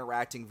they're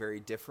interacting very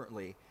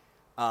differently.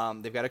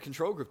 They've got a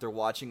control group. They're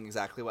watching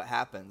exactly what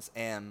happens.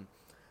 And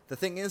the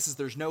thing is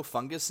there's no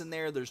fungus in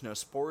there. There's no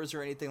spores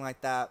or anything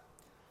like that.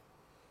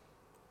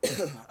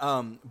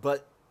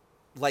 But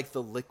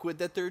the liquid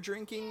that they're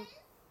drinking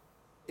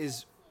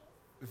is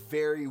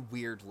very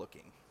weird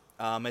looking.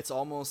 It's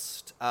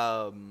almost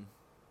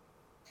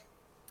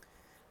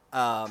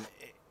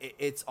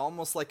it's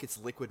almost like it's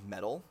liquid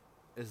metal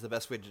is the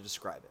best way to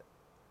describe it.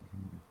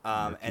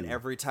 And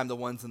every time the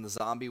ones in the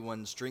zombie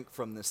ones drink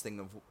from this thing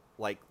of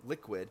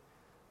liquid,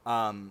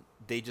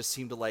 they just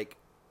seem to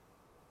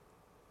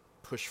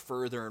push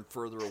further and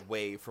further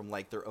away from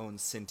their own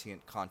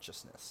sentient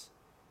consciousness.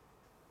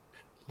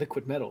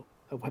 Liquid metal,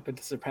 a weapon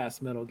to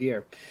surpass Metal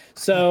Gear.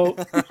 So,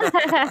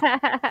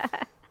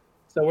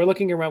 so we're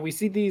looking around. We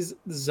see these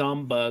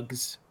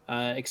zombugs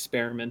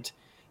experiment.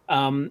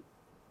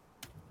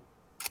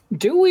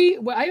 Do we?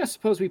 Well, I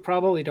suppose we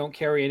probably don't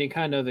carry any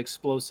kind of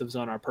explosives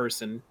on our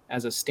person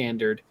as a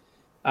standard.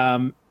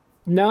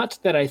 Not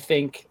that I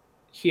think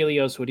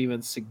Helios would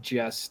even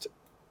suggest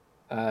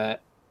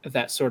that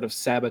sort of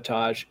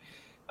sabotage.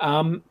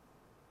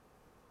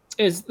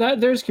 Is that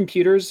there's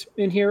computers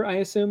in here? I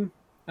assume,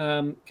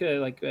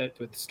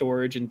 with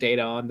storage and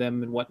data on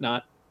them and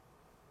whatnot.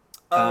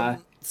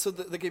 So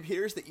the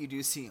computers that you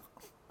do see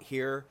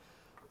here,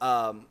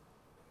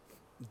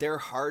 their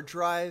hard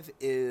drive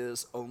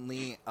is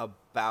only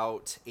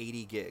about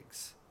 80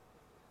 gigs.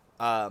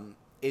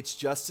 It's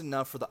just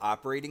enough for the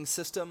operating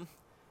system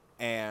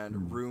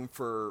and room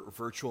for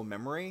virtual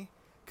memory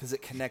because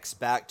it connects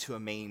back to a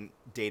main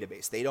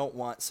database. They don't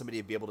want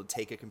somebody to be able to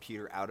take a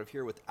computer out of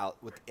here with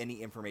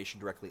any information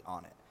directly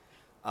on it.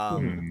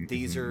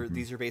 These are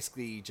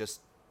basically just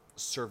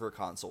server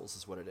consoles,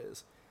 is what it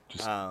is.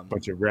 Just a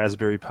bunch of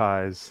Raspberry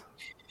Pis.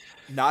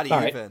 Not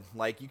even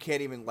like you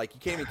can't even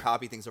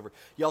copy things over.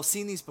 Y'all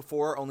seen these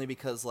before only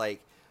because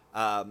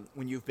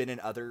when you've been in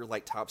other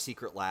like top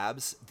secret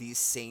labs, these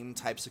same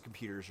types of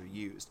computers are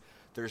used.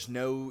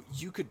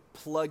 You could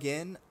plug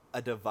in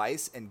a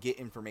device and get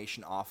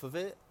information off of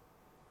it.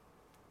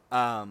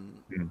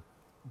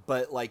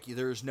 But like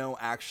there's no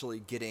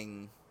actually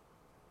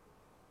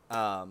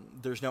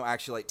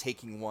like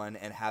taking one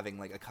and having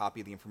like a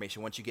copy of the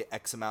information. Once you get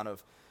X amount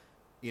of,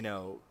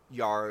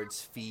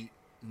 yards, feet,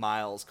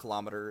 miles,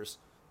 kilometers,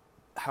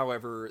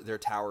 however their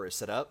tower is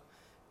set up,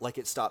 like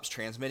it stops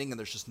transmitting and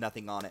there's just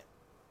nothing on it.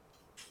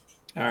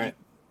 All right.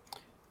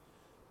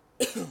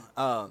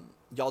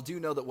 Y'all do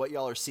know that what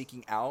y'all are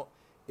seeking out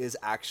is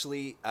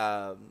actually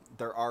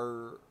there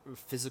are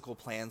physical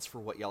plans for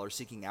what y'all are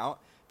seeking out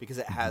because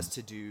it has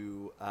to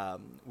do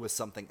with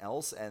something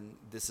else, and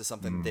this is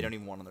something they don't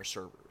even want on their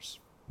servers.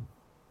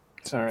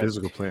 All right.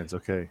 Physical plans,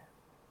 okay.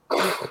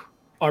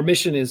 Our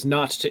mission is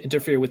not to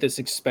interfere with this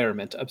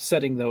experiment,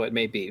 upsetting though it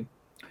may be.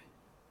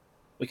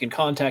 We can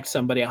contact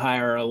somebody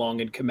higher along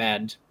in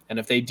command, and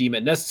if they deem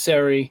it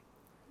necessary,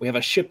 we have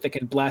a ship that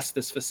can blast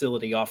this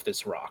facility off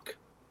this rock.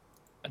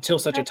 Until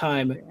such a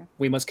time,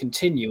 we must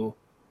continue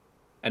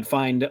and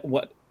find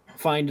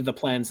the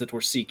plans that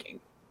we're seeking.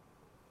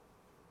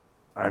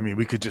 I mean,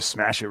 we could just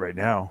smash it right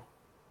now.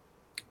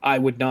 I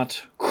would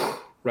not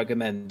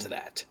recommend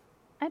that.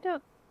 I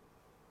don't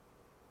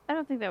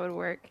think that would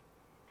work.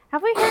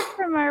 Have we heard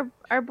from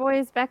our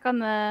boys back on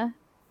the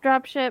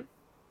dropship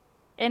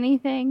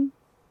anything?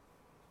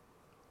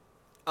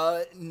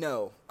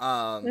 No.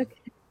 Okay.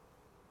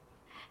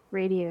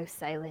 Radio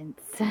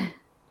silence.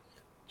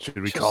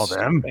 Should we call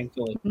them?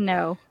 Thankfully.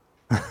 No.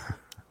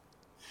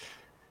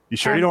 You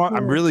sure you don't want...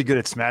 I'm really good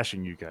at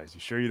smashing you guys. You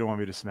sure you don't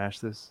want me to smash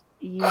this?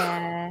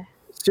 Yeah.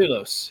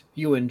 Silos,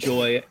 you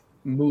enjoy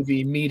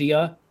movie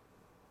media.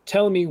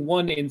 Tell me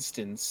one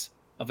instance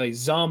of a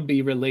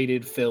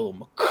zombie-related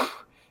film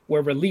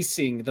where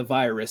releasing the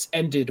virus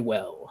ended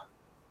well.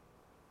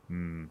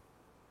 Hmm.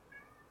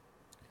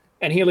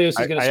 And Helios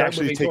is going to start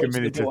moving towards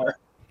the door.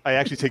 I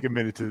actually take a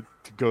minute to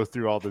go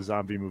through all the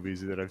zombie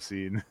movies that I've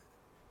seen.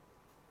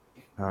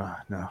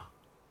 No.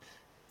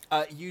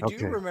 You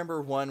do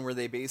remember one where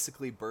they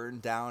basically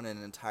burned down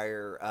an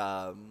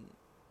entire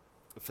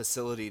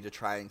facility to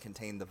try and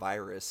contain the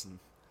virus,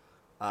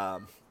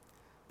 and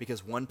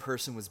because one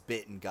person was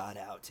bit and got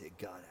out, it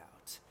got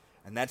out.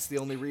 And that's the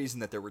only reason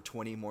that there were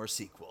 20 more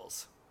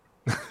sequels.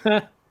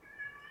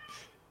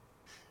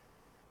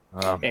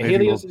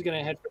 Helios is going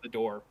to head for the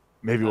door.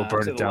 Maybe we'll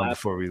burn it down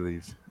before we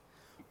leave.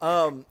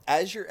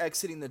 As you're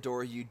exiting the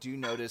door, you do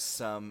notice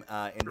some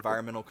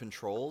environmental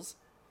controls.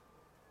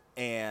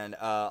 And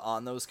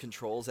on those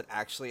controls, it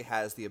actually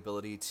has the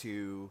ability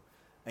to,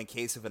 in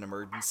case of an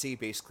emergency,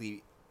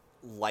 basically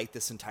light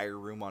this entire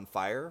room on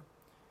fire.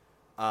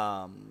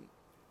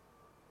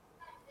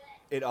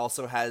 It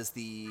also has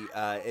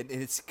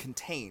it's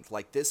contained.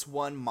 Like this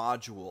one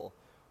module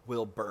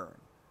will burn.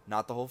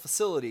 Not the whole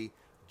facility,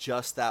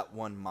 just that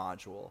one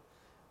module.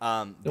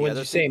 When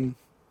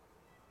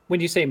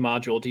you say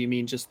module, do you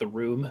mean just the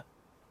room?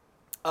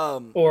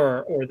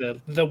 Or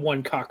the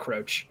one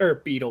cockroach or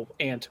beetle,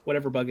 ant,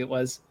 whatever bug it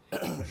was?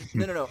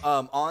 No.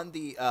 On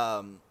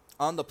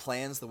the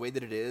plans, the way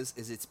that it is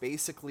it's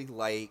basically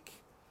like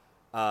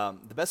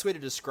the best way to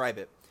describe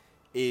it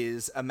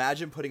is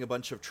imagine putting a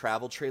bunch of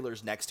travel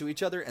trailers next to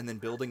each other and then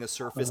building a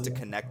surface to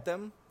connect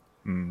them.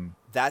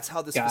 That's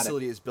how this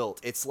facility is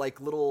built. It's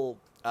like little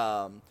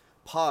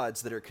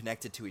pods that are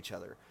connected to each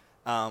other.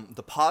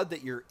 The pod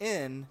that you're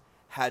in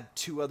had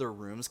 2 other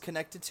rooms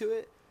connected to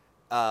it.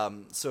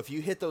 So if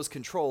you hit those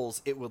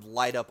controls, it would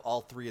light up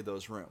all 3 of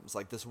those rooms.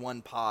 Like this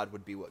one pod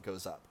would be what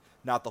goes up,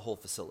 not the whole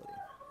facility.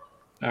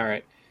 All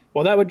right.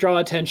 Well, that would draw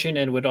attention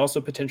and would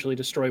also potentially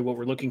destroy what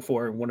we're looking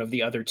for in one of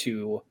the other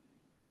 2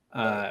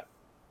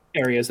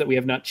 areas that we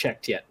have not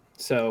checked yet.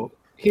 So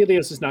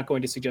Helios is not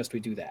going to suggest we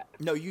do that.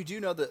 No, you do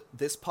know that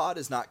this pod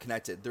is not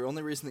connected. The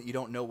only reason that you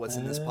don't know what's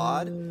in this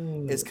pod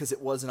is because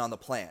it wasn't on the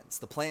plans.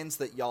 The plans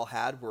that y'all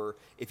had were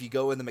if you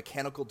go in the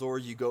mechanical door,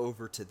 you go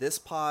over to this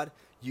pod,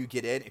 you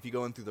get in. If you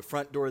go in through the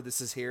front door,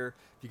 this is here.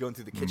 If you go in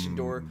through the kitchen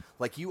door,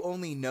 like you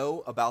only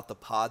know about the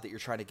pod that you're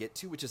trying to get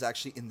to, which is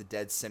actually in the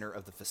dead center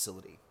of the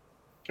facility.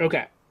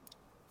 Okay.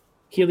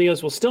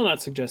 Helios will still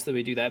not suggest that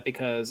we do that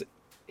because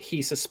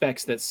he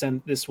suspects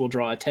that this will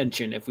draw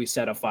attention if we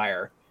set a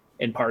fire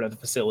in part of the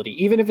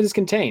facility. Even if it is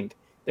contained,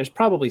 there's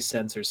probably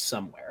sensors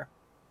somewhere.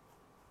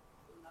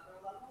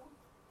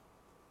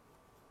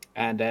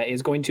 And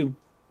is going to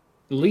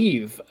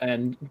leave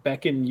and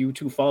beckon you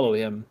to follow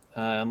him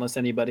unless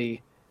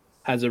anybody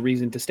has a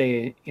reason to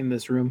stay in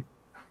this room.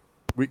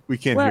 We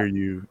can't Well, hear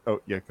you.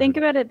 Oh, yeah. Go Think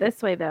ahead. about it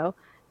this way, though.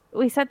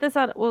 We set this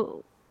on.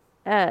 Well,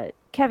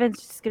 Kevin's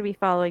just going to be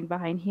following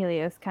behind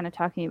Helios, kind of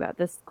talking about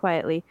this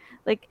quietly.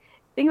 Like,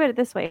 think about it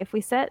this way: if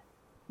we set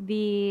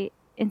the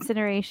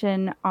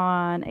incineration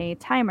on a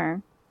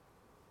timer,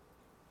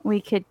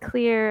 we could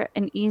clear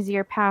an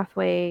easier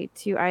pathway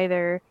to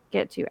either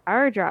get to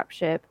our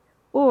dropship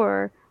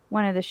or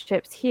one of the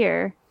ships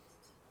here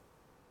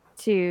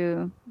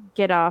to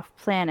get off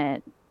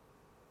planet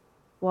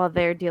while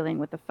they're dealing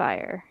with the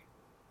fire.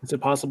 Is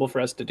it possible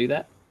for us to do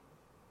that?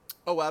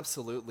 Oh,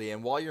 absolutely.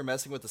 And while you're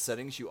messing with the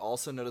settings, you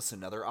also notice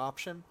another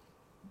option.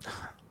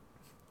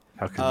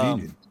 How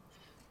convenient.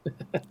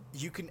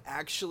 You can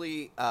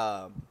actually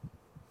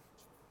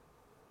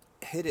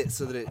hit it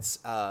so that it's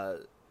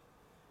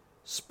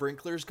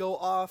sprinklers go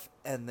off,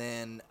 and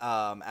then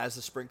as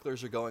the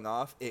sprinklers are going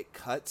off, it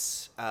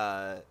cuts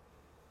to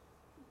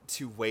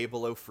way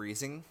below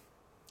freezing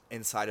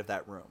inside of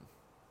that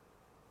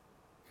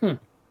room.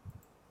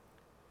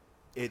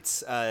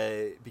 It's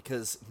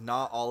because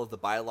not all of the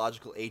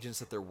biological agents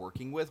that they're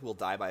working with will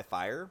die by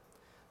fire.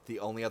 The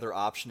only other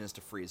option is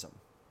to freeze them.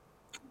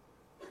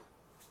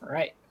 All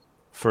right.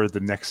 For the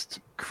next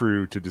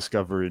crew to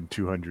discover in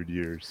 200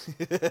 years.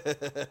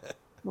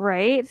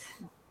 Right?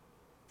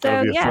 That'll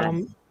So, be a yeah.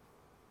 fun-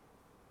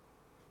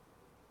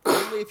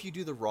 Only if you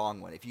do the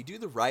wrong one. If you do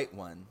the right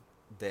one,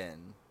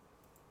 then...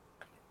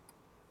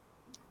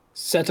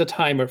 Set a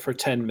timer for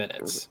 10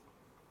 minutes.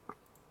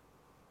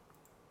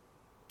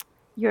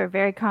 You are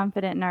very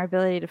confident in our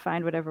ability to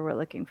find whatever we're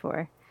looking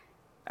for.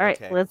 All right,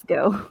 Okay. let's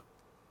go.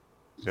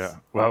 Yeah.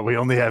 Well, we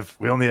only have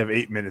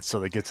 8 minutes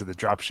till they get to the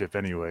dropship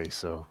anyway,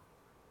 so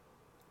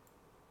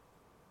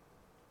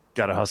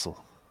gotta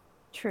hustle.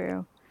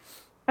 True.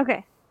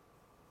 Okay.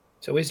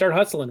 So we start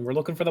hustling. We're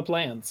looking for the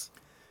plans.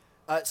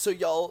 So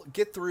y'all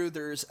get through.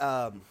 There's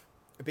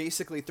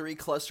basically 3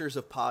 clusters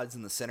of pods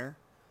in the center,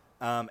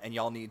 and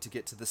y'all need to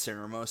get to the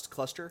centermost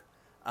cluster.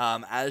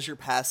 As you're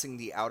passing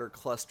the outer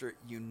cluster,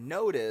 you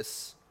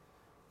notice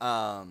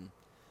the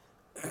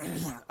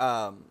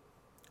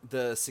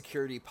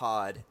security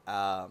pod.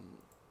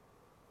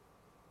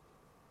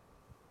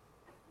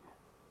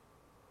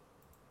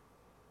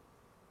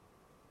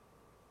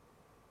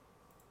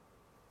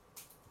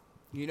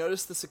 You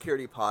notice the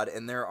security pod,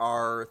 and there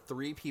are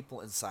 3 people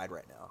inside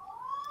right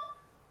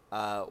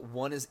now.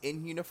 One is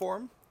in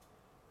uniform,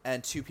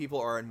 and 2 people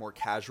are in more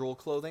casual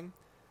clothing.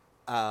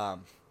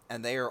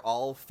 And they are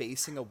all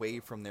facing away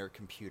from their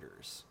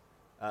computers.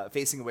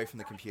 Facing away from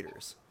the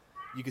computers.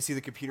 You can see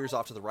the computers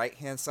off to the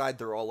right-hand side.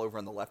 They're all over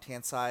on the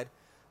left-hand side.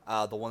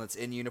 The one that's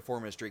in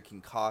uniform is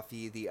drinking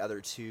coffee. The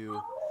other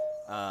 2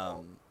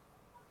 have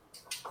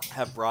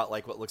brought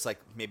like what looks like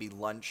maybe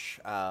lunch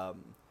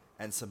and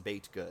some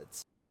baked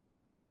goods.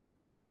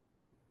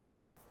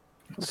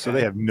 So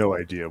they have no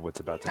idea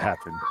what's about to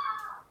happen.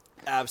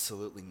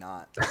 Absolutely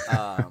not.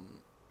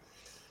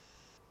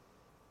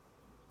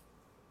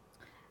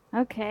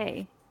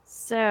 Okay.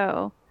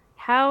 So,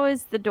 how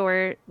is the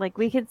door? Like,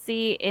 we could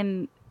see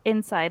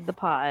inside the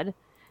pod.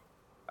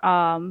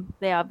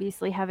 They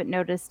obviously haven't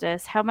noticed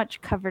us. How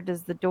much cover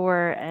does the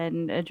door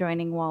and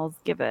adjoining walls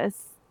give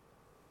us?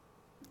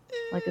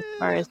 Like, as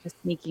far as just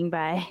sneaking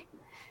by.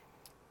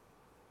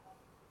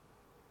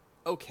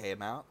 Okay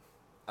amount.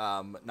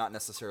 Not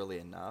necessarily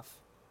enough.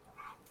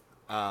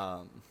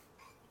 But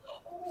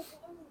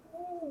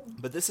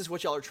this is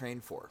what y'all are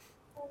trained for.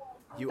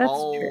 That's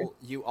true.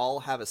 You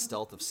all have a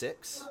stealth of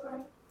 6.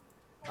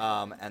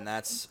 And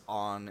that's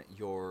on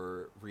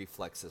your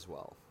reflex as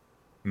well.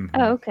 Mhm.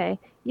 Oh, okay.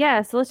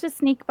 Yeah, so let's just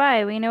sneak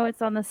by. We know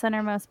it's on the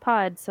centermost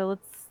pod, so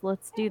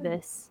let's do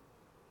this.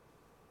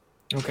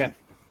 Okay.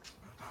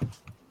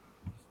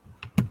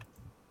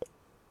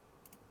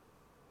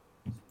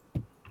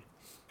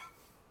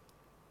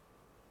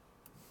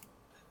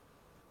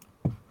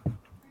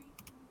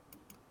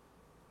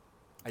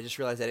 I just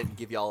realized I didn't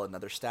give y'all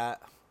another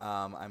stat.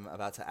 I'm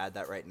about to add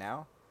that right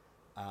now.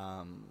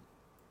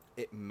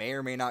 It may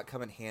or may not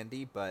come in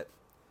handy, but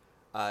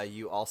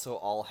you also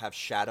all have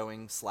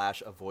shadowing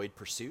 / avoid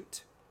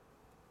pursuit.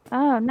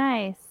 Oh,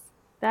 nice.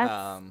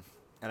 That's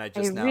And I a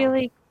just now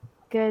really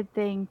good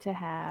thing to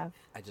have.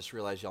 I just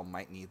realized y'all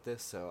might need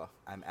this, so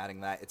I'm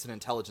adding that. It's an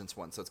intelligence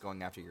one, so it's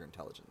going after your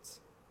intelligence.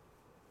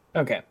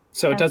 Okay.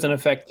 So it doesn't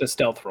affect the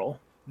stealth roll.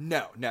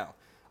 No.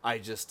 I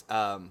just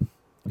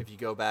if you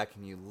go back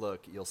and you look,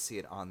 you'll see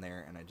it on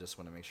there, and I just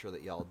want to make sure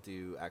that y'all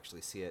do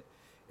actually see it.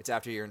 It's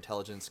after your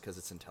intelligence because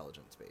it's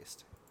intelligence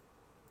based.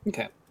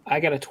 Okay. I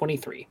got a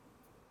 23.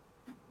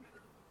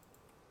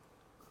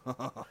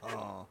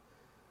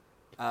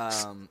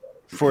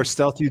 For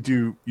stealth, you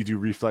do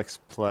reflex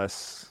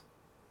plus.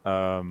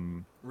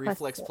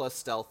 Reflex plus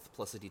stealth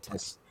plus a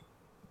d10.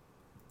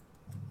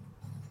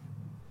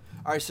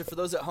 All right, so for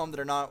those at home that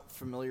are not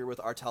familiar with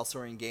our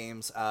Talsorian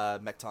games,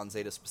 Mekton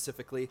Zeta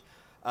specifically,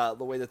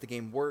 the way that the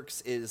game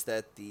works is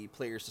that the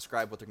players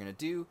describe what they're going to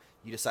do.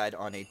 You decide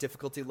on a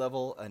difficulty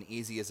level. An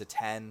easy is a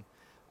 10,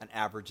 an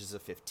average is a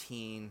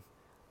 15.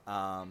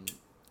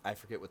 I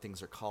forget what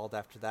things are called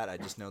after that. I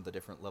just know the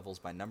different levels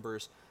by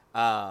numbers.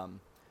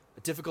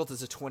 Difficult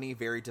is a 20,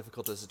 very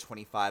difficult is a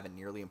 25, and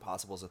nearly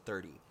impossible is a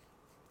 30.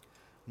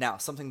 Now,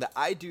 something that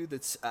I do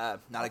that's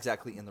not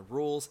exactly in the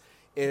rules,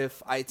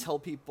 if I tell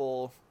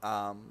people,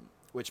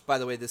 which, by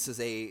the way, this is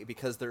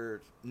because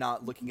they're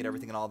not looking at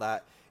everything and all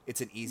that, it's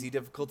an easy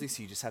difficulty,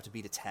 so you just have to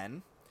beat a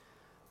 10.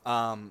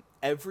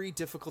 Every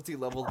difficulty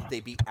level that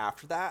they beat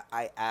after that,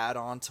 I add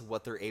on to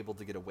what they're able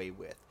to get away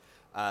with.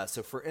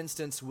 So, for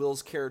instance,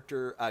 Will's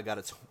character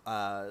got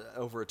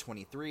over a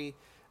 23,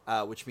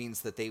 which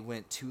means that they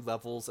went 2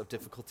 levels of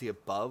difficulty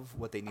above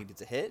what they needed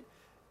to hit.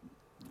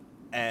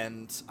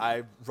 And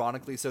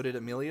ironically, so did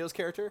Emilio's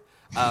character.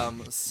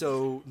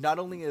 So not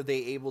only are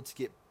they able to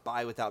get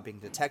by without being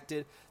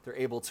detected, they're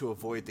able to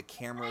avoid the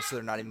camera, so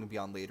they're not even going to be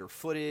on later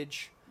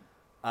footage.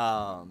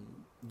 They're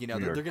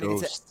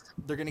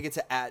going to get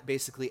to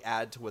basically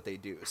add to what they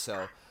do.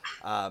 So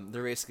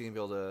they're basically going to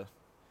be able to.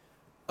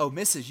 Oh,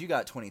 Mrs., you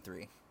got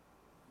 23.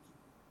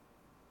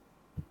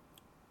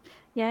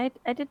 Yeah,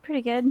 I did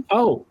pretty good.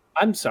 Oh,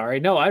 I'm sorry.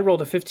 No, I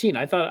rolled a 15.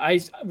 I thought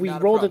we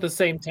Not a rolled problem. at the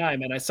same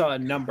time, and I saw a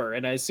number,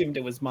 and I assumed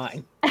it was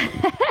mine.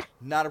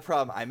 Not a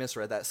problem. I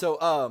misread that.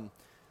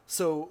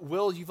 So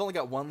Will, you've only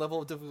got 1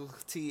 level of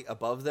difficulty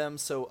above them.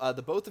 So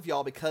the both of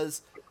y'all,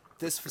 because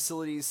this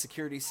facility's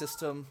security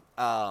system,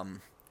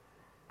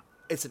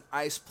 it's an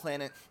ice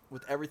planet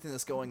with everything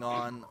that's going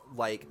on.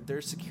 Like,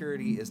 their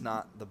security is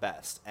not the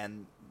best,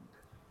 and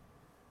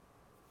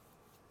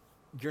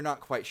you're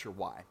not quite sure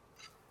why.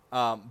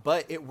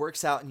 But it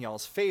works out in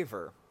y'all's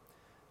favor.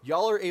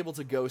 Y'all are able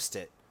to ghost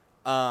it.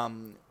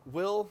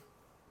 Will,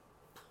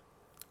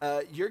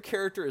 your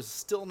character is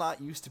still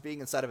not used to being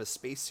inside of a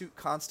spacesuit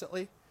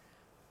constantly.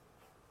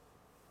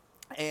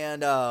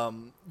 And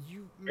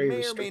you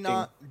may or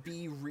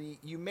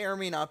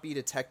may not be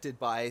detected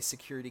by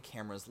security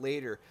cameras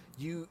later.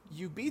 You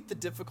beat the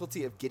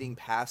difficulty of getting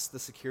past the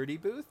security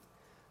booth,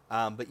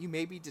 but you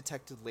may be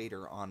detected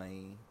later on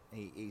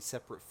a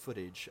separate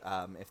footage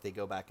if they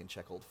go back and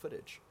check old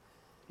footage.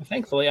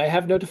 Thankfully, I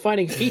have no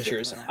defining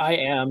features. I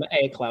am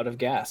a cloud of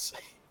gas.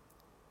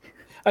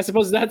 I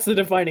suppose that's the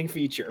defining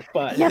feature,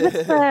 but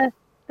Yeah,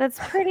 that's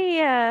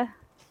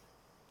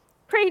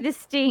pretty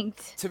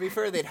distinct. To be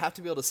fair, they'd have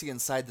to be able to see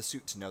inside the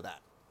suit to know that.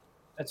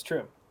 That's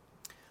true.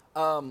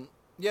 Y'all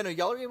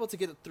are able to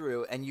get it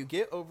through, and you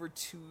get over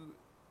to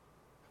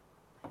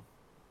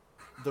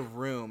the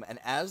room, and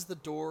as the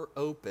door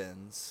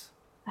opens,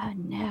 Oh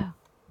no.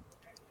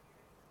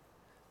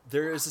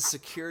 there is a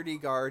security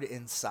guard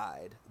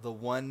inside, the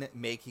one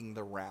making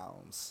the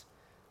rounds,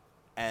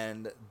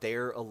 and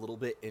they're a little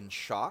bit in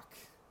shock.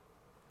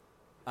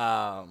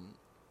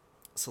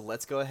 So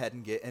let's go ahead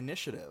and get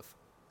initiative.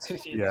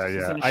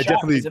 Yeah. I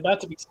definitely. He's about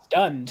to be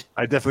stunned.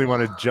 I definitely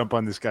want to jump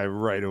on this guy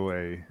right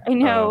away. I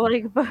know,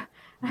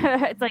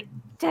 it's like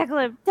tackle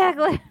him.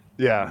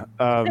 Yeah.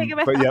 Take him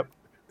But out. yep.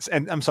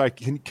 And I'm sorry.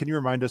 Can you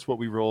remind us what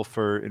we roll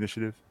for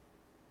initiative?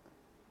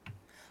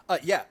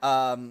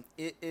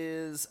 It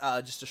is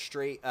just a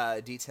straight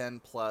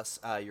D10 plus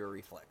your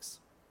reflex.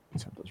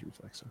 10 plus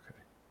reflex. Okay.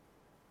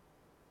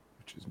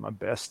 Which is my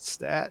best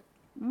stat.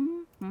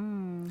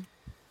 Mm-hmm.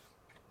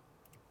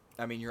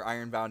 I mean, you're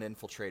IronBound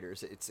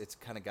infiltrators. It's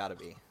kind of got to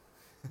be.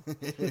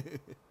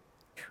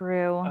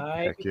 True.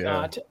 I Heck yeah.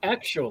 got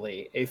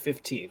actually a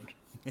 15.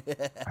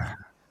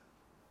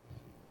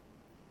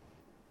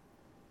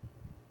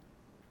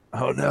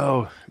 Oh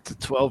no, it's a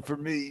 12 for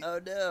me. Oh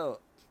no!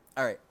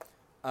 All right.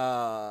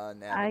 I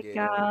Navigator.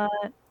 got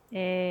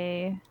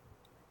a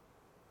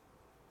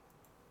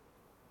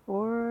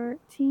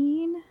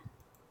 14.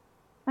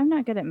 I'm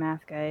not good at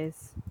math,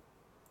 guys.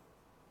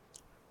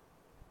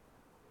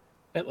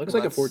 It looks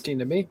Well, like a 14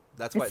 to me.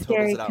 That's why It's it totals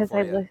scary it out because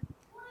for you.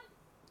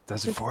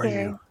 Does it it's for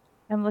scary. you?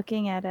 I'm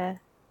looking at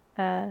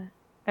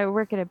I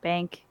work at a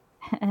bank,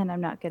 and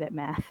I'm not good at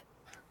math.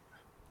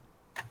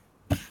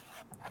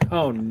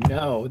 Oh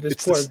no, this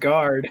It's poor this-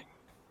 guard.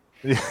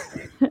 Yeah.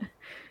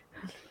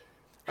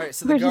 All right,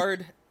 so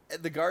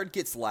the guard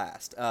gets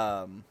last.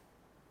 Yeah,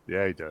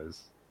 he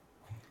does.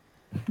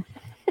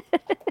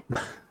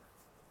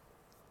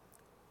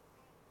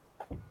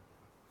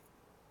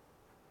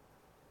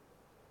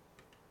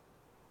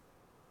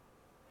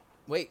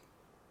 Wait.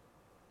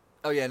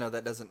 Oh yeah, no,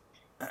 that doesn't.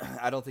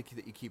 I don't think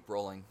that you keep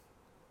rolling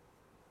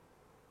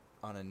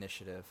on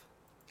initiative.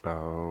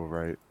 Oh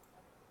right.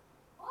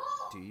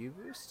 Do you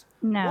boost?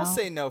 No, We'll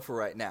say no for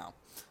right now.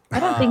 I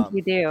don't think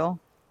you do.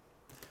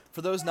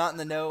 For those not in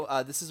the know,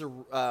 this is a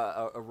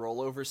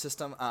rollover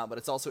system, but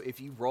it's also if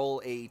you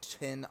roll a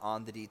 10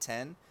 on the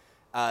D10,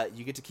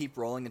 you get to keep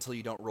rolling until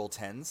you don't roll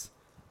 10s.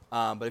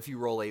 But if you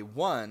roll a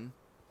 1,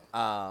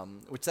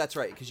 which that's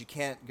right, because you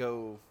can't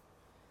go.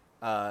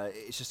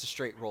 It's just a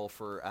straight roll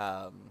for.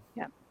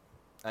 Yeah.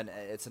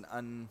 It's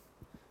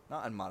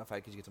not unmodified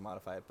because you get to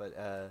modify it, but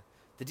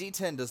the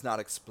D10 does not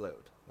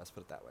explode. Let's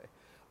put it that way.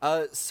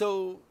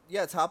 So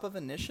yeah, top of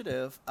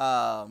initiative.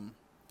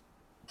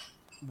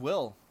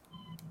 Will.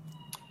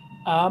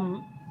 We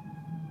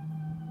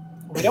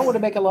don't want to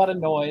make a lot of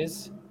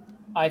noise.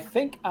 I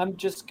think I'm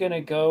just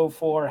gonna go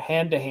for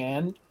hand to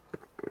hand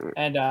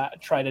and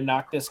try to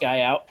knock this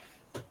guy out.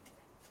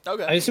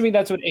 Okay. I'm assuming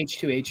that's what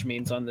H2H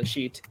means on the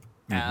sheet.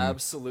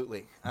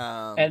 Absolutely.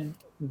 And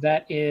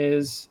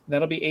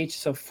that'll be H.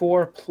 So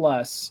 4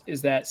 plus,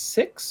 is that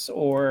 6,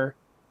 or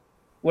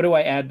what do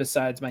I add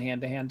besides my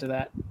hand-to-hand to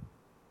that?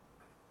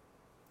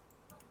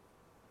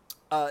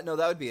 No,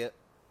 that would be it.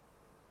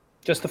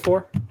 Just the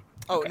 4?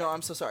 Oh, Okay. no,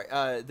 I'm so sorry.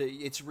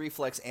 It's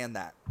reflex and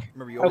that.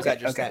 Remember, you always add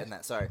your stat in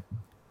that. Sorry.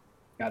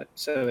 Got it.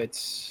 So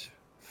it's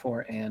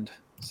 4 and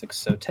 6,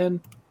 so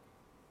 10.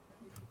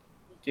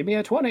 Give me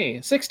a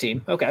 20.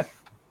 16. Okay.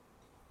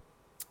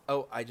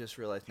 Oh, I just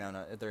realized now.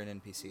 No, they're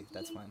an NPC.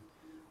 That's fine.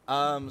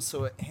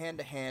 So hand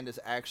to hand is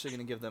actually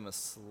going to give them a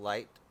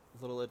slight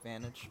little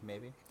advantage,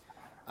 maybe.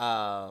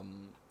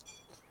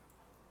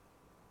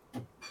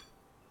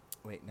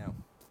 Wait, no.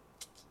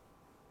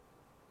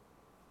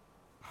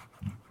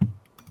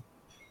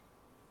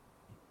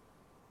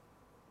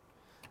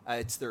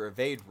 It's their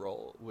evade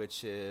roll,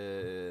 which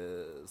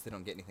is they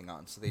don't get anything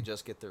on, so they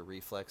just get their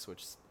reflex,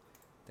 which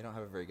they don't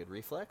have a very good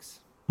reflex.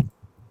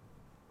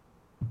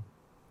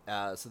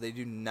 So they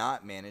do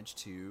not manage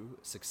to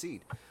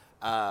succeed.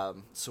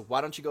 So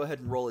why don't you go ahead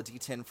and roll a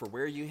d10 for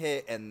where you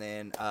hit, and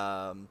then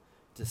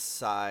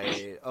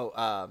decide.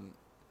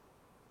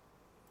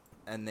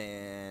 And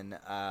then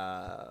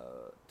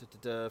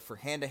for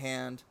hand to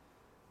hand,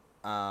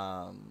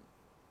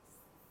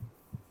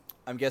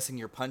 I'm guessing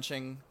you're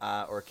punching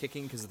or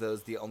kicking, because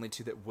those are the only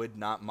two that would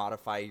not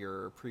modify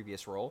your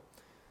previous roll.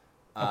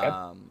 Okay.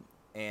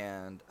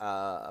 And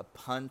a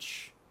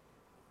punch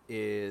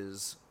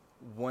is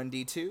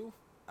 1d2,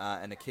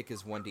 and a kick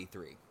is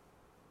 1d3.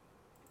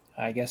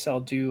 I guess I'll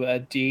do a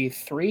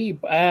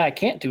D3. I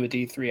can't do a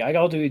D3.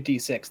 I'll do a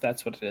D6.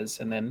 That's what it is.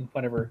 And then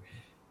whatever.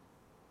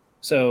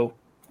 So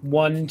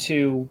 1,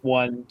 2,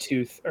 1,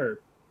 2, or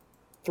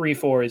 3,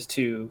 4 is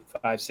 2,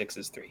 5, 6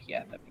 is 3.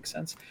 Yeah, that makes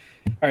sense.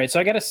 All right, so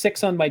I got a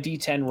 6 on my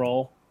D10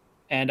 roll,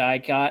 and I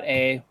got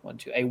a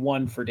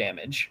 1 for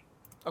damage.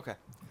 Okay.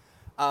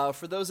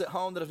 For those at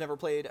home that have never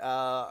played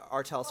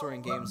our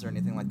Talsorian games or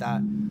anything like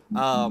that,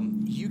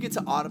 you get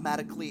to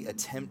automatically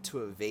attempt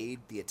to evade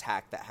the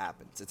attack that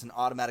happens. It's an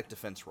automatic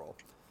defense roll,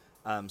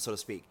 so to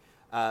speak.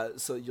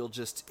 So you'll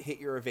just hit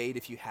your evade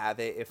if you have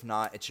it. If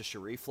not, it's just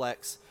your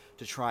reflex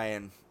to try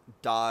and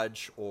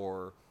dodge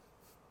or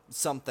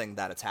something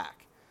that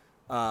attack.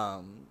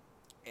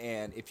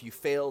 And if you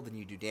fail, then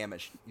you do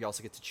damage. You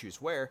also get to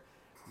choose where,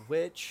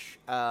 which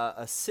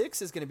a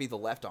 6 is going to be the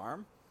left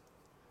arm.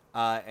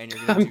 And you're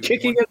I'm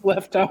kicking his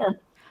left arm.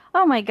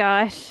 Oh my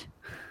gosh.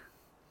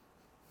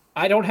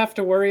 I don't have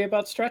to worry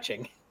about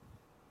stretching.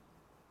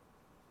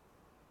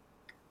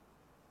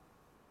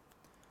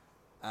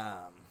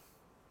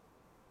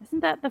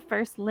 Isn't that the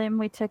first limb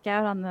we took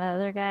out on the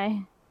other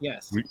guy?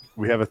 Yes.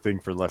 We have a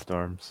thing for left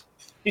arms.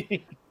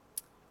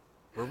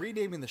 We're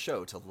renaming the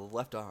show to the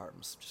left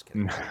arms. Just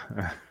kidding.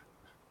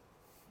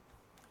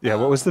 Yeah,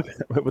 what's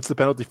the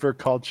penalty for a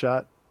called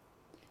shot?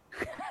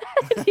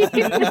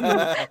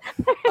 Attack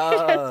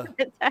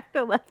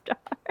the left arm.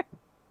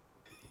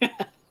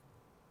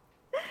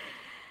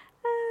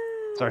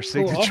 It's our Who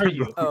signature. are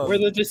you? Oh. We're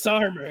the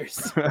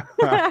disarmers.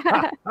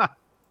 I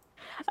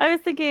was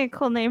thinking a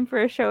cool name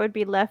for a show would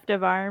be Left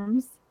of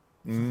Arms.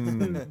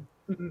 Mm.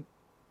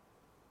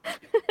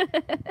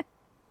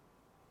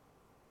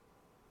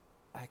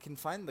 I can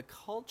find the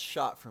called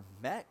shot for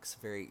mechs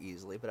very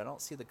easily, but I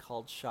don't see the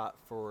called shot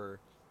for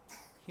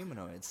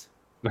humanoids.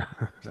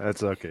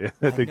 That's okay.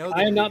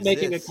 I am not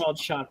making a called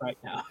shot right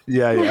now.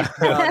 Yeah.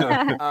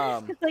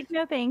 It's like,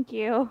 no, thank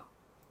you.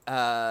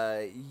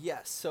 Yeah,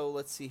 so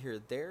let's see here.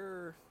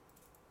 They're...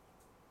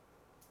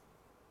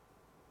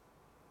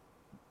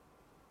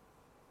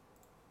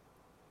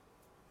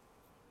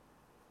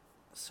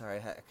 Sorry,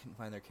 I couldn't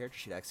find their character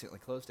sheet. I accidentally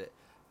closed it.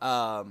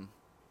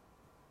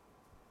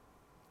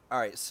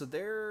 Alright, so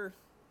they're...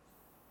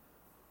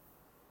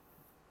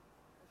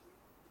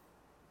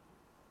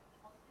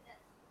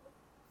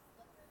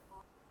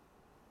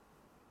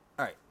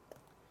 Alright.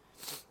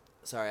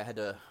 Sorry, I had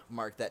to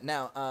mark that.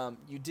 Now,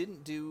 you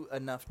didn't do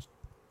enough...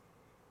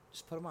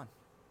 Just put them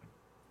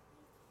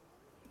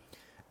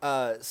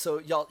on. So,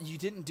 y'all, you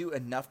didn't do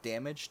enough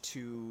damage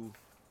to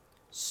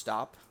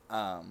stop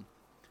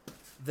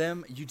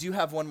them. You do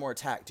have one more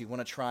attack. Do you want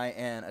to try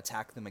and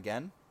attack them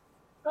again?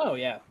 Oh,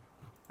 yeah.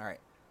 All right.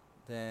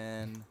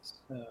 Then...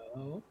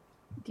 So...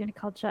 Do you want a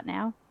called shot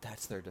now?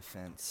 That's their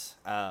defense.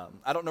 I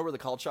don't know where the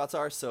called shots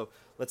are, so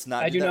let's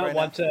not I do do that not right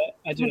want now. to.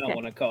 I do not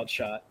want a called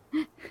shot.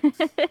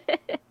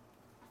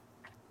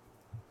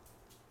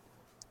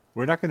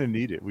 We're not going to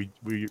need it.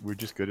 We're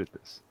just good at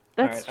this.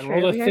 That's All true. right,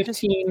 I rolled We a are just-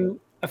 15.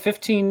 A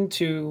 15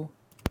 to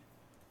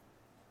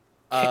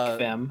kick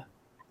them.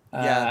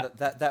 Yeah,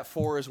 that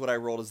 4 is what I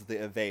rolled as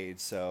the evade,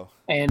 so...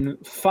 And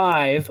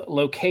 5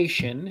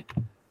 location,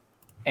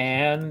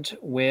 and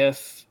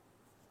with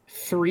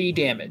 3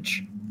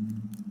 damage.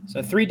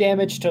 So 3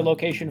 damage to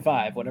location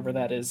 5, whatever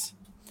that is.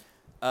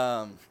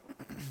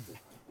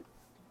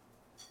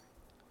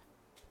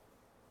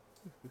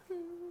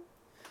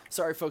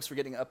 Sorry, folks, for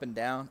getting up and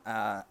down.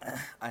 I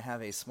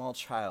have a small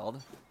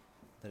child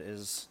that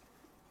is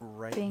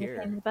right being a here.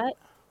 pain in the butt.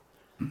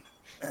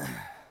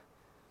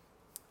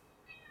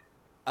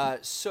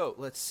 So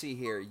let's see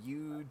here.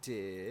 You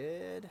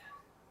did.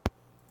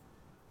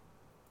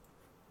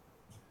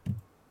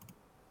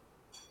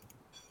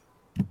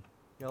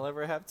 Y'all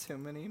ever have too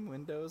many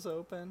windows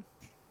open?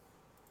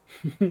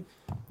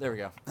 There we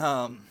go.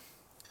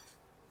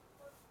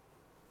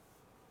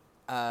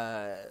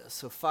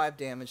 So 5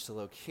 damage to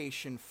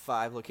location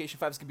 5. Location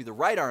 5 is gonna be the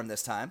right arm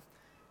this time.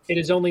 It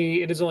is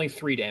only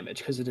 3 damage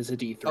because it is a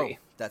D3. Oh,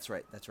 that's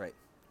right. That's right.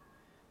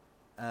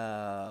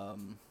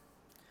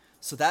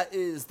 So that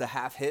is the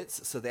half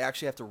hits. So they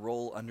actually have to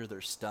roll under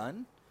their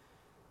stun.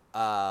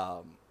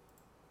 So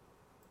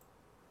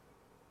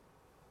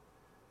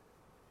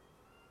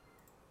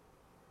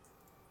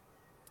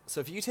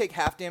if you take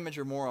half damage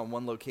or more on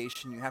one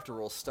location, you have to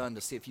roll stun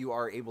to see if you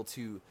are able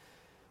to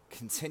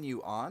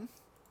continue on.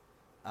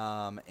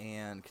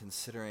 And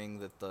considering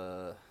that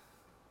the...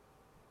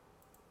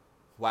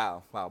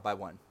 Wow, by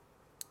 1.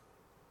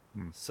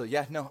 So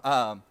yeah,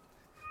 no.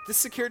 This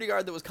security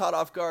guard that was caught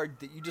off guard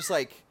that you just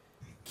like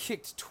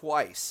kicked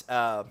twice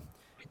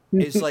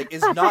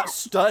is not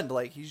stunned.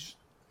 Like he's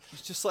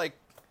just like,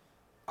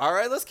 all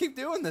right, let's keep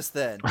doing this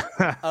then.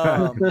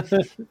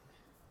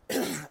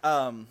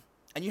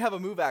 And you have a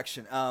move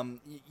action.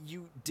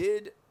 You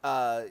did.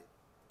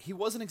 He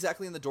wasn't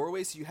exactly in the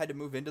doorway, so you had to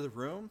move into the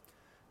room.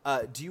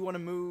 Do you want to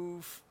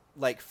move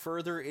like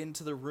further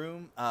into the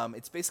room?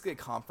 It's basically a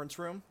conference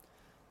room.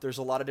 There's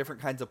a lot of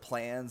different kinds of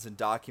plans and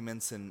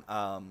documents and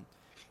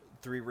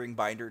 3-ring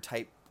binder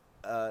type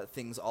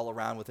things all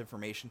around with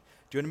information.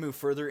 Do you want to move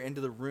further into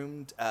the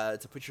room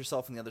to put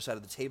yourself on the other side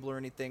of the table or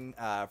anything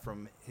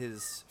from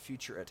his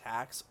future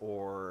attacks?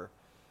 Or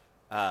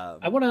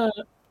I want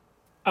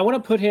to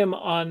put him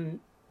on.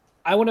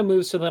 I want to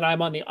move so that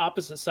I'm on the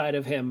opposite side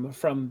of him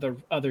from the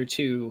other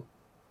 2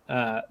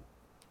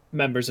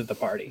 members of the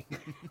party.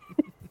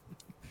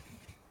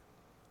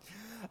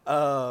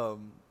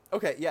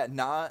 Okay, yeah,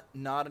 not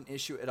an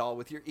issue at all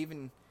with your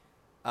even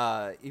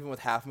with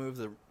half move.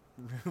 The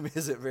room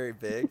isn't very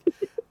big,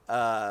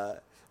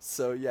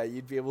 so yeah,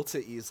 you'd be able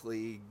to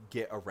easily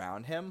get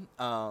around him.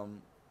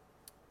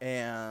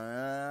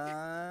 And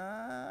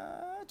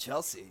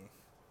Chelsea.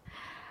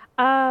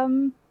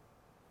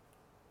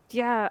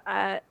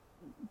 Yeah,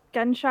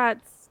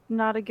 gunshots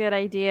not a good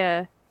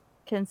idea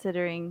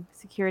considering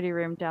security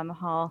room down the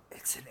hall.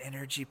 It's an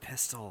energy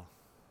pistol.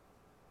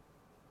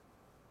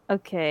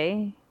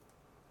 Okay.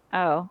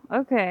 Oh,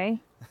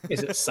 okay.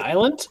 Is it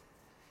silent?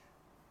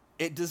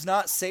 It does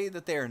not say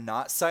that they are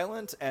not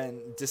silent, and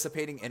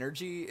dissipating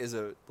energy is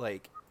a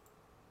like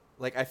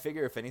I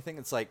figure if anything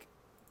it's like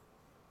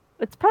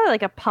It's probably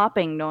like a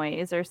popping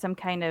noise or some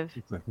kind of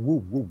It's like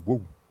woo woo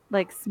woo.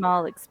 like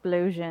small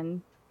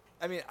explosion.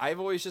 I mean, I've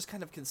always just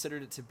kind of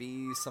considered it to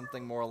be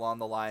something more along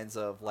the lines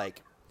of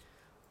like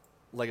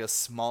a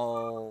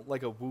small,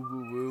 like a woo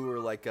woo woo, or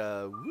like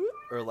a woo,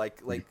 or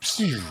like.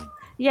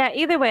 Yeah,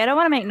 either way, I don't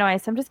want to make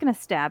noise, so I'm just gonna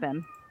stab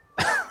him.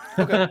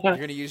 Okay, you're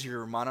gonna use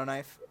your mono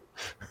knife.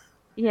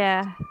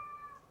 Yeah.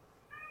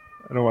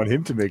 I don't want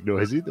him to make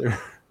noise either. Well,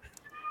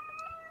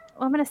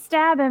 I'm gonna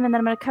stab him and then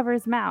I'm gonna cover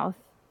his mouth.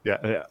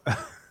 Yeah.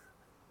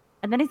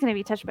 And then he's gonna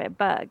be touched by a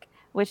bug,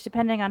 which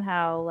depending on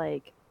how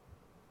like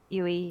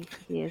he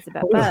is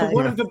about bugs.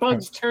 What if the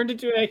bugs turned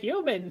into a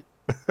human?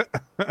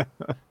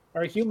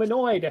 Or a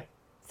humanoid?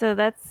 So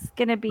that's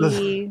gonna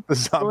be the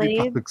zombie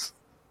blades, bugs.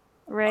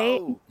 right?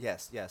 Oh,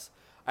 yes.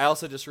 I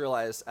also just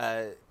realized,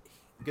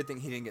 good thing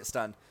he didn't get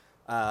stunned.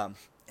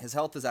 His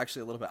health is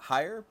actually a little bit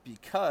higher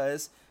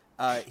because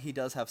he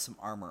does have some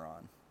armor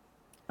on.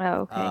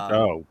 Oh,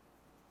 okay.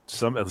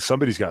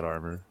 Somebody's got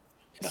armor.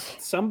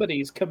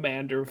 Somebody's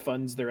commander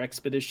funds their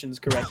expeditions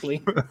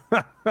correctly.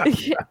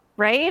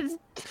 Right?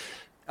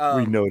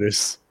 We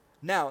notice.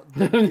 Now,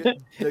 the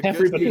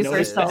Everybody good knows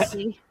news that.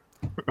 Salty.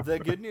 the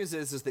good news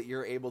is that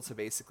you're able to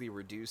basically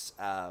reduce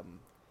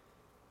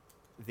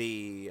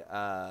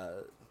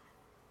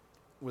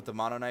with the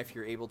mono knife,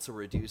 you're able to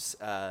reduce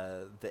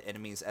the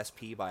enemy's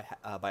SP by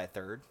a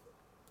third.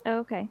 Oh,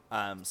 okay.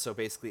 So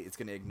basically, it's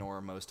going to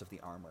ignore most of the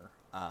armor.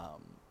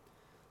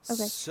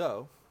 Okay.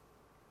 So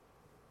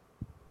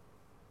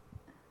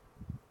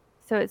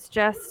it's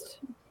just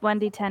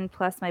 1d10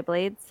 plus my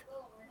blades.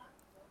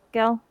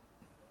 Gil?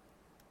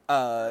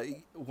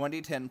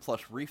 1d10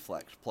 plus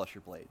reflex plus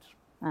your blades.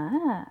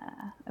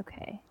 Ah,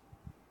 okay.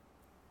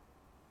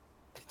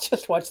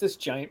 Just watch this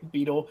giant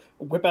beetle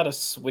whip out a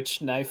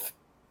switch knife.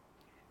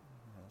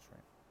 That's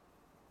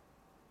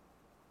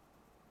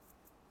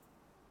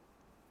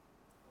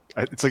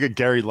right. It's like a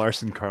Gary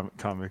Larson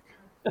comic.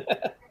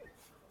 There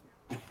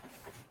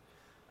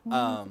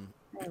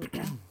we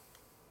go.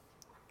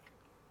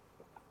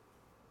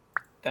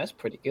 That's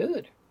pretty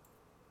good.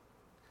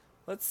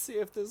 Let's see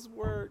if this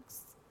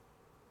works.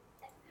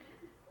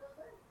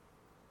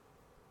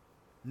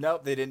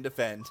 Nope, they didn't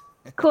defend.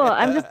 Cool.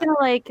 I'm just gonna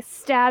like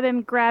stab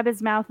him, grab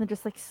his mouth, and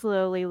just like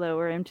slowly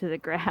lower him to the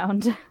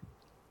ground.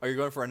 Are you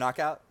going for a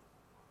knockout?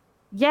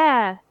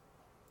 Yeah.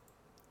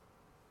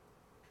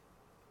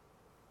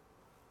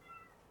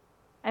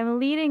 I'm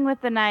leading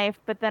with the knife,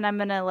 but then I'm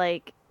gonna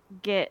like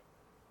get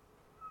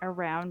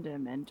around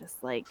him and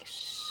just like,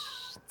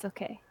 shh, it's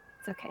okay.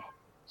 It's okay.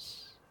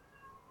 Shh.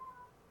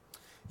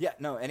 Yeah,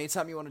 no,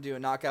 anytime you want to do a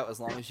knockout, as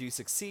long as you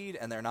succeed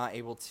and they're not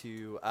able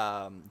to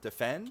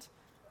defend,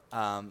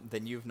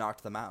 then you've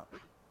knocked them out.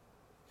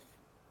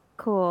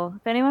 Cool.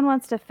 If anyone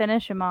wants to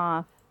finish him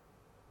off,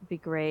 it'd be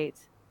great.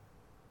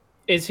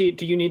 Is he?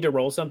 Do you need to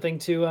roll something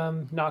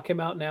to knock him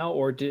out now,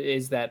 or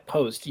is that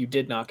post you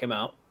did knock him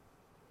out?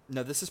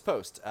 No, this is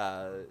post.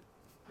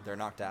 They're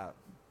knocked out.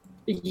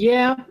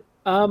 Yeah.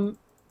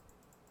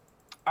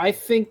 I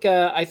think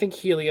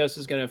Helios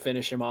is going to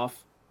finish him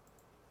off.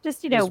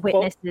 Just Just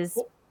witnesses.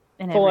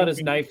 Pull out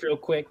his knife real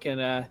quick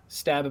and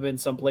stab him in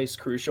someplace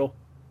crucial.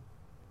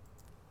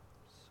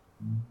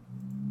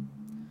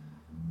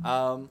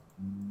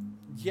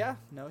 Yeah,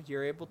 no,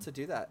 you're able to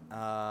do that.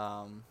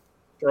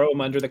 Throw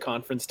him under the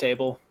conference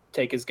table.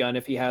 Take his gun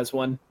if he has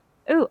one.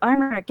 Ooh,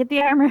 armor! Get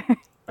the armor.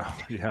 Oh,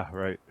 yeah,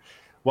 right.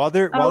 While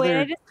they're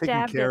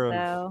taking care of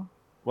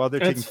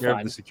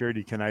the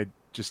security, can I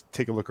just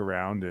take a look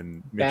around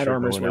and make bad sure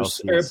armor's no one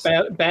else worse.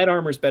 Bad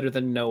armor's better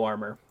than no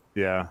armor.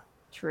 Yeah.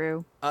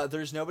 True.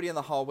 There's nobody in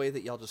the hallway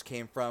that y'all just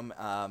came from.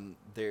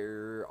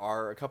 There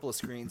are a couple of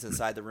screens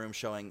inside the room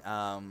showing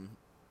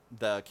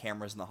the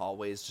cameras in the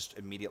hallways just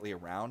immediately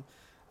around.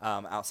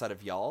 Outside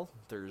of y'all,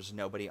 there's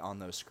nobody on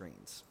those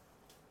screens.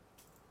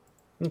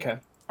 Okay.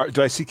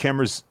 Do I see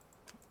cameras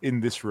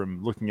in this room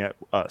looking at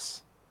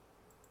us?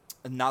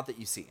 Not that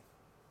you see.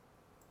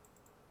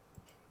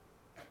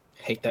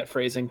 Hate that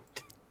phrasing.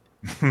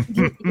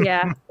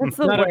 Yeah, that's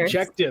the Not worst.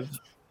 Objective.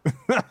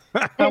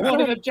 I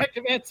want an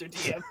objective answer,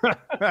 DM.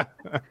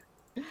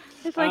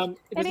 It's like,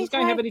 does this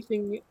guy have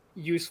anything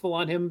useful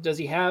on him? Does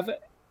he have,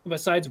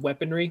 besides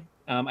weaponry?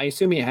 I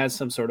assume he has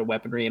some sort of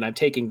weaponry, and I'm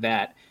taking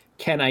that.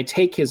 Can I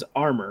take his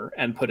armor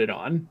and put it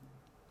on?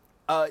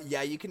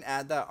 Yeah, you can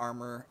add that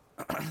armor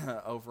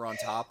over on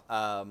top.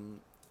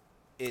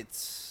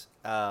 It's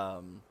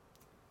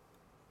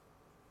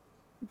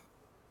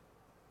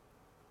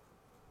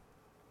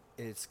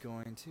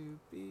going to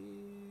be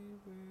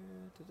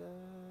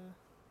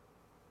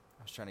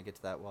I was trying to get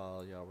to that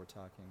while y'all were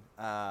talking.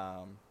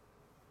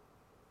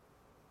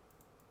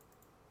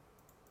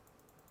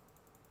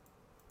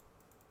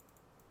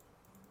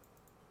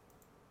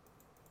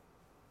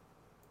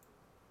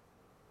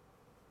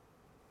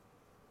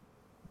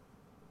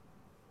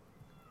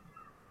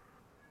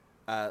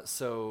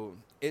 So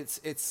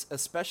it's a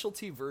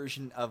specialty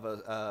version of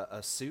a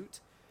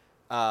suit,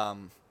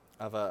 of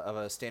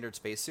a standard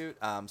spacesuit.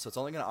 So it's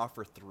only going to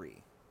offer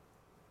 3.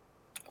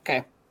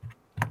 Okay.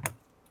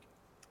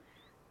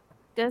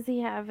 Does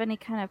he have any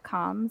kind of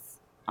comms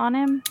on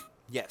him?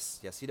 Yes,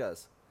 he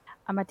does.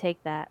 I'm gonna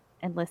take that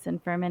and listen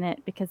for a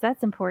minute because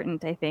that's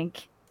important, I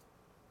think.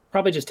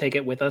 Probably just take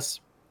it with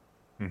us.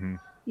 Mm-hmm.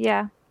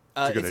 Yeah.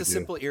 It's a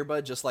simple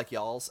earbud, just like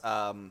y'all's,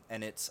 and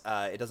it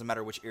doesn't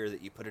matter which ear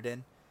that you put it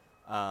in.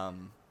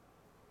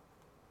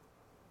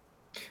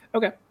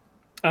 Okay.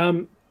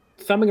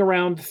 Thumbing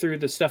around through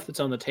the stuff that's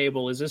on the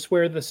table, is this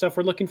where the stuff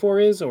we're looking for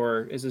is,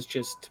 or is this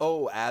just...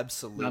 Oh,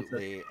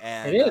 absolutely.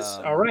 And it is.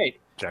 All right.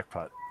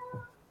 Jackpot.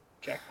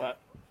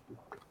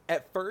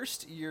 At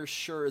first, you're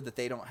sure that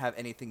they don't have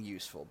anything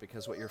useful,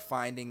 because what you're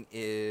finding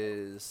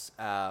is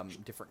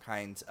different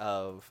kinds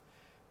of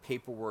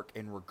paperwork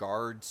in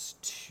regards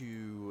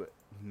to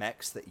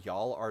mechs that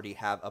y'all already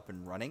have up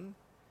and running.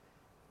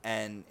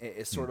 And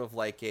it's sort of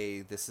like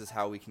this is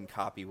how we can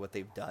copy what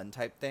they've done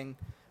type thing,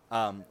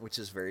 which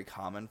is very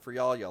common for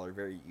y'all. Y'all are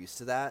very used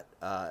to that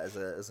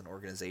as an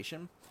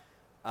organization.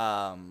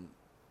 But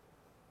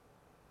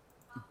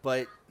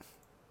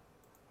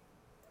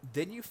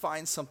then you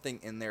find something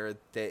in there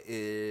that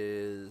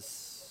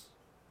is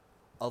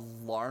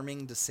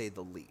alarming, to say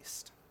the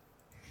least.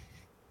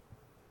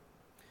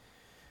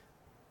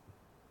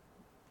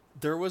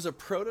 There was a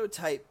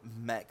prototype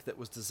mech that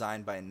was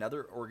designed by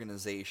another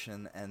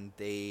organization, and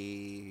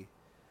they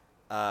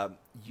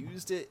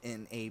used it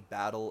in a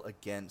battle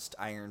against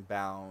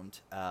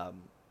IronBound.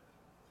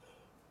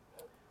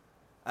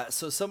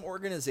 So some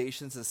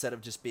organizations, instead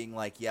of just being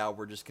like, yeah,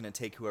 we're just going to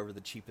take whoever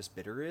the cheapest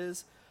bidder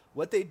is,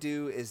 what they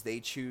do is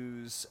they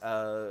choose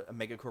a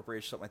mega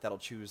corporation, something like that will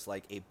choose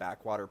like a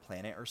backwater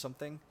planet or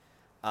something,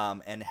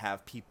 and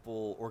have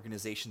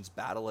organizations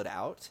battle it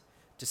out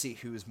to see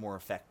who's more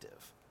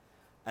effective.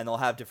 And they'll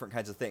have different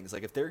kinds of things.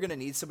 Like if they're going to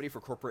need somebody for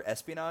corporate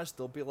espionage,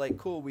 they'll be like,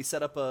 cool, we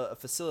set up a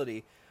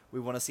facility. We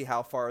want to see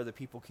how far the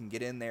people can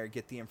get in there,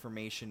 get the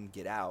information,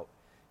 get out.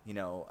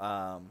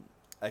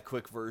 A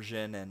quick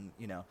version, and,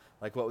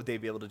 like what would they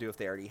be able to do if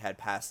they already had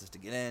passes to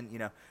get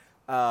in,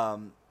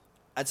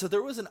 And so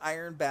there was an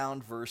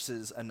IronBound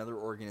versus another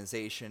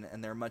organization,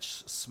 and they're a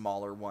much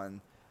smaller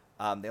one.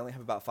 They only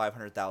have about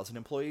 500,000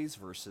 employees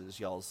versus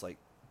y'all's like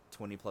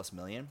 20 plus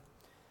million.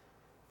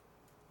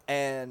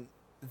 And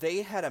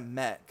they had a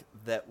mech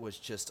that was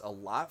just a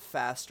lot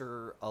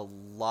faster, a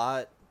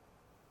lot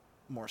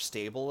more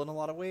stable in a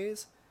lot of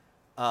ways,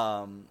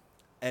 and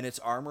its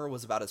armor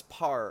was about on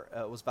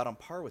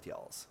par with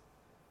y'all's.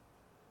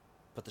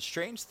 But the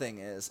strange thing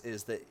is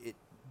that it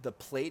the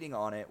plating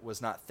on it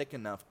was not thick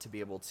enough to be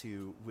able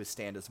to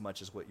withstand as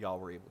much as what y'all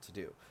were able to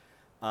do.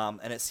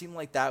 And it seemed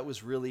like that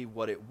was really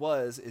what it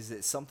was, is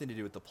it's something to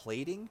do with the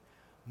plating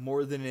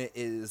more than it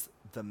is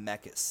the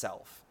mech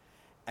itself.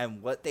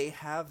 And what they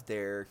have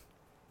there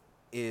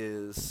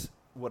is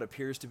what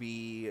appears to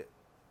be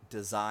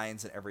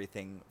designs and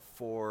everything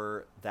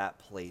for that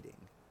plating.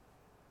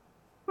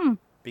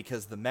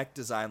 Because the mech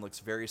design looks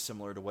very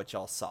similar to what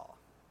y'all saw.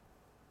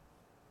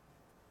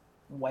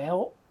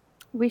 Well,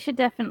 We should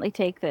definitely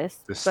take this,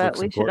 This but looks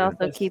we should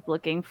important. also keep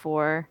looking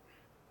for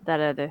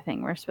that other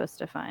thing we're supposed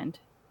to find.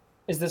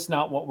 is this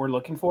not what we're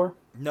looking for?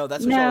 No,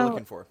 that's what y'all are No.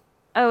 looking for.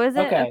 Oh, is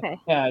it? Okay.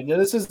 Yeah,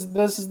 this is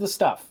the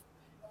stuff.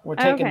 We're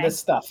taking Okay. this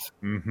stuff.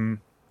 Mm-hmm.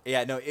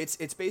 Yeah, no, it's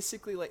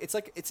basically like it's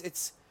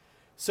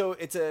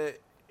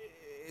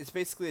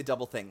basically a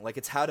double thing. Like,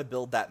 it's how to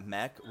build that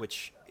mech,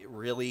 which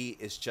really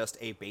is just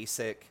a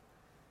basic,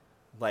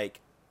 like,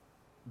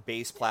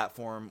 base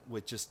platform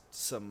with just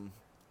some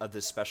of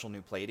this special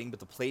new plating. But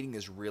the plating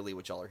is really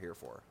what y'all are here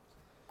for.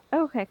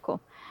 Okay, cool.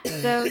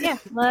 So yeah,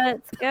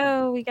 let's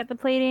go. We got the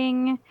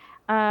plating.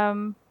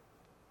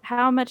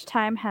 How much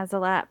time has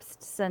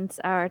elapsed since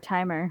our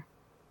timer?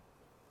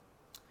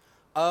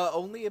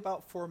 Only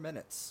about 4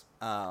 minutes.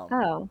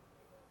 Oh,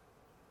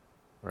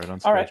 Right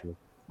on All right. schedule.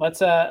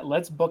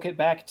 Let's book it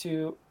back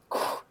to.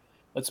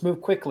 Let's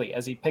move quickly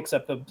as he picks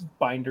up the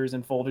binders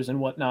and folders and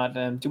whatnot.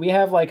 Do we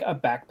have like a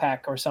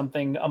backpack or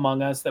something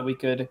among us that we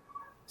could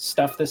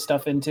stuff this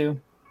stuff into?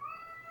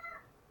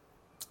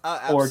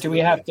 Or do we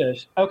have to?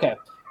 Okay,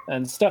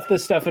 and stuff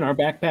this stuff in our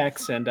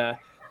backpacks and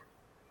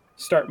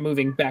start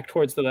moving back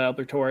towards the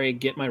laboratory.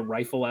 Get my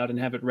rifle out and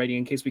have it ready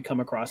in case we come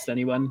across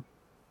anyone.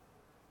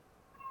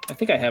 I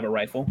think I have a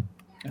rifle.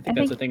 I think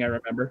that's the thing I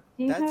remember.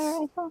 do you have a That's-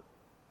 rifle?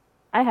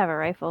 I have a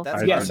rifle.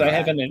 That's Yes, our I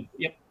cat, have an.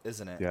 Yep.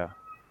 isn't it? Yeah.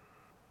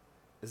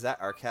 Is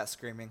that our cat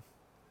screaming?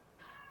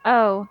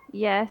 Oh,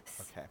 yes.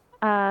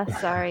 Okay.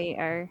 Sorry,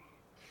 our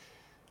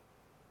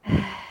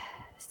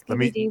Let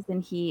me- Scooby-Doo's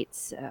in heat,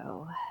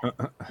 so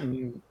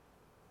Mm,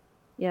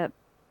 yep.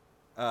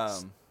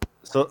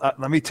 So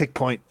let me take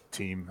point,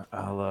 team.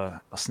 I'll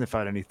sniff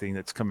out anything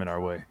that's coming our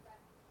way.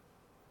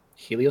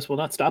 Helios will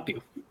not stop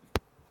you.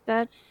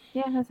 That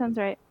sounds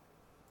right.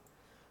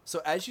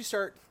 So as you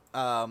start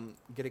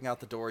getting out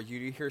the door,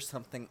 you hear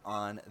something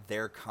on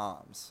their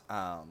comms.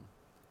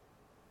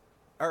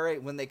 All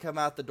right, when they come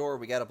out the door,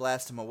 we gotta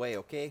blast them away,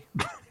 okay?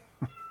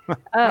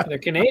 They're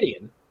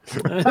Canadian.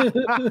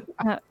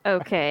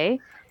 Okay.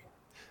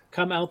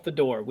 Come out the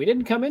door. We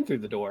didn't come in through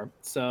the door,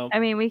 so I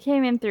mean, we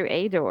came in through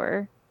a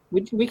door.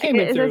 we came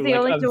in Is through this the like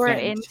only a door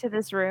vent. into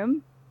this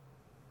room?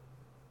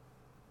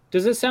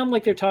 Does it sound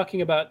like they're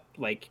talking about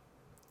like?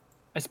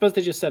 I suppose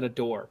they just said a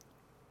door,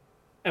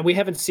 and we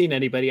haven't seen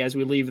anybody as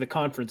we leave the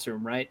conference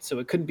room, right? So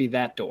it couldn't be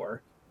that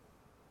door.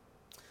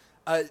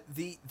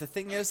 The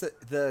thing is that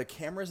the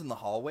cameras in the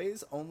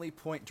hallways only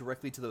point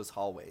directly to those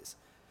hallways.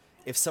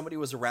 If somebody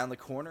was around the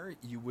corner,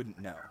 you wouldn't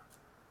know.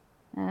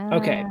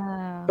 Okay.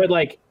 Oh. But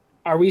like,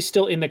 are we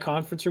still in the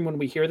conference room when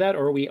we hear that,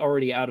 or are we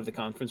already out of the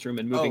conference room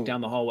and moving Oh.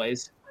 down the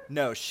hallways?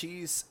 No,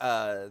 she's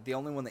the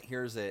only one that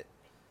hears it.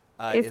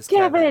 It's Is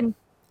Kevin.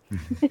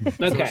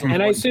 Okay,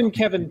 and I assume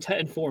Kevin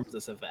informs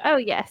us of that. Oh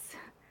yes.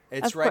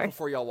 It's Of right course.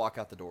 before y'all walk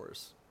out the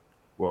doors.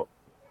 Well,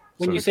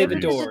 When so you it's say the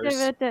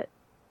Kevin's- doors.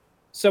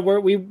 So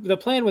the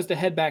plan was to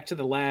head back to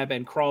the lab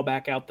and crawl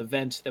back out the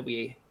vent that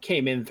we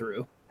came in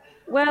through.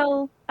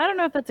 Well, I don't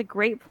know if that's a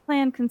great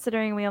plan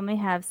considering we only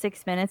have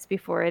 6 minutes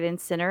before it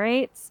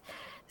incinerates.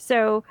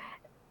 So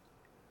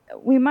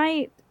we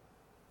might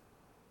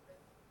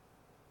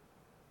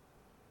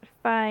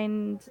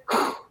find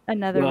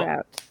another Well,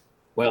 route.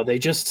 Well, they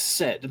just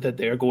said that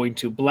they're going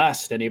to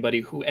blast anybody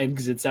who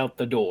exits out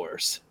the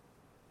doors.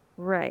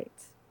 Right.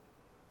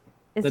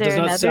 Is That there does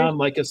not another? sound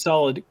like a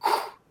solid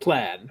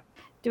plan.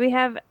 Do we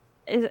have?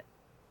 Is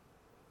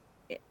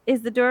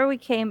the door we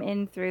came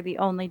in through the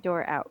only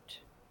door out?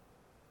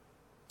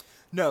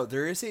 No,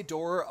 there is a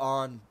door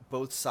on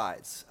both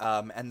sides,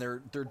 and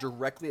they're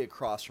directly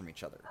across from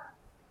each other.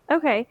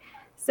 Okay,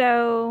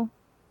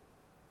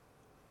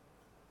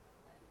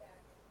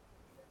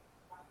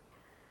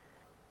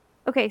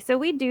 so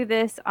we do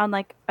this on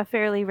like a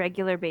fairly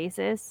regular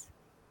basis,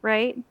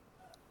 right?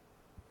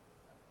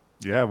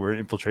 Yeah, we're an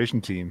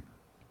infiltration team.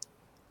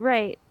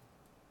 Right.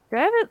 Do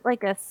I have it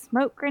like a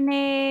smoke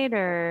grenade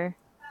or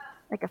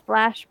like a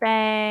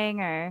flashbang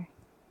or?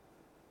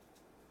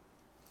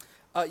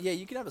 Yeah,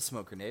 you can have a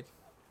smoke grenade.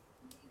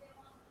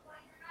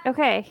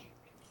 Okay.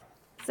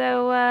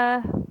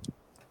 So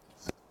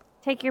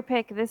take your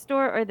pick, this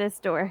door or this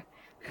door.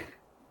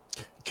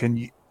 Can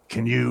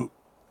you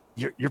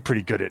you're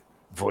pretty good at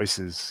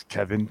voices,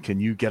 Kevin. Can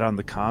you get on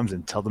the comms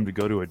and tell them to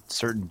go to a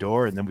certain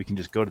door and then we can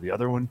just go to the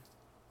other one?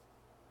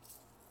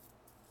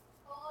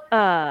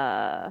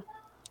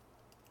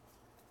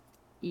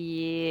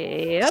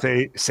 Yep.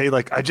 Say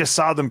like, I just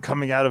saw them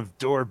coming out of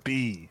door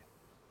B.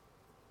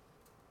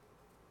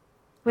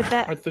 With Are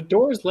that, the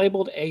doors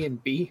labeled A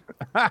and B?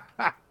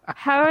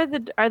 how are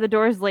the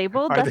doors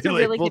labeled? Are That's they a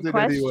really labeled good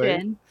in any way?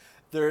 question.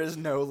 There is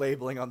no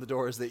labeling on the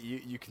doors that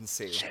you can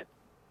see. Shit.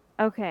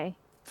 Okay.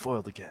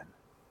 Foiled again.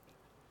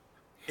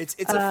 It's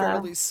a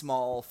fairly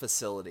small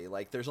facility.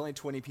 Like, there's only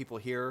 20 people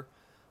here.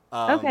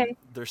 Okay.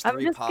 There's I'm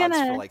 3 just pods for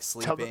gonna- like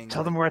sleeping.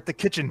 Tell them we're at the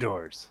kitchen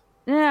doors.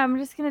 No, I'm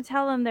just gonna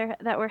tell them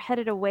that we're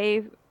headed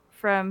away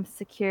from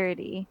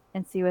security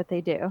and see what they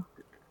do.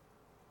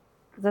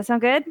 Does that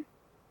sound good?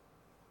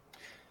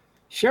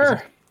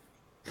 Sure.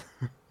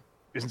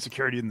 Isn't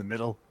security in the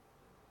middle?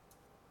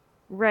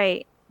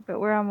 Right, but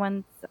we're on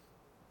one.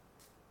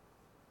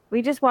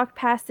 We just walked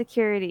past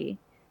security,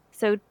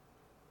 so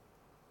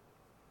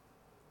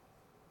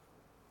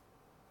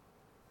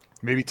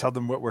Maybe tell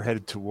them what we're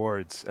headed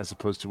towards as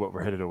opposed to what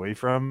we're headed away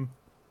from.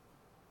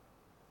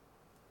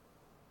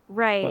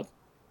 right. Well-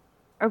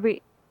 Are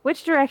we?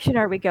 Which direction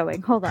are we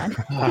going? Hold on.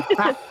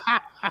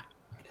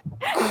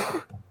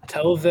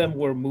 Tell them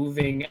we're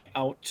moving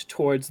out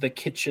towards the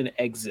kitchen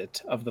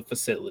exit of the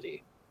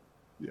facility.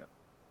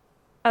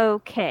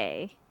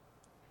 Okay.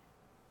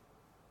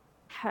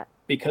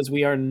 Because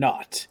we are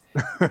not.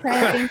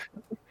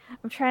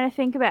 I'm trying to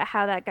think about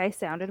how that guy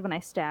sounded when I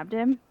stabbed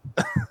him,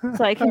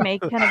 so I can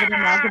make kind of an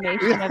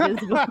amalgamation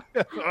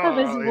of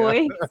his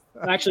voice.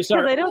 Actually, Because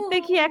sorry. I don't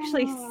think he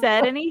actually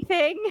said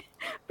anything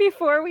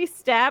before we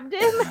stabbed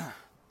him,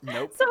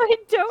 Nope. so I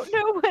don't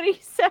know what he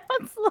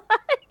sounds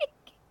like.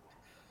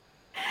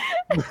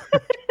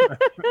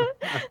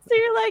 So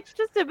you're like,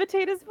 just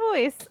imitate his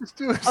voice. Just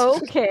do it.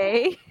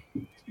 Okay.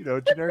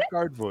 Generic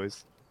guard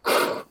voice.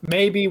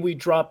 Maybe we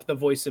drop the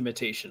voice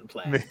imitation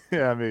plan.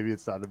 Yeah, maybe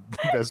it's not the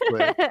best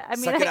way. I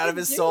mean, Suck it out of could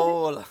his do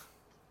soul. it.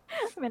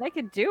 I mean, I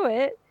could do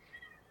it.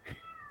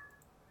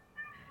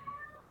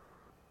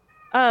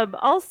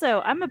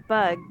 Also, I'm a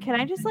bug. Can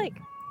I just like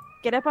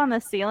get up on the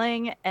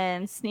ceiling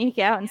and sneak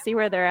out and see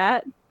where they're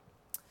at?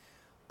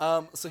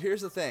 So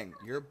here's the thing.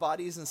 Your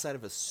body's inside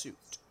of a suit.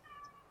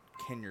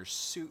 Can your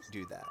suit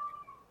do that?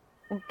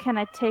 Can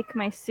I take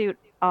my suit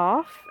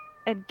off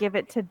and give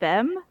it to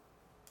them?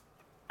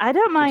 I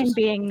don't mind just-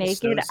 being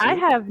just naked. snowsuit? I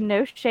have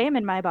no shame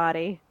in my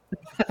body.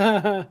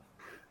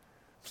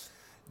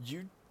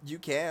 You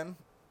can.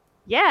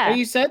 Yeah.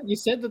 You said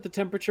that the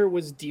temperature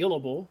was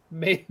dealable.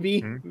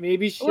 Maybe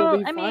she'll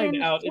be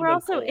fine out in we're the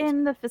also cold.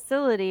 in the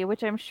facility,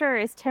 which I'm sure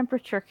is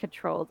temperature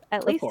controlled,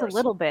 at least course. a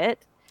little bit.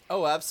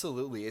 Oh,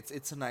 absolutely.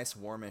 It's a nice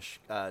warmish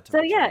temperature.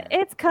 So yeah,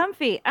 here. it's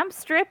comfy. I'm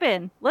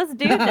stripping. Let's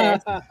do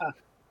this.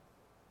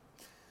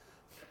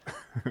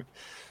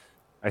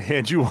 I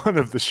hand you one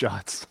of the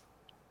shots.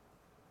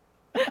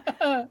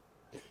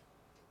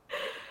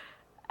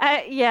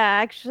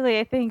 Actually,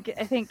 I think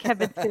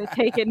Kevin's gonna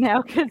take it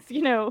now because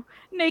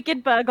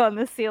naked bug on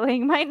the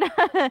ceiling might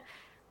not.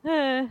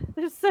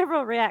 There's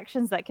several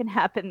reactions that can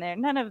happen there.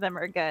 None of them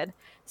are good.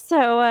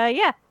 So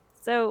yeah.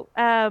 So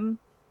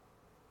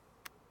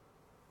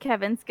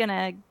Kevin's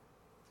gonna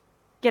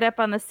get up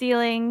on the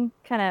ceiling,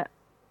 kind of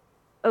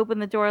open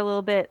the door a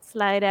little bit,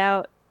 slide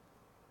out,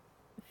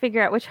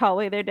 figure out which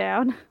hallway they're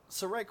down.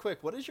 So right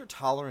quick, what is your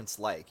tolerance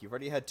like? You've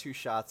already had 2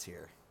 shots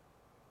here.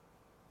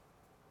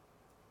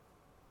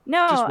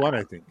 No, Just one,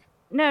 I think.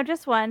 no,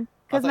 just one.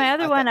 Because my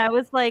other one, I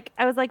was like,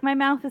 my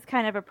mouth is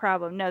kind of a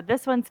problem. No,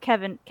 this one's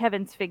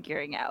Kevin's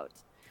figuring out.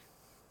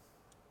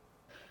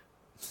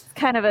 It's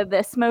kind of a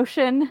this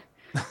motion.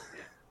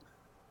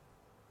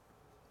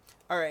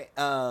 All right.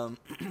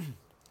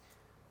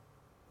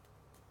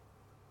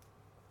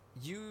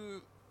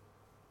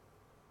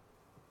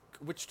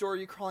 Which door are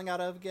you crawling out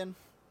of again?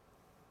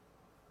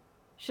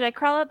 Should I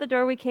crawl out the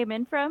door we came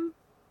in from?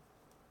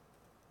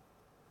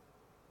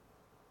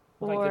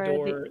 Like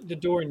the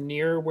door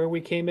near where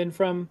we came in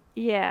from?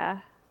 Yeah.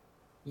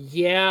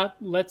 Yeah,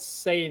 let's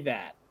say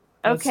that.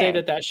 Let's say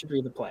Okay. that should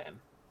be the plan.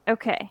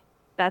 Okay,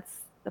 that's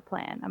the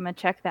plan. I'm gonna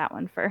check that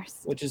one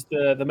first. Which is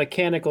the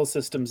mechanical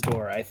systems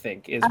door, I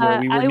think, is where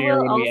we were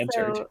near when we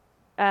entered.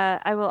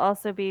 I will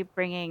also be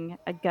bringing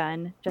a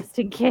gun just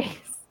in case.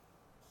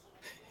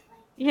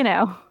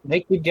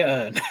 Make the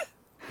gun.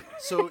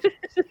 So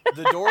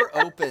the door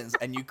opens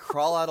and you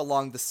crawl out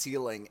along the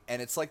ceiling,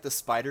 and it's like the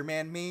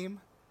Spider-Man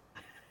meme.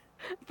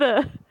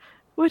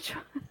 Which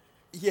one?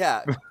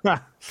 Yeah,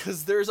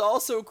 because there's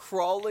also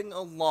crawling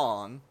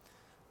along.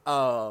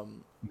 No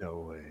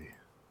way.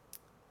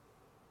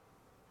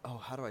 Oh,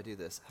 how do I do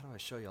this? How do I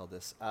show y'all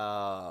this?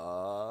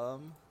 I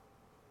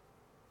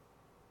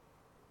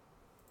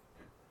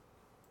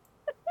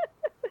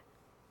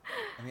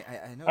mean,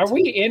 I know. Are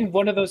we in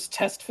one of those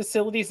test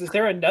facilities? Is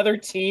there another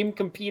team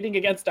competing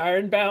against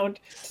IronBound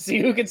to see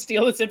who can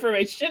steal this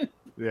information?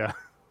 Yeah.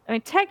 I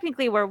mean,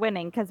 technically we're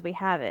winning because we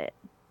have it.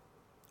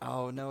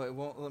 Oh no, it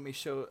won't let me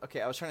show.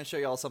 Okay, I was trying to show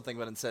y'all something,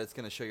 but instead it's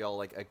going to show y'all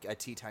like a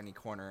teeny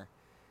corner,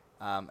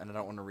 and I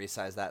don't want to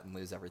resize that and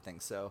lose everything.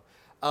 So,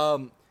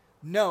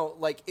 no,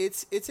 like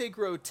it's a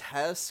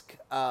grotesque.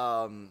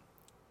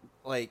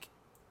 Like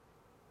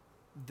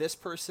this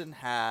person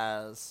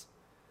has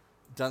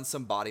done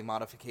some body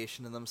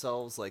modification in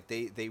themselves. Like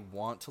they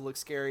want to look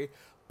scary,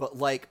 but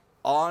like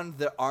on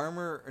the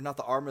armor, or not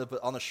the armor,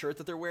 but on the shirt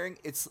that they're wearing,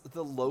 it's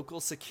the local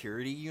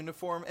security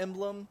uniform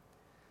emblem.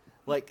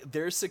 Like,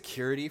 there's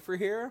security for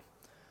here,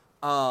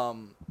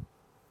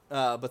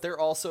 But they're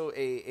also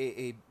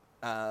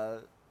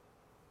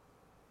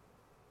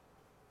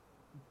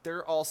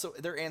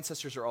their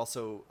ancestors are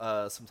also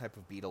some type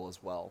of beetle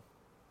as well.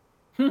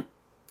 They're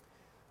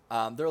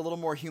a little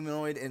more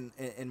humanoid,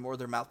 and more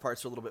their mouth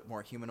parts are a little bit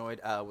more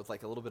humanoid, with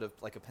like a little bit of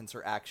like a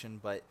pincer action.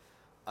 But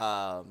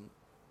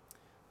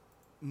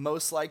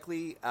most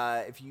likely,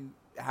 if you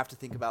have to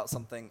think about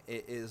something,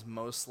 it is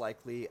most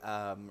likely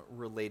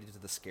related to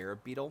the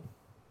scarab beetle.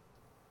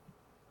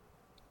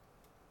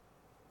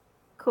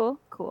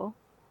 Cool.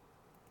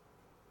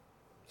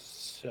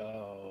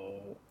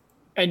 So,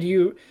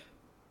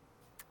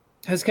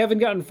 has Kevin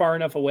gotten far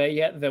enough away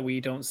yet that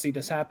we don't see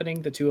this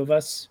happening, the two of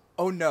us?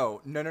 Oh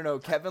no.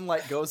 Kevin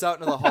like goes out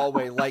into the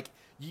hallway, like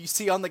you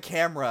see on the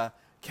camera,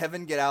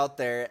 Kevin get out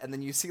there, and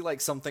then you see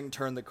like something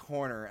turn the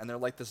corner, and they're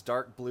like this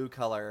dark blue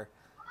color.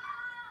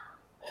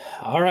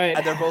 All right.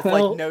 And they're both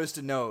like nose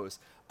to nose.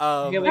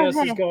 Helios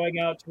is going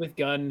out with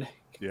gun.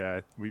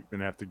 Yeah, we're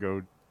gonna have to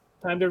go.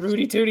 Time to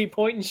Rudy Tooty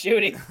point and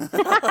shooting.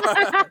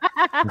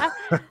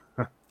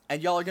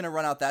 And y'all are gonna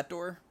run out that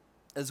door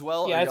as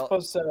well? Yeah, I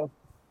suppose so.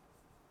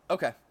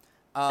 Okay.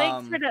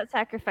 Thanks for not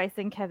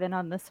sacrificing Kevin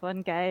on this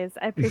one, guys.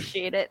 I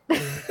appreciate it.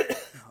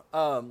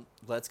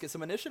 Let's get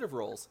some initiative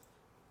rolls.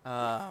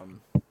 Okay,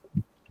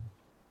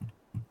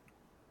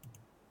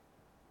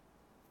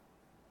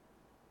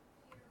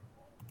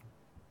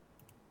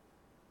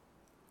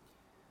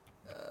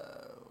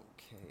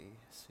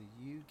 so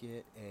you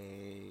get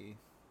a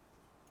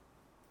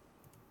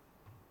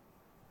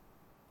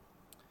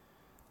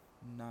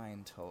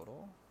 9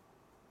 total.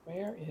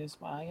 Where is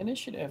my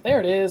initiative?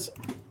 There it is.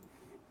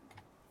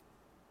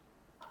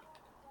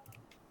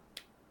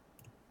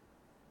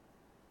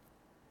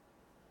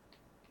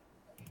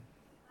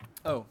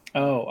 Oh,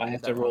 I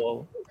have to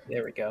roll.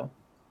 There we go.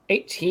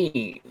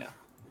 18.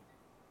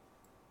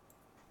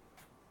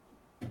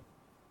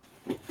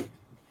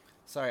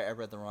 Sorry, I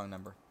read the wrong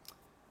number.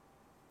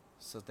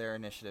 So their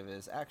initiative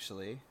is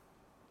actually...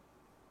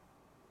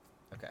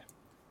 Okay.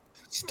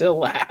 Still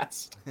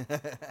last.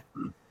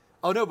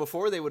 Oh, no,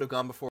 before they would have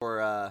gone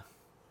before... Oh,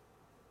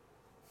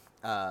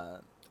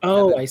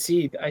 Kevin. I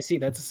see.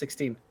 That's a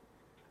 16.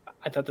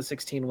 I thought the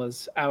 16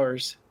 was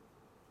ours.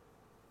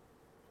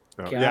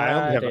 Oh, yeah,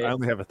 I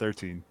only have a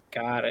 13.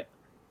 Got it.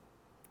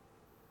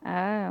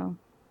 Oh.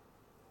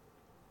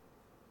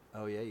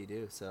 Oh, yeah, you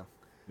do, so...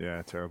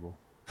 Yeah, terrible.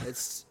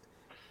 It's...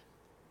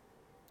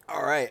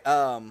 All right,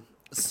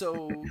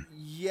 so,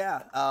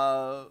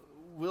 yeah,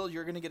 Will,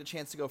 you're going to get a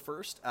chance to go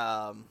first.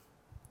 I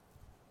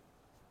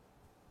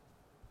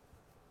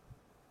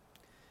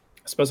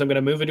suppose I'm going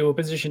to move into a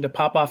position to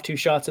pop off 2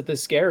 shots at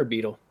this scarab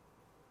beetle.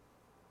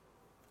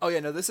 Oh, yeah,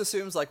 no, this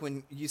assumes, like,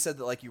 when you said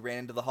that, like, you ran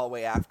into the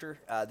hallway after,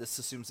 this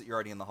assumes that you're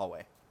already in the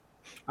hallway.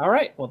 All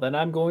right, well, then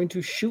I'm going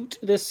to shoot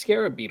this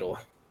scarab beetle.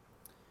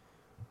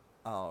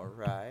 All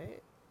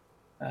right.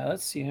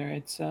 Let's see here.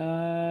 It's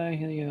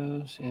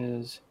Helios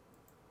is...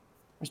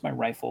 Where's my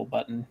rifle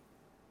button?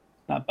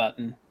 Not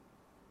button.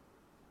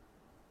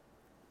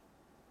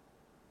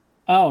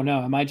 Oh,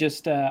 no, am I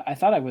just... I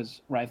thought I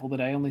was rifle, but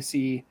I only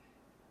see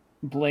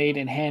blade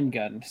and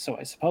handgun, so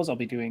I suppose I'll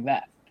be doing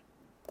that.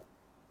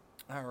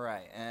 All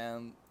right,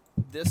 and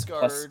this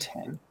guard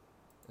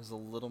is a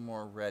little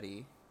more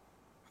ready.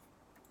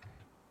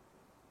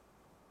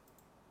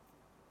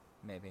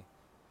 Maybe.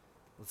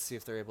 Let's see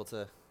if they're able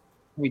to...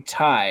 We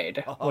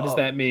tied. Oh. What does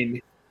that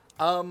mean?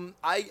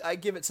 I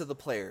give it to the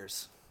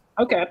players.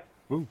 Okay.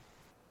 Ooh.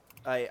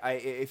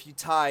 If you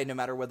tie, no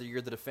matter whether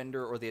you're the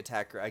defender or the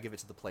attacker, I give it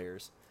to the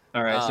players.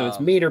 All right, so it's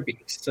meter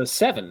beast. So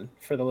 7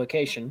 for the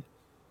location.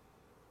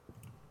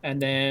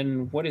 And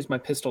then what is my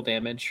pistol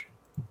damage?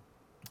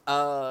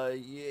 Yeah,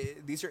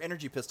 these are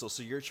energy pistols,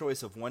 so your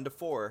choice of 1 to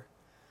 4.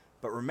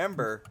 But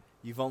remember,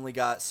 you've only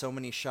got so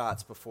many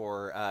shots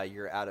before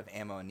you're out of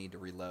ammo and need to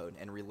reload,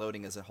 and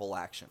reloading is a whole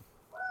action.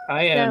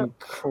 I am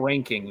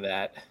cranking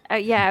that.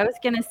 Yeah, I was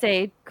gonna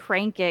say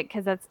crank it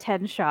because that's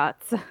 10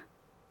 shots.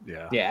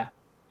 Yeah.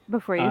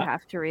 Before you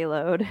have to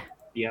reload.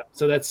 Yeah.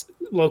 So that's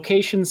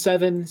location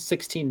 7,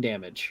 16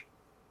 damage.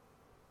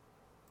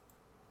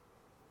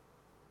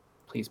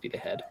 Please be the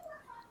head.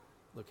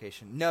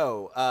 Location.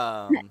 No.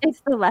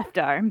 It's the left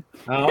arm.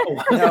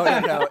 Oh.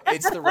 No.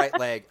 It's the right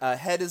leg.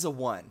 Head is a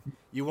 1.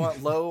 You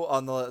want low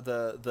on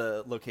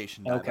the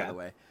location die, by the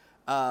way.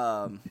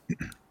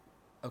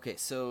 Okay,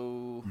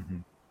 so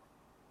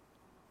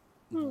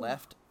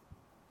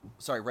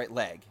right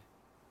leg.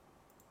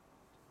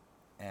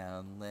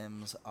 And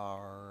limbs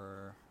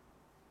are...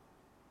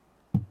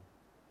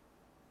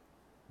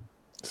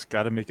 It's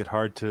got to make it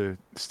hard to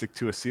stick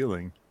to a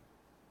ceiling.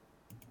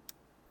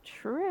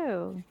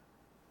 True.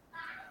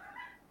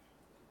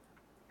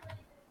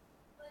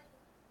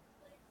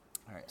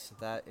 All right, so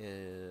that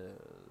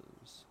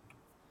is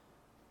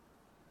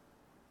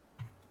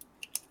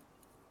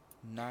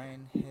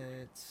 9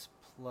 hits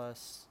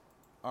plus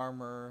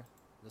armor.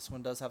 This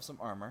one does have some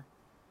armor.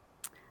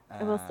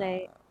 I will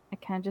say, I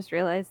kind of just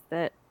realized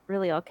that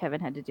really all Kevin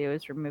had to do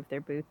was remove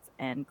their boots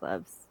and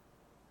gloves.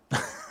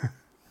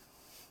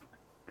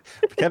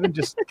 Kevin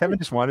just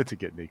wanted to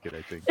get naked,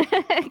 I think.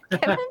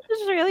 Kevin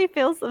just really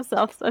feels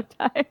himself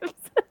sometimes.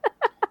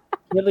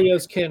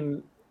 Helios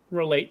can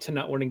relate to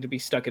not wanting to be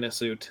stuck in a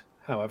suit.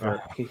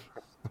 However,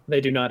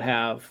 they do not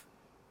have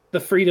the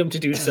freedom to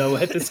do so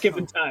at this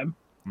given time.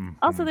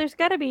 Also, there's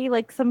got to be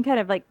like some kind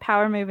of like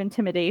power move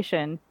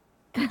intimidation.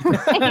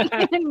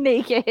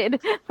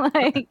 Naked,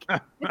 like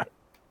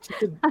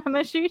I'm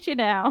gonna shoot you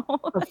now.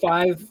 A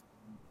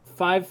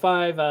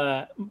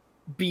 5'5"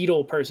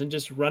 beetle person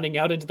just running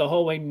out into the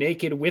hallway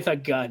naked with a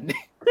gun,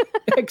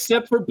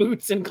 except for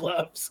boots and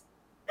gloves.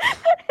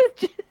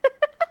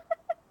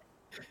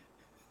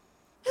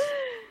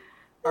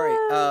 All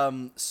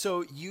right.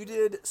 So you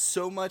did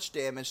so much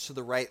damage to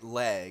the right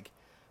leg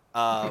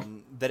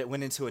that it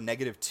went into a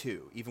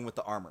 -2, even with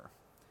the armor.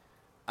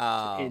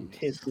 Did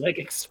his leg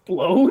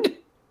explode?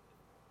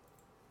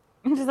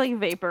 Just like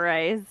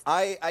vaporized.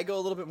 I go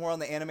a little bit more on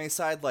the anime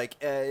side. Like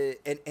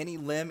any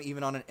limb,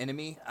 even on an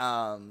enemy,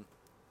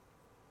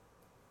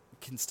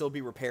 can still be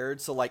repaired.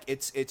 So like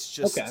it's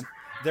just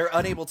they're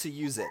unable to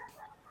use it.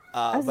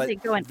 I was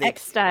like going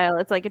X style.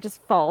 It's like it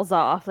just falls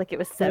off, like it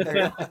was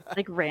severed,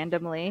 like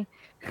randomly.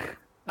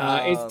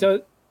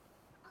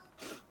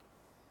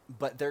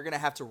 But they're gonna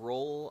have to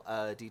roll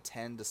a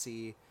d10 to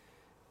see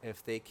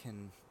if they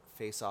can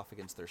face off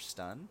against their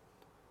stun,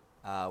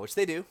 which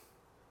they do.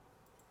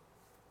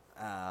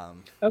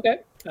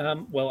 Okay.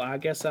 Well, I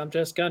guess I'm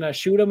just gonna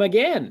shoot him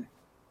again.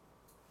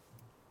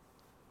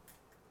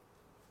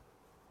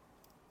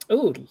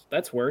 Ooh,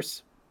 that's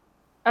worse.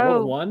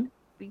 Roll 1.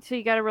 So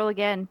you got to roll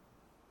again.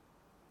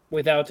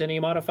 Without any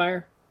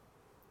modifier?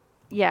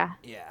 Yeah.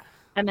 Yeah.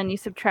 And then you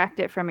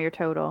subtract it from your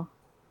total.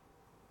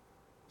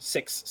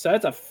 6. So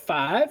that's a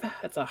 5.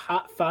 That's a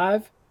hot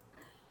 5.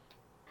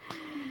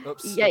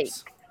 Oops.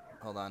 Yikes. Oops.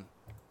 Hold on.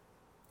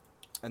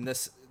 And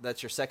that's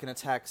your second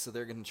attack, so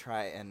they're going to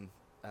try and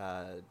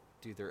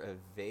do their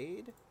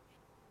evade.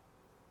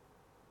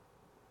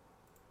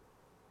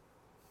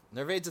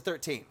 Their evade's a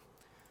 13.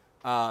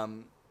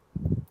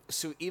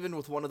 So even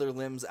with one of their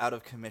limbs out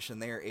of commission,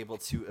 they are able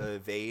to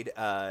evade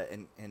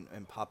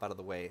and pop out of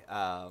the way.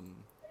 Oh,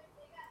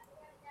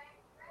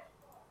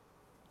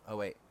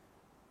 wait.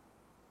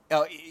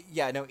 Oh,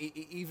 yeah, no,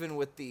 even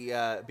with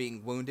the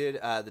being wounded,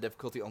 the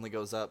difficulty only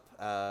goes up.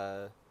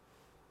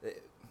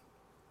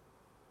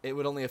 It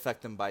would only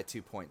affect them by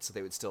 2 points, so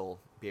they would still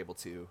be able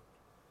to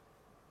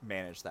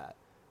manage that.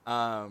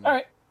 All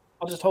right.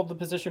 I'll just hold the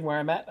position where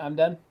I'm at. I'm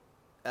done.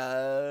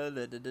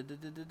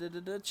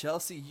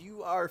 Chelsea,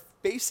 you are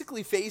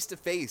basically face to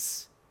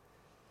face.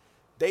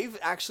 They've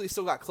actually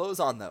still got clothes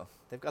on, though.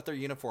 They've got their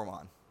uniform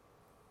on.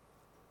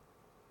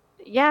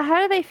 Yeah,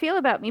 how do they feel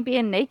about me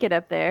being naked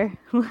up there?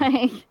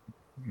 Like,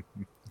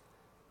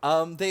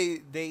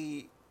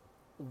 they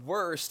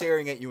were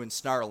staring at you and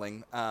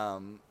snarling,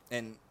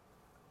 and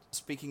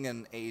speaking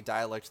in a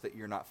dialect that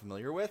you're not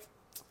familiar with.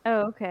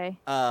 oh, okay.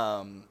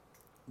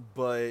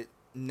 But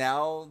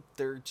now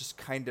they're just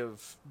kind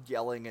of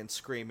yelling and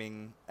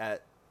screaming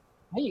at...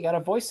 Hey, you got a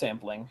voice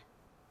sampling.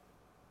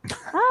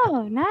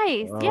 Oh,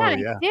 nice. Oh, yeah,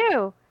 yeah. I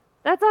do.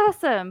 That's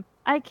awesome.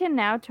 I can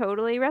now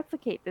totally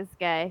replicate this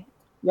guy.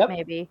 Yep.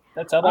 Maybe.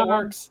 That's how that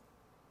works.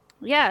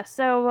 Yeah,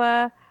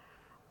 so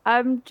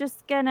I'm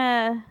just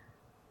gonna...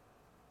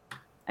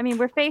 I mean,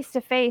 we're face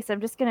to face.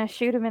 I'm just gonna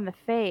shoot him in the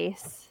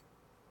face.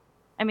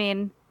 I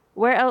mean,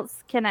 where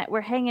else can I...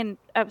 We're hanging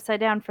upside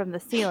down from the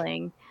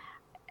ceiling.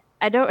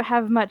 I don't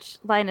have much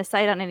line of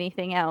sight on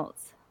anything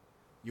else.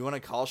 You want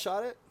to call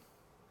shot it?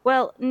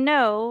 Well,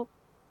 no.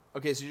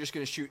 Okay, so you're just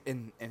going to shoot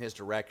in his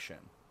direction.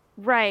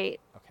 Right.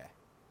 Okay.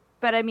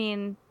 But I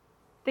mean,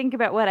 think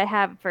about what I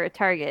have for a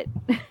target.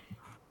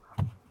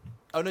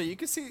 Oh no, you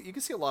can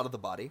see a lot of the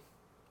body.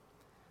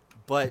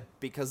 But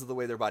because of the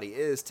way their body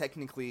is,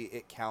 technically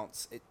it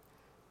counts.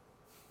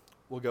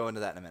 We'll go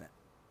into that in a minute.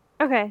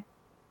 Okay.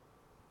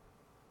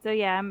 So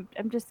yeah, I'm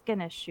just going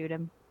to shoot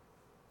him.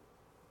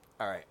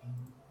 All right.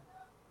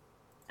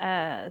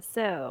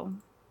 So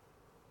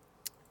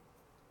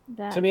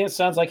that... To me, it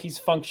sounds like he's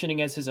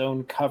functioning as his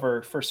own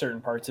cover for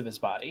certain parts of his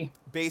body.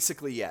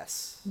 Basically,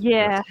 yes.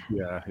 Yeah.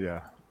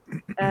 Yeah.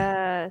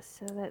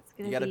 So that's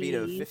gonna You got to be beat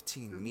a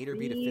 15. Meter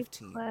beat a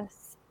 15.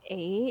 plus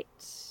 8.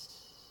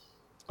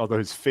 Although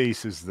his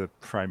face is the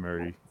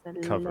primary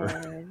cover.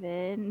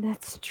 11.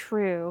 That's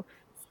true.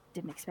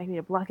 Didn't expect me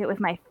to block it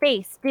with my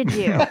face, did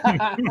you?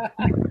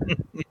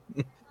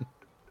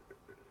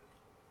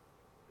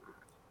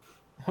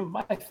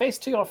 My face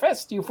to your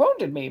fist, you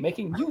wounded me,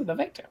 making you the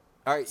victim.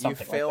 All right,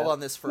 Something you failed like on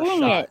this first Dang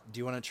shot. it. Do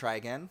you want to try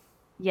again?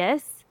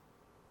 Yes.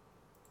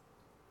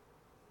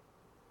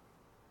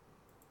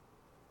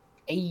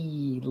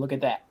 Hey, look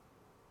at that.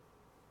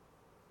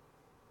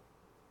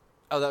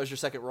 Oh, that was your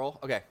second roll?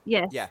 Okay.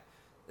 Yes. Yeah.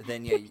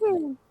 Then yeah.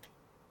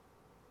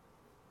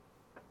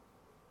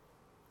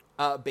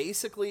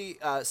 Basically,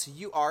 so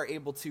you are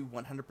able to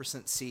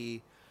 100%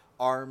 see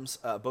arms,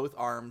 both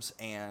arms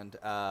and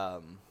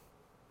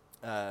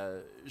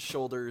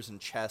shoulders and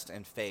chest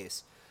and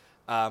face.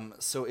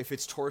 So if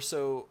it's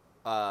torso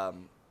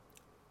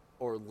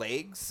or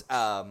legs,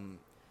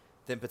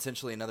 then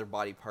potentially another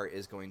body part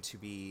is going to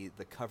be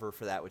the cover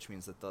for that, which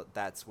means that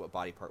that's what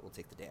body part will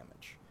take the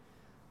damage.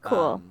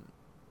 Cool.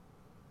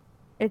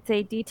 It's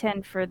a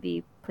D10 for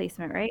the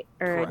placement, right?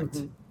 Or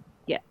correct.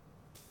 Yeah.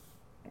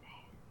 Okay.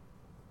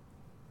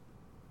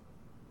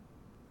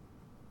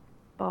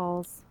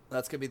 Balls.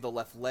 That's going to be the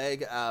left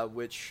leg,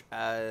 which...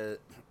 Turns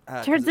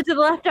into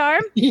the left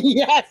arm?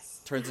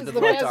 Yes! Turns into the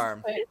left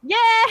arm.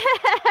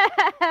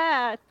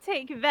 Yeah!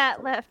 Take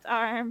that, left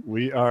arm.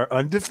 We are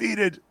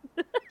undefeated.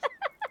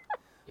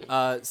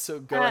 So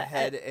go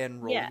ahead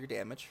and roll your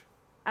damage.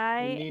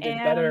 I needed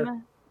am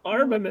better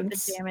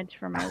armaments. The damage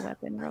for my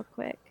weapon real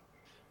quick.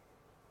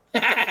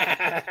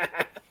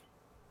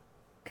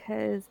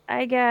 Because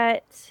I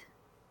got...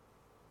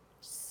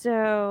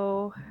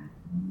 So...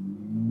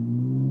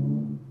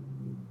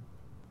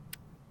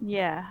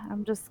 Yeah,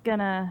 I'm just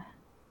gonna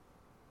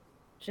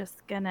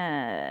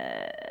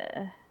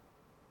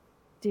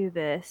do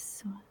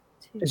this.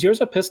 Is yours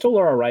a pistol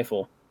or a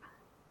rifle?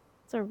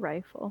 It's a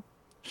rifle.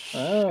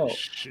 Oh.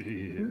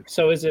 Shit.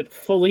 So is it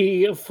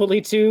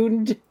fully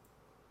tuned?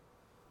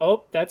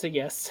 Oh, that's a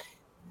yes.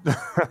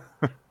 Oh,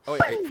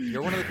 wait,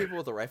 you're one of the people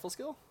with the rifle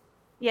skill?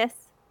 Yes.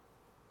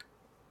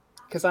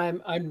 Because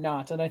I'm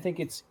not, and I think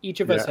it's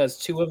each of us has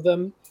two of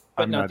them,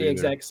 but I'm not the either.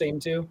 exact same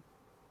two.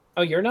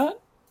 Oh, you're not?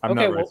 I'm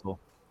Okay, not well- rifle.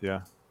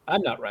 Yeah.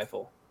 I'm not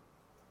rifle.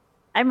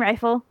 I'm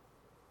rifle.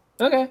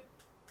 Okay.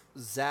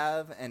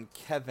 Zav and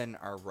Kevin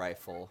are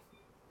rifle.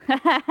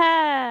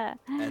 Yes.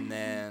 And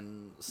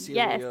then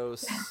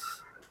Celios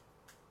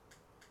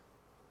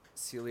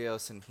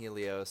and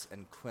Helios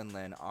and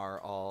Quinlan are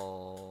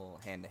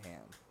all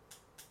hand-to-hand.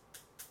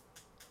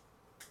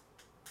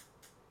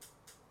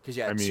 Because,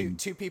 yeah, I mean-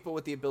 two people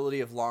with the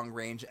ability of long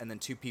range and then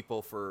two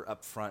people for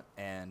up front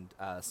and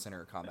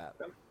center combat.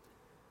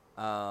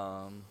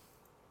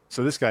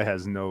 So this guy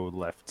has no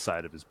left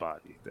side of his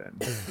body then.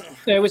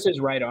 It was his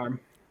right arm.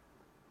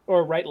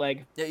 Or right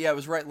leg. Yeah, it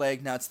was right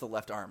leg. Now it's the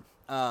left arm.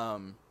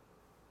 Doing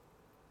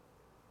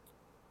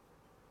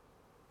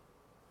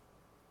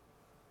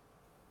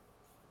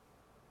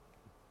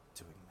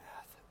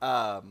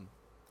math.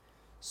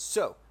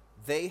 So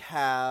they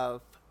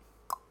have.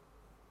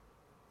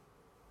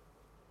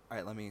 All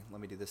right, let me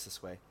do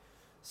this way.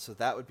 So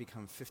that would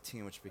become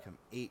 15, which would become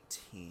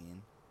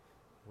 18,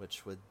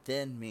 which would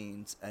then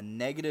means a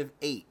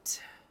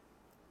 -8.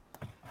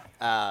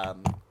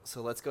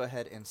 So let's go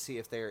ahead and see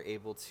if they are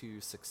able to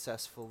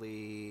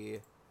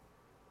successfully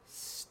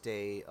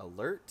stay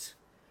alert.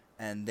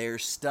 And they're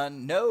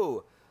stunned.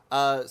 No!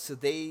 So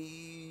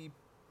they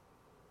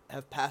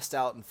have passed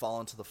out and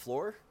fallen to the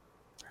floor.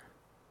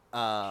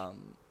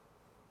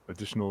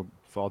 Additional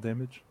fall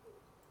damage?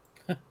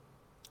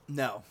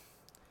 No.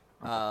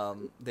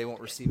 They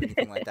won't receive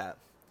anything like that.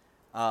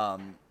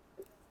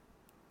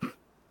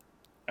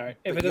 All right.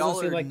 If But it doesn't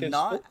y'all seem are like there's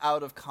not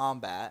out of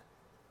combat.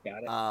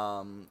 Got it.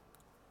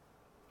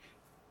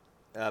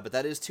 But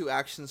that is 2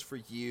 actions for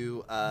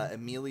you.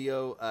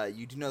 Emilio,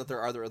 you do know that there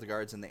are other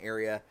guards in the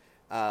area.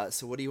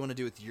 So what do you want to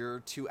do with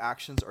your 2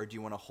 actions, or do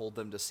you want to hold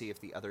them to see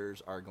if the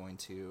others are going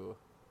to...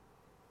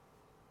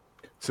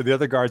 So the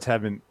other guards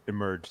haven't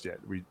emerged yet.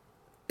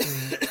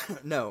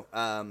 No.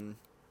 But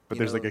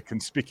there's like a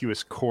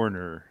conspicuous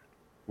corner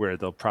where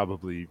they'll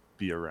probably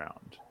be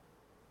around.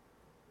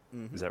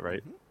 Mm-hmm, Is that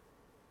right? Mm-hmm.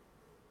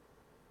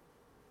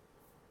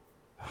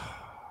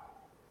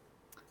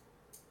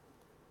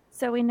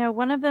 So we know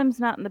one of them's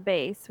not in the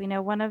base. We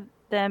know one of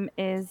them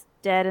is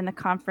dead in the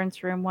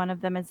conference room. One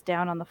of them is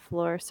down on the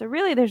floor. So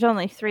really, there's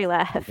only 3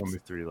 left. There's only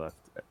 3 left.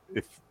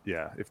 If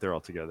they're all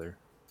together.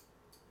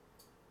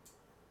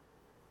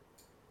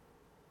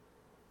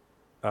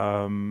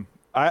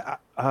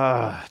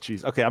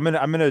 Geez. Okay, I'm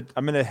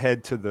gonna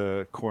head to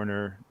the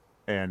corner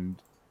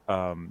and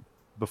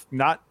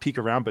not peek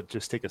around, but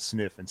just take a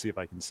sniff and see if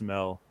I can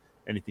smell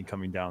anything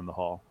coming down the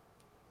hall.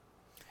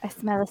 I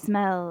smell a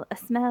smell. A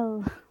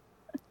smell.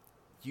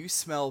 You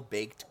smell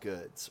baked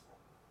goods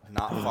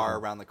not far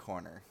around the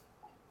corner.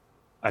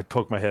 I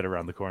poke my head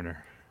around the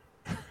corner.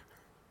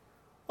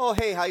 Oh,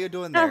 hey, how you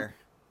doing there?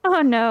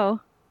 Oh no.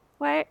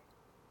 Why?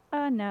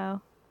 Oh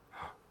no.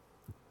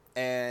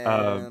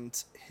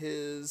 And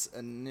his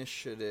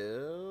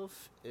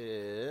initiative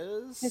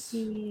is...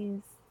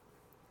 Cookies.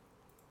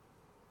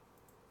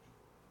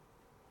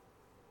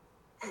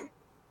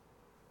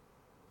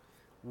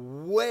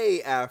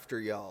 way after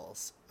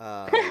y'all's.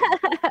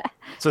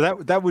 So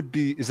that would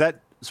be, is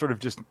that sort of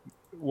just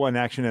one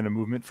action and a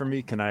movement for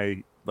me? Can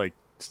I like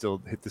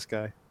still hit this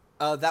guy?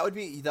 That would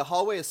be, the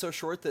hallway is so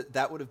short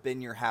that would have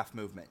been your half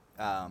movement.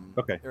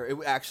 Okay. Or it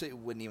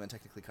wouldn't even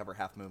technically cover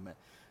half movement.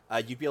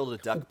 You'd be able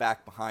to duck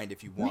back behind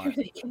if you Why are want.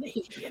 they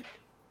Canadian?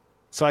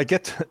 So I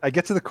get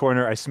to the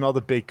corner. I smell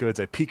the baked goods.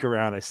 I peek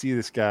around. I see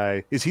this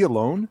guy. Is he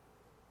alone?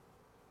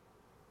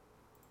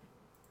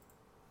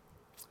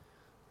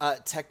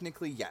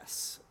 Technically,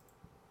 yes.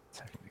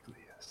 Technically,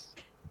 yes.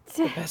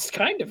 The best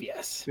kind of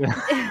yes.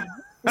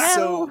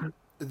 So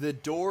the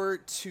door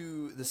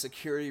to the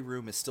security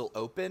room is still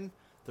open.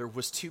 There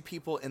was 2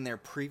 people in there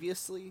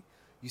previously.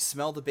 You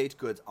smell the baked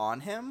goods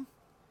on him.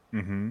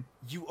 Mm-hmm.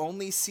 You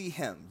only see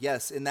him.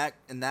 Yes, in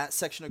that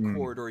section of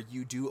corridor,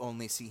 you do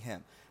only see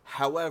him.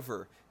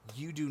 However,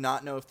 you do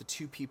not know if the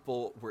two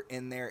people were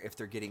in there, if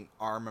they're getting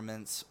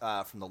armaments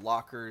from the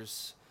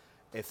lockers,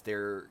 if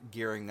they're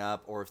gearing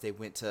up, or if they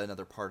went to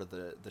another part of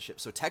the ship.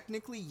 So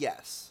technically,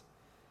 yes.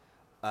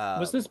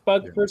 Was this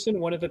bug person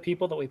one of the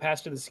people that we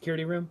passed to the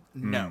security room?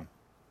 No.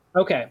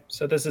 Okay,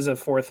 so this is a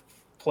fourth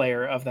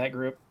player of that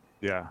group.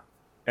 Yeah.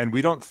 And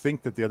we don't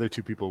think that the other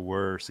two people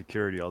were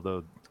security,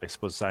 although I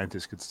suppose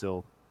scientists could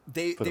still.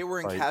 They were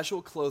in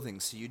casual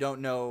clothing, so you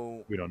don't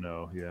know. We don't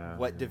know. Yeah.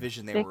 What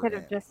division they They were could in.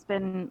 have just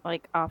been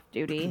like off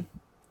duty.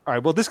 All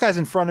right. Well, this guy's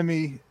in front of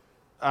me.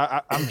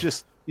 I'm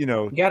just, You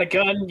got a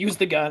gun? Use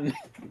the gun.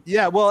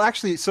 Yeah. Well,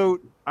 actually, so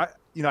I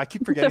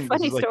keep forgetting. It's a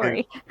funny this is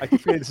story. I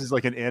keep forgetting this is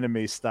like an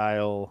anime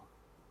style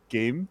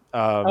game.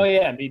 Oh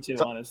yeah, me too.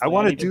 So Honestly, I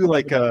want to do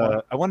like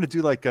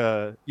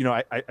a.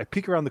 I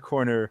peek around the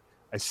corner.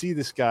 I see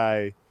this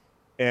guy,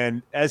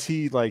 and as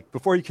he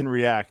before he can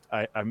react,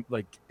 I'm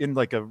like in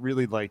like a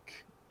really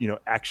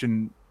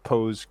action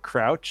pose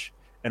crouch,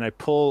 and I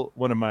pull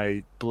one of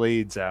my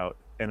blades out,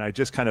 and I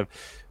just kind of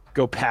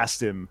go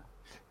past him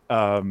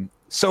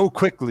so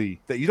quickly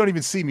that you don't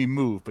even see me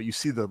move, but you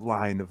see the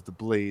line of the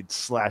blade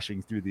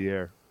slashing through the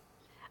air.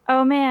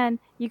 Oh man,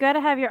 you got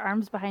to have your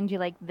arms behind you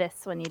like this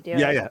when you do it.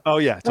 Yeah. Oh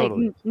yeah,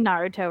 totally. Like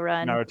Naruto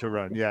run. Naruto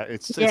run. Yeah,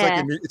 it's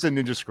Yeah. like it's a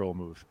ninja scroll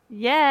move.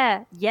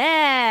 Yeah.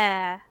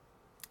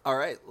 All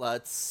right,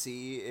 let's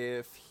see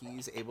if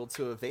he's able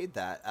to evade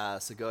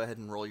that. So go ahead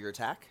and roll your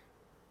attack.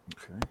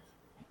 Okay.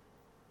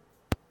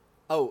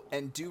 Oh,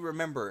 and do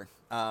remember,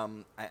 I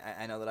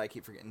know that I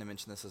keep forgetting to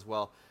mention this as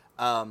well.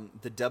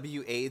 The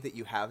WA that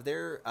you have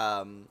there,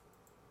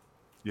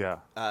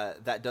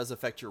 that does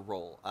affect your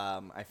roll.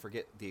 I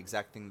forget the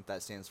exact thing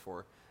that stands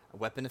for.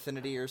 Weapon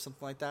affinity or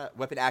something like that.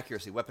 Weapon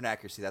accuracy.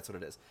 That's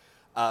what it is.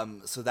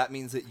 So that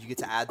means that you get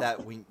to add that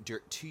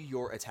to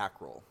your attack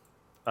roll.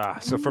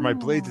 So for my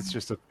blades,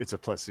 it's a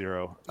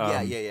 +0.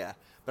 Yeah.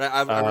 But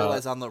I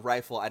realize on the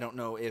rifle, I don't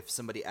know if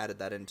somebody added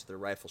that into their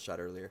rifle shot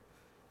earlier.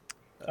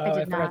 Oh,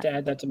 I forgot to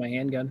add that to my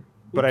handgun.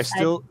 But I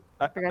still,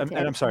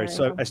 I'm sorry. to my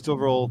So rifle. I still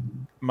roll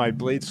my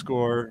blade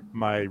score,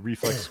 my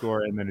reflex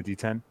score, and then a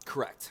D10.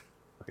 Correct.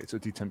 Okay, so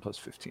D10 plus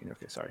 15.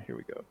 Okay, sorry. Here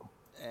we go.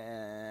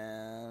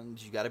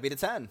 And you got to beat a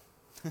 10.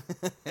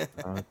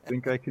 I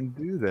think I can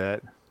do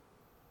that.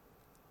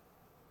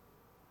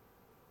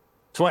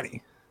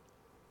 20.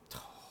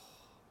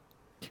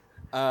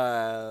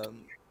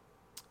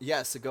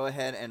 Yeah, so go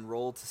ahead and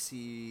roll to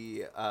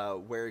see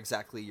where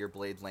exactly your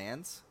blade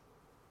lands.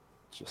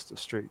 Just a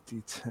straight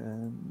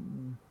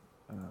D10.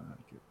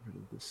 Get rid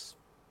of this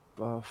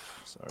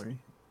buff. Sorry.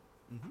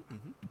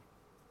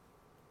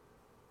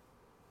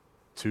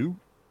 2.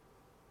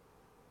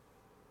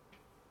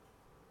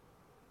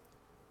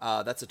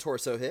 That's a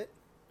torso hit.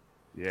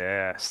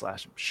 Yeah,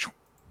 slash him.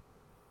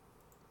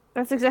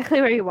 That's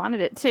exactly where you wanted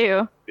it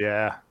too.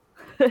 Yeah.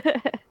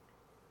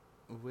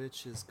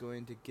 Which is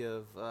going to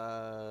give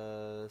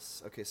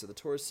us... Okay, so the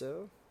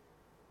torso.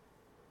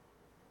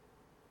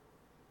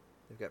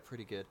 They've got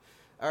pretty good.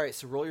 All right,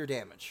 so roll your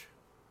damage.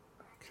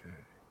 Okay.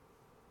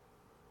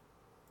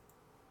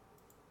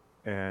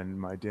 And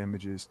my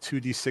damage is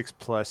 2d6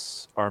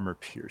 plus armor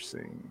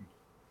piercing.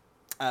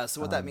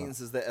 So what that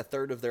means is that a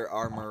third of their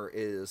armor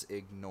is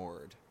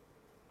ignored.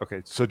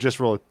 Okay, so just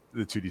roll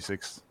the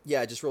 2d6.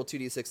 Yeah, just roll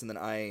 2d6, and then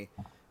I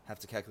have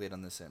to calculate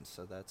on this end.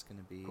 So that's going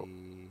to be... Cool.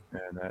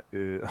 And that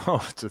is...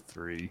 it's a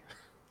 3.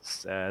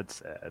 Sad.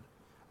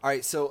 All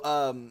right,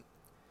 so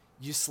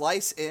you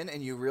slice in,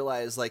 and you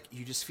realize,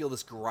 you just feel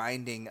this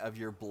grinding of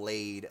your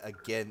blade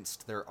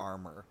against their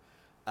armor.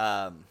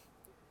 And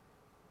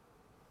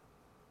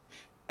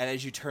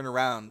as you turn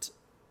around,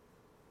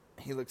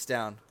 he looks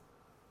down.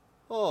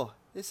 Oh,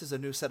 this is a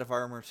new set of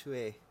armor to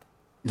a...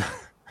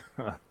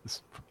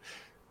 This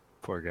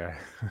poor guy.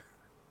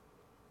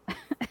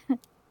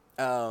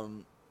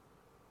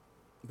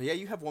 But yeah,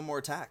 you have one more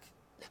attack.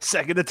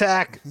 Second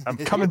attack! I'm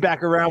coming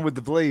back around with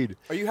the blade.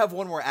 Or you have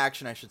one more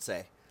action, I should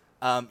say.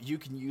 You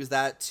can use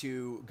that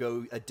to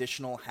go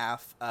additional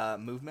half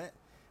movement,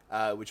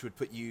 which would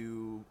put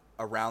you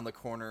around the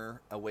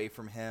corner away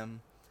from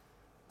him,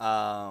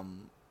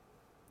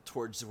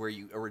 towards where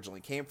you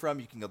originally came from.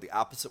 You can go the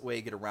opposite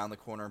way, get around the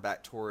corner and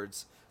back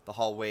towards the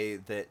hallway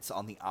that's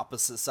on the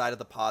opposite side of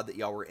the pod that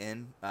y'all were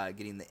in,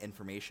 getting the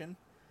information.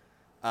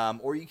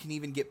 Or you can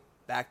even get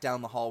back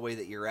down the hallway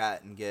that you're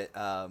at and get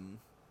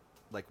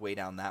way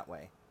down that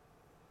way.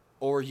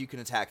 Or you can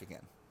attack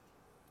again.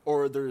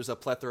 Or there's a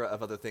plethora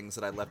of other things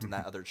that I left in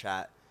that other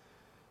chat.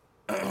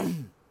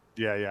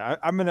 Yeah.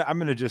 I'm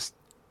gonna just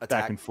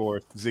Attack. back and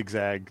forth,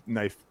 zigzag,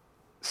 knife,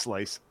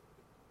 slice,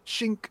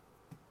 shink.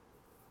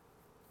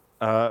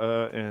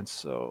 And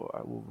so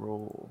I will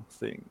roll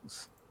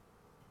things.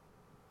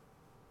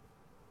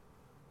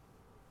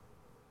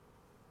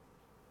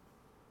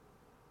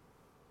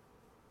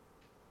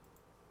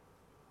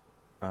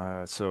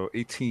 So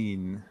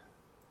 18.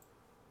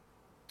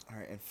 All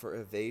right, and for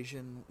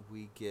evasion,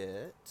 we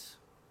get...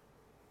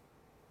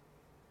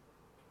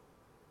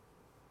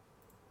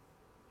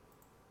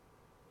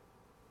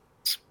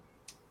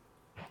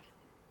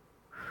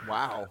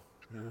 Wow.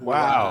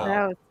 Wow.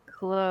 That was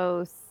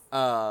close.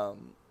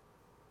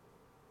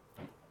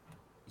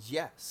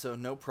 Yeah, so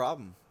no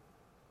problem.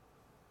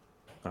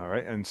 All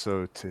right, and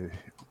so to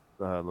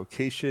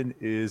location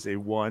is a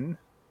 1.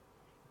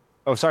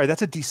 Oh, sorry,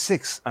 that's a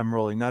D6 I'm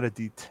rolling, not a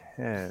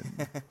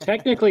D10.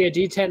 Technically, a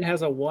D10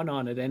 has a 1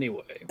 on it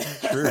anyway.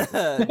 True.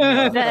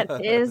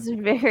 That is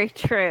very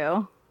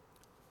true.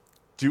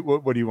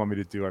 What do you want me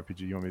to do, RPG?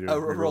 You want me to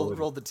re-roll it?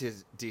 Roll the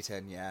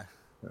D10, yeah.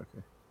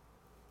 Okay.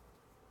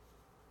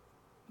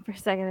 For a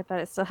second, I thought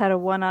it still had a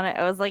 1 on it.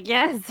 I was like,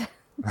 yes.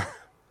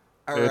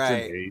 All It's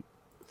right. an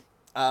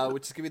 8.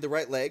 Which is gonna be the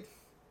right leg.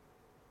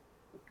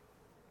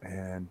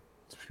 And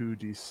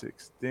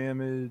 2d6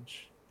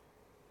 damage.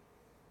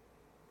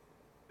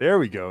 There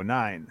we go,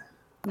 9.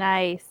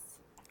 Nice.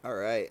 All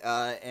right.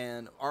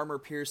 And armor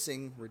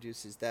piercing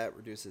reduces that.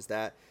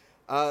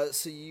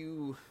 So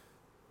you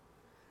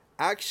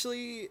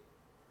actually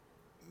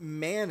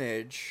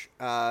manage,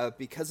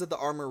 because of the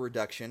armor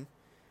reduction,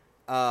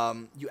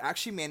 you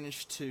actually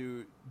manage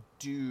to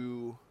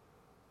do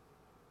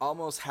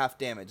almost half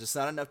damage. It's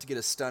not enough to get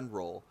a stun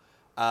roll,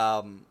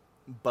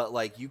 but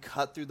like you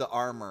cut through the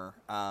armor,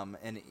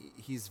 and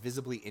he's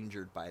visibly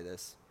injured by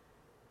this.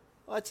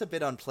 Well, it's a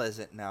bit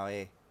unpleasant now,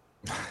 eh?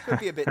 Could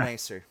be a bit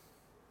nicer.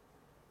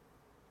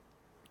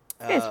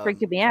 You guys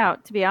freaked me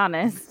out, to be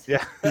honest.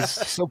 Yeah, he's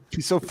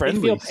so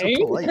friendly, You feel so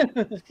pain? polite.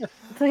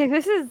 It's like,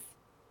 this is...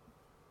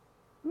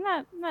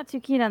 I'm not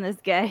too keen on this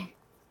guy.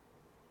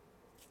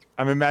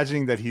 I'm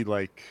imagining that he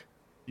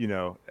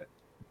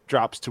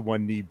drops to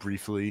one knee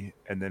briefly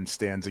and then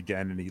stands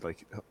again, and he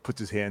puts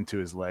his hand to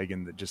his leg,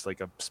 and just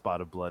a spot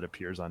of blood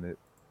appears on it.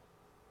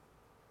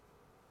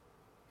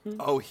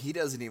 Oh, he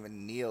doesn't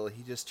even kneel.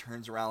 He just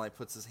turns around,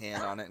 puts his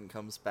hand on it, and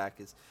comes back.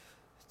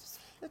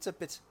 That's a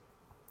bit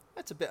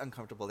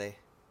uncomfortable, eh?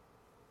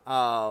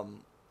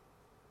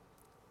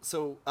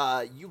 So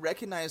you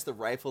recognize the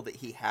rifle that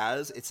he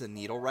has. It's a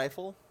needle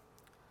rifle.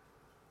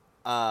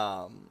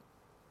 Oh,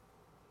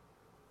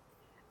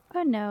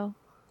 no.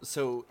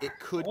 So it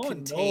could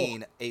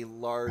contain a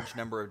large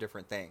number of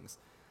different things,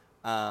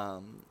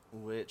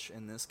 which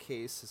in this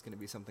case is going to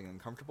be something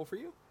uncomfortable for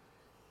you.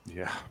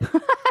 Yeah.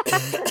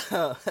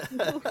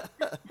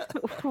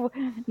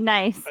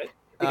 Nice.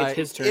 I think it's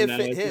his turn if now, it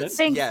isn't hits, it?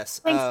 Thanks, yes.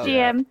 thanks,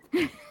 GM.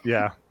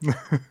 Yeah.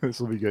 This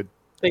will be good.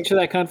 Thanks for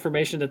that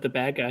confirmation that the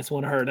bad guys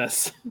won't hurt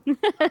us. All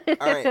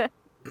right.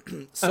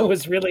 I So,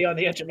 was really on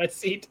the edge of my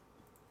seat.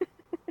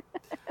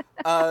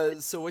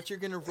 so what you're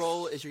gonna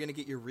roll is you're gonna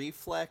get your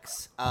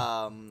reflex,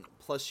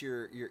 plus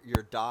your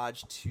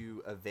dodge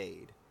to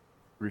evade.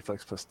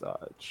 Reflex plus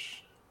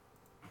dodge.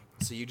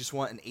 So you just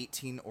want an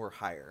 18 or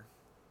higher.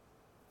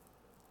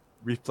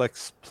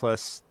 Reflex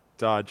plus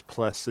dodge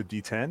plus a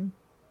D10.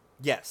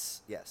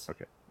 Yes.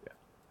 Okay.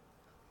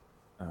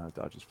 Yeah.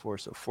 Dodge is 4,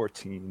 so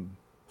 14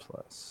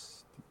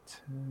 plus D10.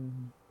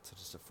 So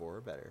just a 4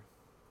 or better.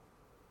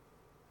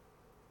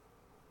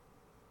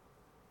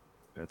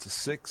 That's a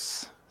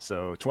 6,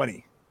 so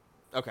 20.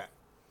 Okay.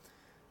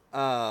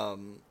 Oh,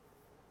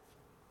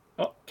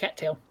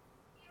 cattail.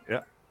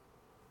 Yeah.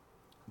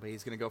 But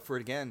he's gonna go for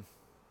it again.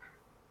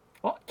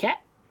 Oh,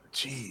 cat.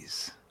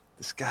 Jeez,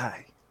 this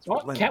guy. Oh,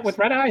 cat with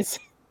red eyes.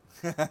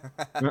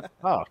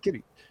 Oh,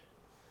 kitty.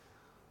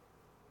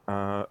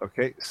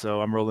 Okay,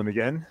 so I'm rolling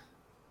again.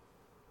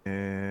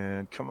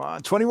 And come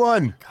on,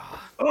 21.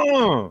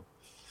 Oh!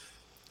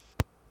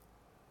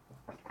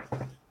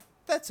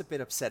 That's a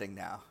bit upsetting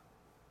now.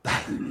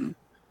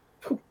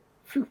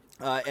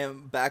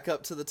 And back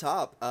up to the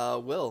top,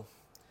 Will.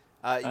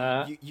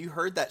 You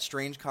heard that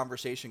strange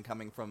conversation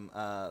coming from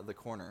the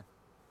corner.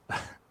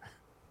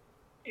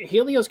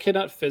 Helios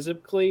cannot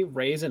physically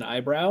raise an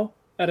eyebrow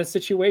at a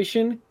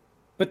situation,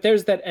 but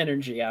there's that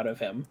energy out of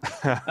him.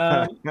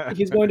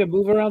 He's going to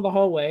move around the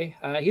hallway.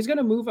 He's going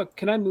to move.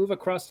 Can I move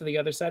across to the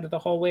other side of the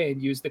hallway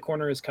and use the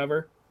corner as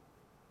cover?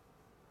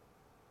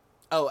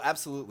 Oh,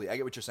 absolutely. I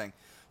get what you're saying.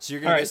 So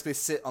you're going to basically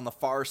sit on the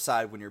far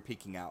side when you're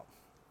peeking out.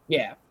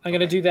 Yeah, I'm going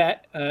to do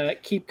that.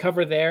 Keep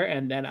cover there,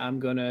 and then I'm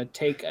going to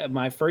take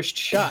my first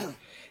shot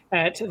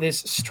at this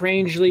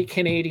strangely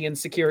Canadian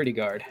security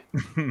guard.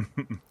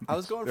 I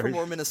was going for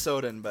more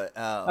Minnesotan, but...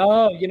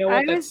 oh, you know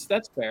what?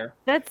 That's fair.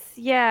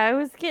 I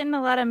was getting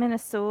a lot of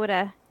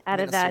Minnesota out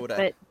of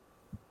that,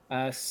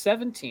 but...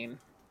 17.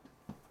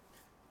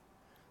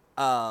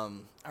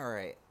 All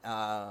right.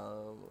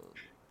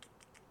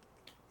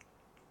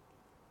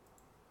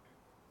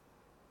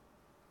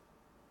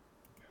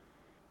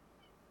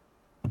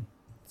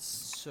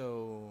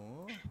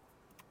 So,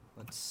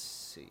 let's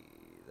see.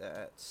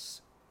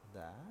 That's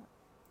that.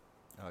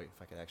 Oh, if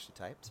I could actually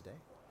type today.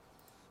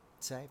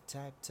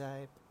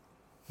 Type.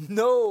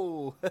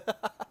 No!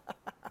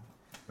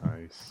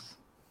 Nice.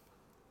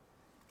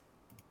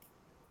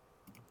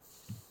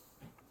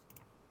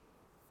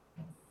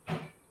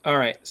 All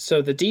right,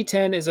 so the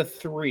D10 is a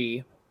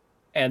 3,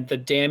 and the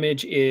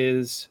damage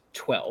is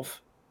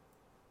 12.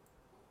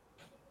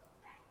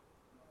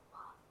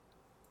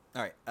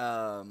 All right.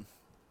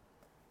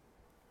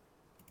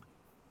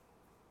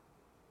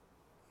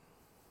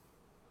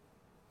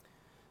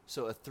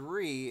 So a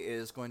 3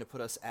 is going to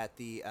put us at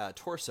the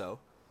torso,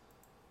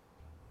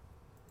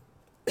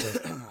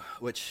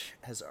 which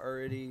has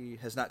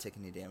not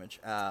taken any damage.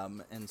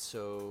 And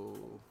so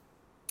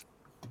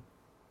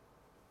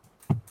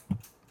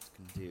it's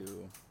going to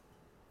do...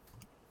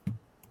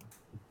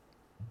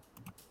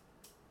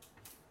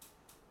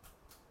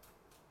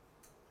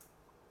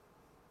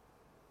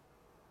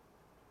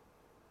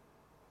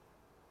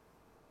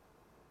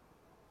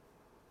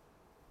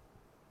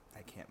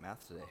 I can't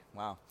math today.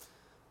 Wow.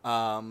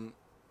 All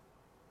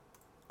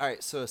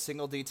right, so a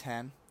single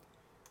D10.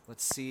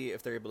 Let's see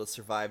if they're able to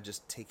survive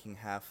just taking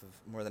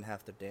more than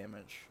half the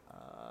damage.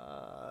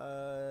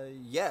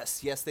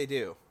 Yes, they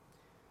do.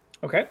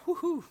 Okay.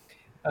 Woohoo!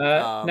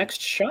 Next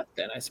shot,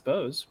 then, I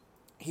suppose.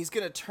 He's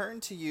gonna turn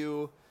to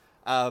you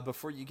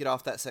before you get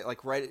off that set,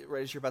 like right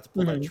as you're about to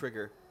pull that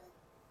trigger.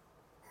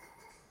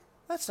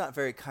 That's not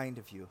very kind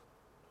of you.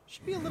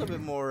 Should be a little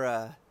bit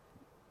more,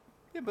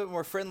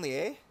 friendly,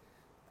 eh?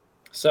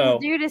 So,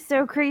 This dude is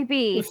so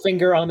creepy.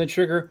 finger on the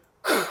trigger.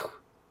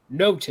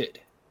 Noted.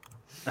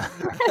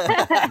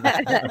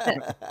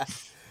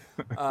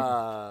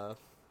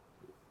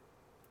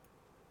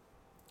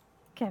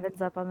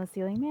 Kevin's up on the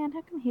ceiling. Man,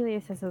 how come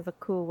Helios has those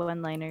cool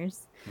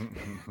one-liners?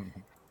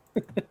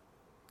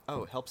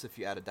 Oh, it helps if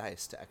you add a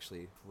dice to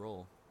actually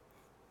roll.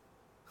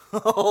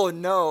 Oh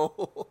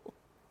no!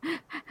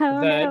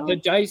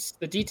 The dice,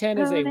 the D10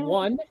 is a no.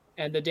 1,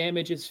 and the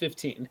damage is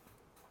 15.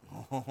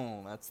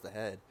 Oh, that's the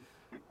head.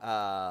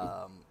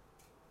 The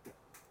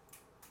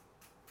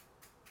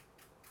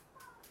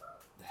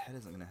head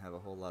isn't going to have a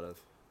whole lot of...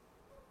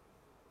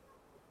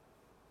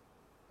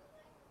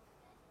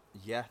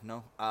 Yeah,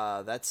 no.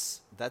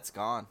 That's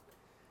gone.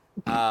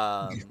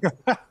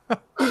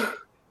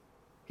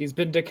 He's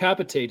been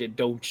decapitated,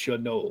 don't you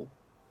know?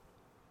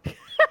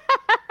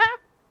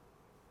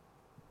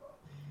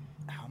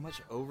 How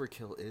much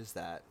overkill is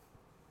that?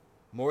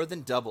 More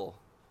than double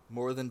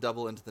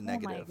into the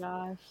negative.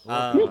 Oh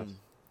my gosh.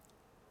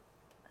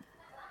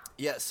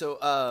 Yeah,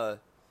 so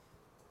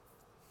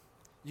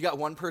you got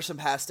one person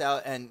passed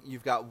out and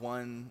you've got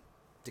one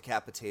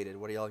decapitated.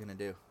 What are y'all gonna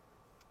do?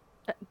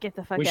 Get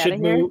the fuck out of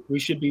here. We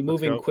should be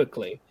moving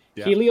quickly.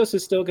 Yeah. Helios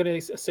is still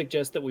going to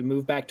suggest that we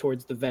move back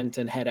towards the vent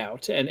and head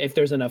out, and if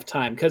there's enough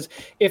time, because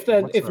if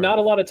not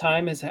a lot of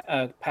time has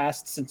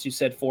passed since you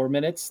said 4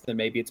 minutes, then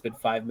maybe it's been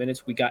 5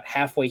 minutes. We got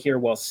halfway here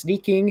while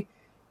sneaking.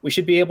 We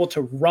should be able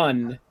to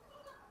run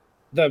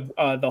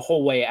the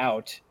whole way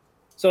out.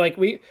 So like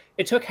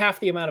it took half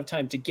the amount of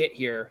time to get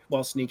here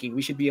while sneaking.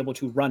 We should be able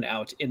to run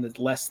out in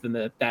less than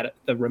the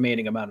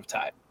remaining amount of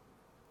time.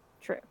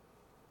 True.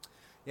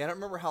 Yeah, I don't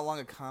remember how long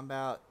a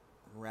combat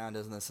round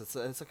is in this. It's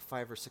like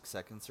 5 or 6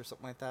 seconds or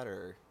something like that,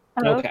 or...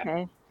 Oh,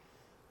 okay.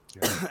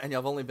 And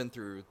y'all have only been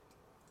through,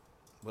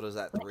 what is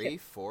that, 3,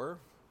 4?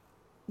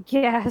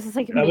 Yeah, it's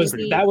like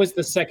that was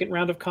the second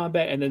round of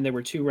combat, and then there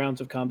were 2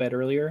 rounds of combat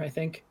earlier, I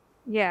think.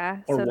 Yeah.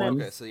 Or so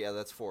 1. Okay, so yeah,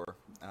 that's 4.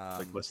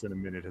 Like less than a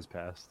minute has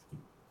passed.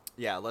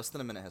 Yeah, less than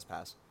a minute has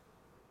passed.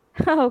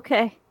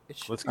 Okay.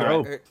 Let's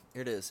go. Here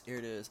it is.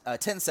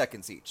 10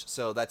 seconds each,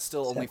 so that's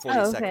still only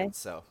 40 seconds.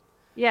 So.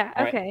 Yeah.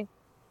 All okay. Right.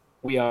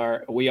 We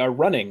are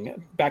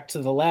running back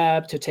to the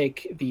lab to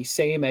take the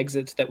same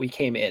exit that we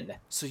came in.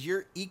 So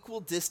you're equal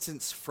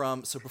distance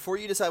from... So before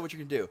you decide what you're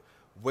going to do,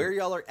 where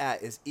y'all are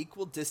at is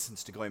equal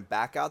distance to going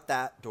back out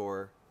that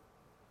door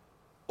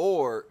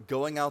or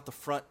going out the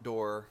front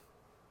door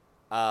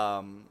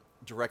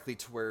directly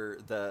to where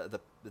the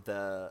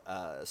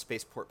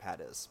spaceport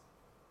pad is.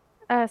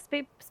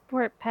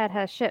 Spaceport pad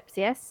has ships,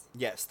 yes?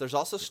 Yes. There's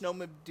also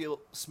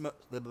snowmobiles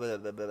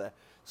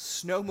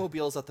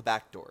at the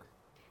back door.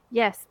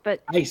 Yes,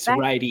 but... Ice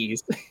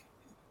rideys.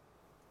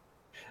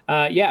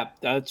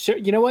 Sure.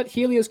 You know what?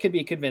 Helios could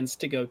be convinced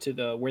to go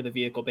to where the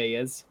vehicle bay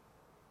is.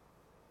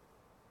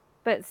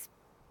 But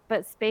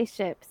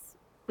spaceships.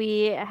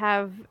 We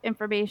have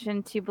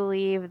information to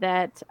believe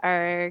that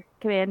our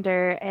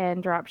commander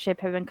and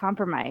dropship have been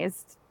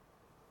compromised.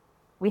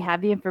 We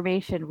have the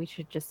information. We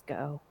should just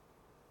go.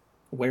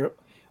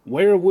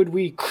 Where would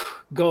we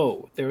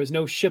go? There is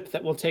no ship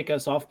that will take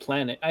us off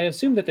planet. I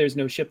assume that there's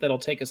no ship that'll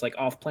take us like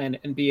off planet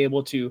and be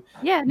able to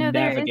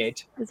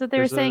navigate. That's what they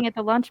were saying at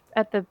the launch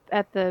at the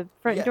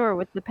front door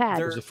with the pad.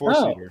 There's a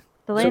 4-seater.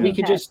 The landing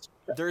pad.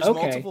 There's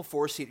multiple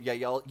 4-seater. Yeah,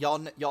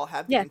 y'all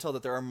have the intel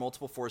that there are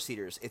multiple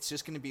 4-seaters. It's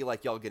just going to be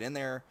like y'all get in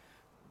there,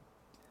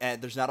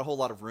 and there's not a whole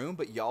lot of room,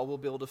 but y'all will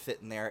be able to fit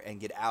in there and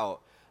get out.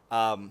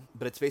 But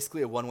it's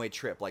basically a one-way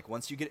trip. Like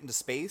once you get into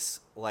space,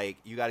 like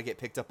you got to get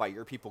picked up by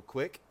your people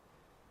quick.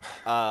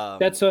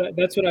 That's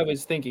what I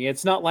was thinking.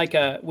 It's not like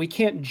we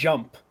can't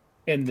jump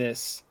in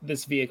this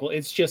vehicle.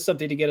 It's just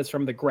something to get us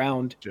from the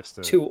ground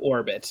to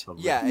orbit.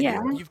 Yeah,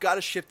 and you've got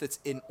a ship that's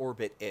in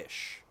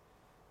orbit-ish.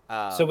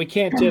 So we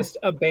can't just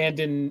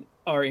abandon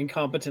our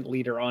incompetent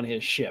leader on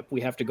his ship. We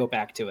have to go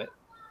back to it.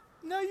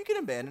 No, you can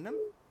abandon him.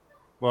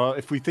 Well,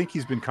 if we think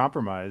he's been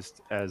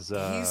compromised, as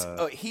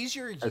he's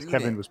your unit. As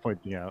Kevin was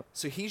pointing out.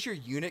 So he's your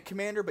unit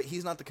commander, but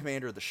he's not the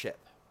commander of the ship.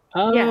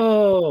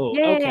 Oh,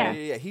 yeah.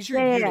 okay. Yeah. He's your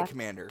unit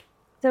commander.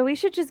 So we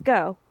should just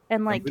go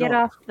and like we get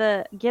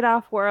don't-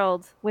 off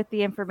world with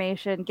the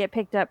information, get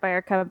picked up by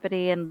our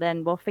company, and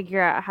then we'll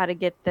figure out how to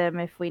get them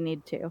if we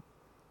need to.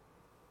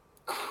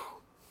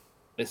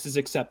 This is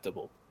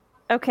acceptable.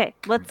 Okay,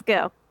 let's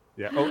go.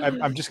 Yeah. Oh,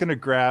 I'm just gonna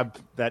grab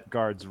that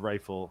guard's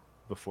rifle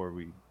before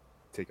we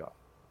take off.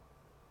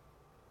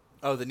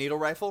 Oh, the needle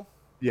rifle?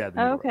 Yeah.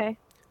 The Oh, needle okay.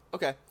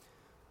 Okay.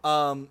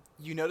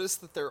 You notice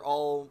that they're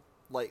all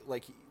like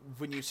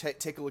when you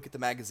take a look at the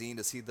magazine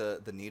to see the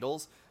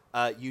needles,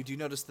 you do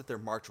notice that they're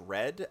marked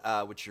red,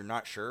 which you're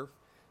not sure.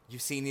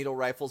 You've seen needle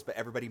rifles, but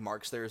everybody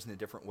marks theirs in a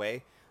different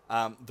way.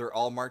 They're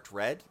all marked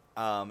red,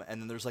 and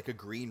then there's like a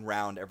green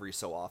round every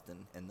so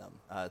often in them.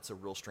 It's a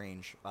real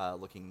strange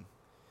looking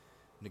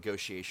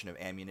negotiation of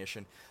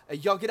ammunition.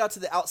 Y'all get out to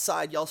the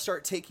outside, y'all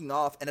start taking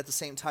off, and at the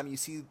same time you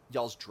see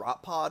y'all's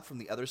drop pod from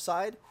the other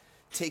side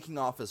taking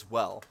off as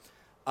well.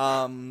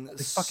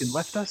 They fucking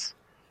left us.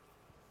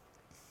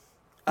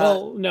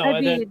 Well, no,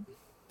 I mean,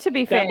 to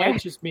be that fair,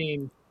 might just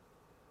mean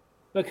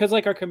because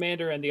like our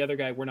commander and the other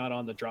guy were not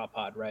on the drop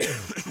pod, right?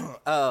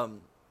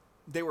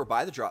 They were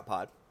by the drop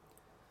pod.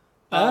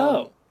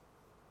 Oh.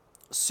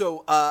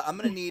 So I'm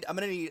gonna need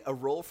a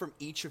roll from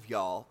each of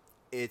y'all.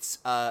 It's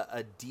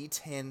a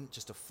D10,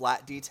 just a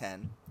flat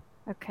D10.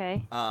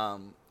 okay.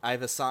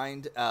 I've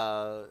assigned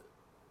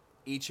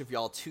each of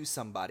y'all to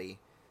somebody,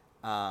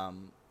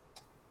 and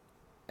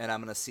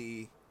I'm gonna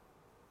see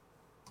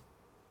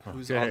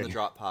who's on the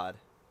drop pod.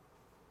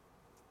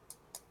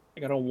 I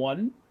got a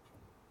 1.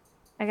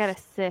 I got a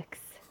 6.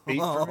 8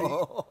 for me.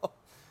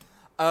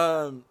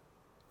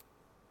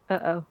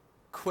 Uh-oh.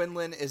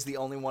 Quinlan is the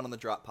only one on the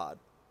drop pod.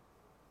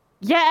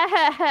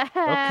 Yeah.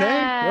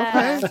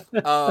 Okay.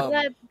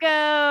 Let's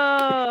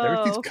go.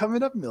 Everything's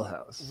coming up,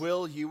 Millhouse.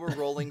 Will, you were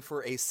rolling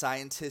for a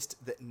scientist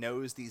that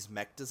knows these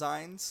mech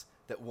designs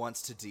that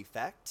wants to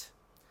defect.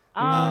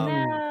 Oh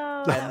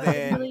no. And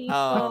then, Really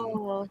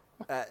cool.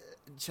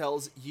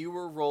 Chels, you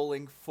were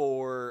rolling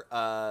for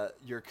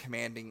your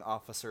commanding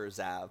officer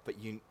Zav, but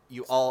you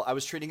all, I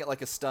was treating it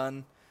like a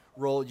stun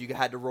roll. You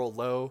had to roll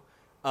low.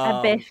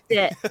 I bished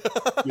it.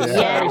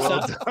 Yeah.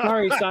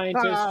 Sorry,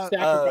 scientists.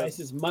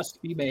 Sacrifices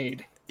must be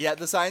made. Yeah,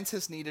 the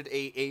scientists needed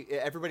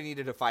everybody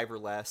needed a 5 or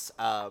less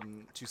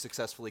to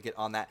successfully get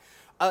on that.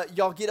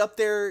 Y'all get up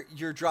there.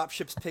 Your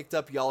dropship's picked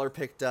up. Y'all are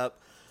picked up.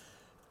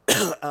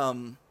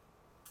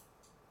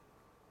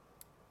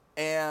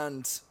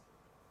 And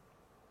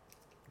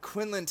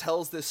Quinlan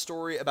tells this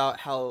story about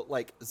how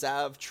like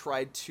Zav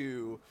tried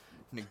to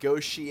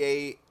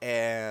negotiate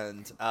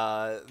and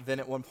then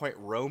at one point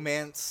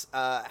romance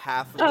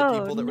half of the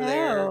people that were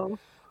there.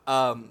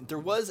 There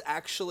was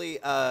actually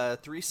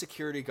 3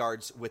 security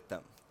guards with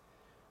them.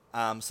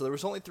 So there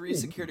was only 3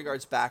 security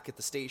guards back at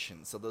the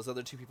station. So those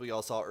other 2 people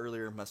y'all saw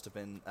earlier must have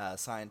been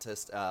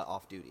scientists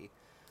off duty.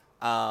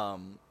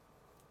 And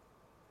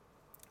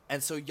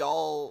so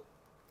y'all,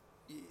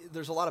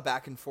 there's a lot of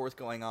back and forth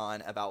going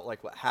on about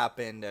like what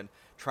happened and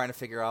trying to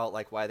figure out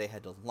like why they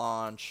had to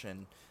launch.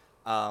 And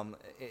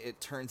it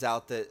turns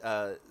out that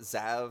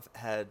Zav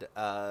had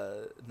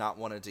not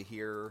wanted to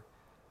hear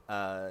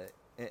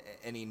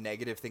any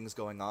negative things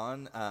going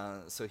on.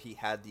 So he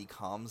had the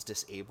comms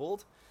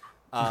disabled.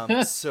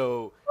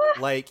 So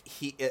like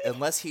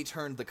unless he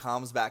turned the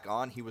comms back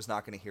on, he was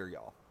not going to hear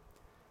y'all.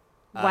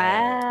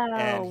 Wow.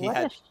 And he what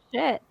had, a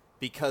shit.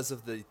 because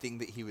of the thing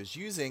that he was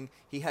using,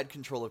 he had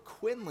control of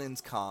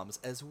Quinlan's comms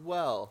as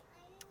well.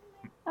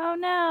 Oh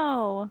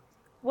no.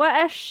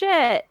 What a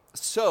shit.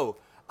 So,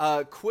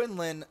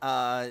 Quinlan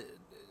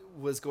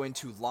was going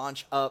to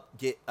launch up,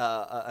 get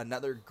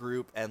another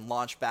group, and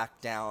launch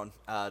back down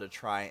to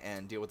try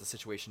and deal with the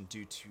situation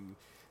due to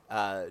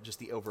just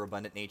the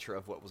overabundant nature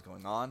of what was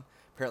going on.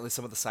 Apparently,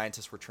 some of the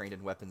scientists were trained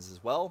in weapons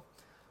as well.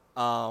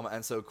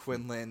 And so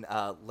Quinlan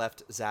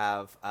left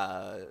Zav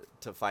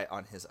to fight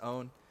on his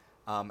own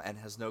and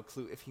has no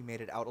clue if he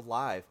made it out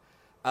alive.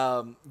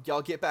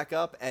 Y'all get back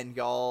up and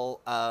y'all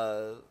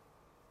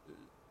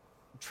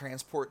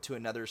transport to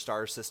another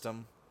star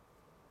system.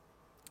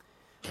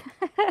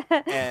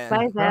 And,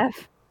 Bye,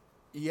 Zeph.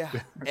 yeah.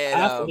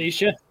 And,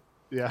 Felicia.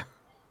 Yeah.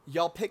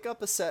 y'all pick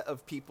up a set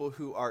of people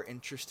who are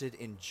interested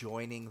in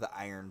joining the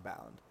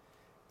IronBound.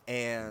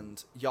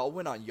 And y'all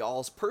went on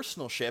y'all's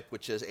personal ship,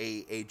 which is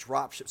a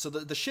drop ship. So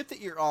the ship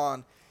that you're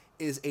on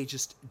is a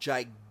just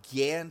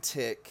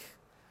gigantic,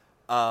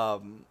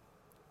 like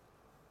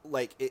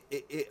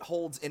it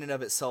holds in and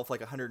of itself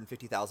like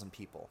 150,000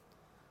 people.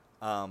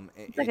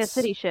 It's like a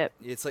city ship.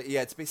 It's like,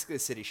 yeah, it's basically a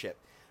city ship.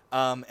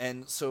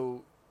 And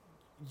so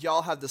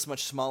y'all have this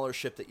much smaller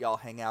ship that y'all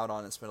hang out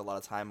on and spend a lot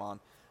of time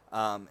on.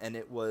 And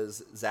it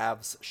was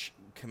Zav's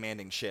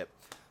commanding ship.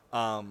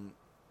 And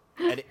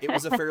it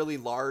was a fairly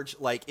large,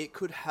 like it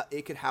could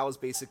house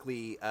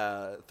basically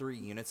 3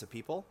 units of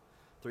people,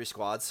 3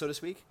 squads, so to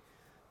speak.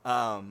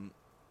 What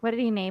did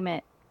he name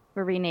it?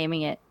 We're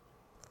renaming it.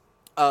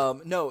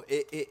 No,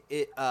 he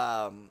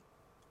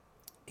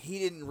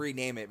didn't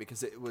rename it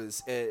because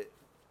it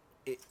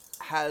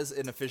has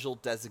an official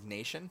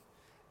designation,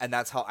 and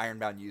that's how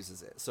IronBound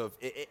uses it. So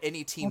if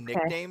any team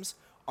nicknames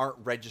aren't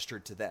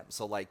registered to them,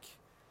 so like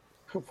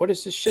What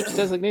is this ship's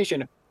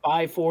designation?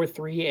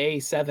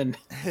 543A7.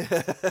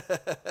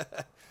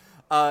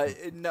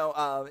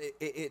 No,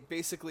 it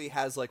basically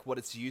has like what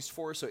it's used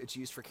for. So it's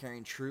used for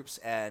carrying troops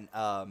and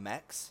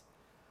mechs,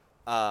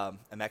 and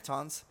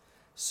Mektons.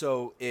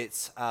 So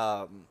it's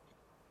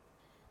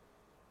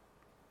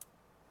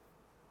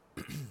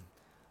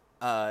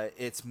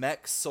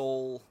mech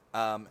soul,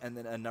 and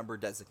then a number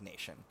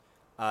designation,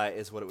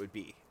 is what it would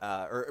be,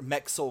 or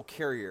mech soul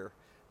carrier,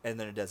 and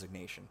then a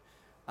designation.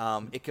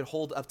 It could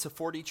hold up to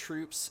 40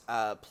 troops,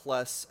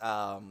 plus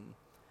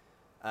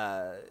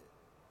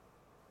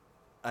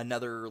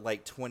another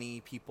like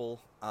 20 people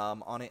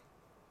on it,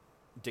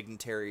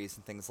 dignitaries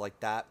and things like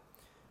that.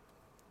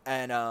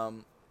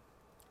 And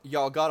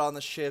y'all got on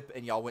the ship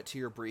and y'all went to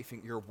your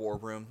briefing, your war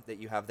room that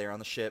you have there on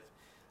the ship,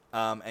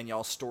 and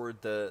y'all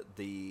stored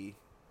the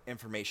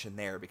information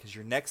there because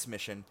your next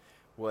mission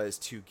was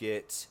to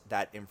get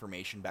that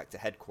information back to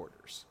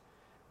headquarters.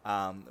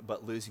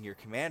 But losing your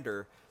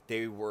commander,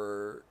 the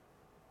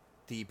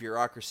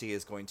bureaucracy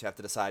is going to have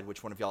to decide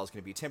which one of y'all is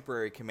going to be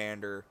temporary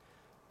commander,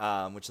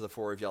 which of the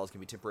four of y'all is going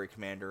to be temporary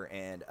commander,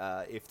 and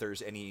if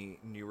there's any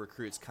new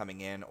recruits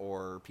coming in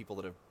or people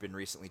that have been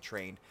recently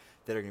trained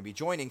that are going to be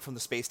joining from the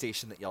space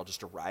station that y'all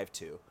just arrived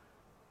to.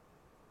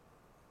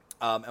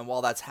 And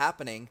while that's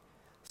happening,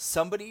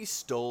 somebody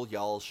stole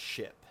y'all's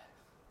ship.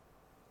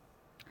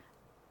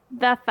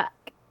 The fuck?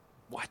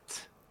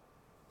 What?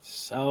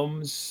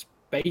 Some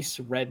space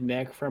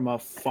redneck from a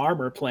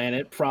farmer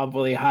planet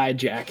probably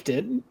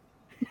hijacked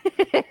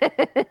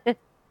it.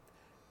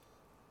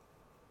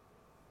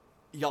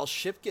 Y'all's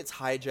ship gets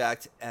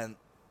hijacked, and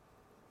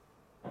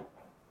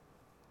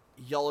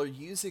y'all are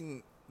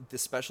using the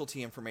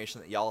specialty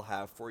information that y'all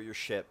have for your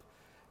ship,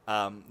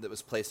 that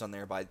was placed on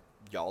there by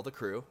y'all, the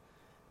crew,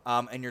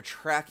 and you're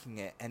tracking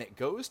it, and it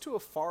goes to a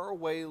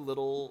faraway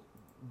little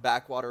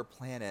backwater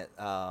planet,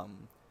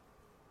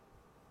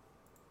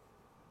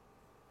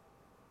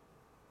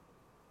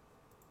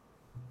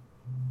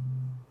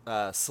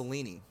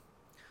 Selene.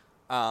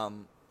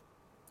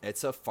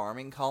 It's a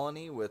farming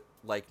colony with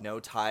like no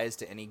ties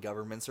to any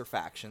governments or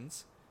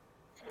factions.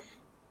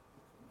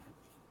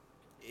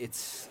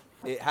 It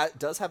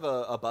does have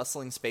a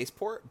bustling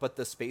spaceport, but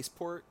the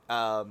spaceport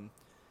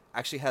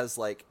actually has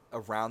like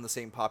around the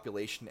same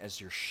population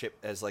as your ship,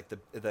 as like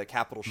the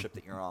capital ship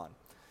that you're on.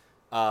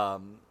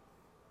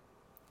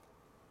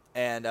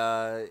 And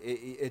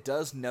it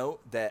does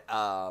note that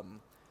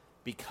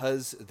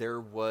because there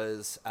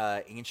was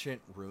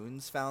ancient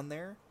runes found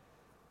there,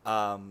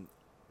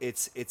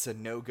 it's a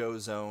no-go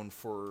zone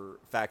for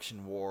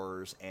faction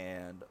wars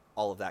and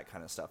all of that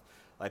kind of stuff.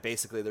 Like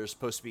basically, there's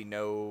supposed to be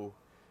no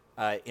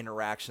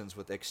interactions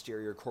with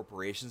exterior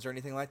corporations or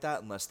anything like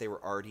that unless they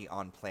were already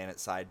on planet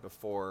side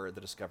before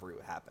the discovery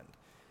happened.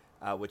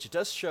 Which it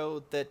does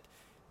show that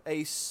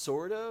a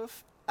sort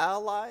of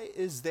ally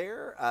is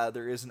there.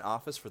 There is an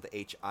office for the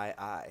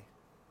HII.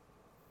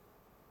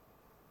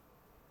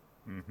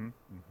 Mm-hmm.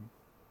 Mm-hmm.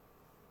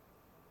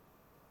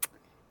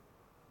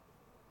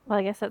 Well,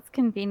 I guess that's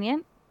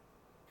convenient.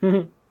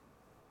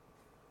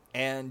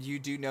 And you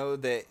do know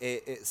that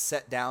it's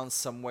set down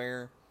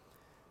somewhere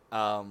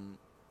a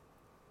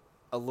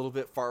little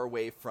bit far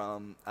away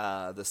from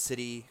the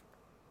city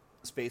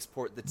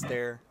spaceport that's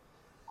there.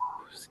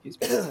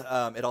 Excuse me.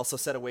 It also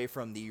set away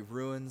from the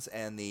ruins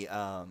and the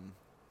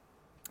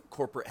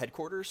corporate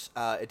headquarters.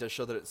 It does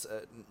show that it's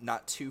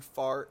not too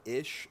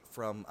far-ish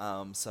from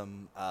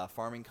some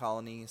farming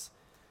colonies,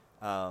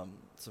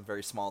 some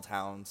very small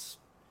towns.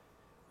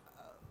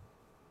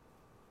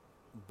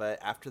 But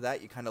after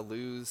that, you kind of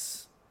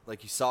lose,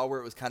 like you saw where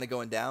it was kind of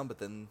going down, but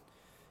then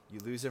you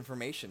lose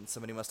information.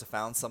 Somebody must have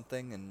found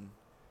something and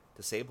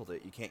disabled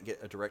it. You can't get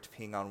a direct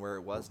ping on where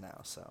it was now,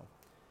 so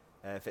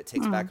if it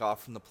takes back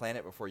off from the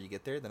planet before you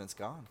get there, then it's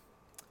gone.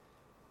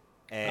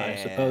 And I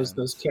suppose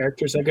those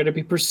characters are going to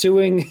be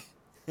pursuing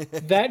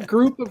that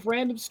group of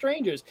random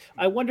strangers.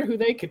 I wonder who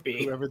they could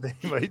be. Whoever they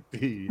might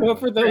be.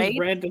 Whoever those Right?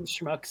 random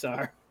schmucks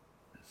are.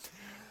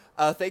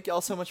 Thank you all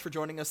so much for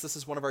joining us. This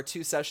is one of our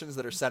 2 sessions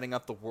that are setting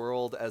up the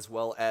world as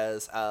well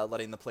as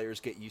letting the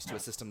players get used to a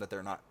system that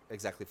they're not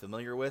exactly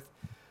familiar with.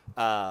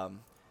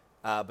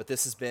 But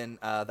this has been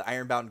the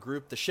IronBound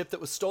group. The ship that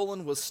was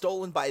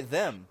stolen by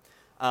them.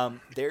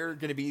 They're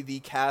going to be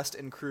the cast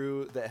and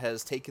crew that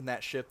has taken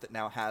that ship that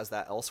now has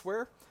that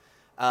elsewhere.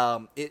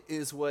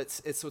 It's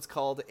what's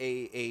called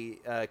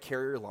a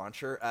carrier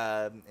launcher,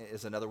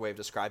 is another way of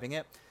describing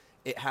it.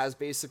 It has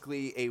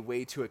basically a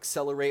way to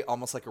accelerate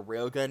almost like a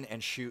railgun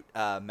and shoot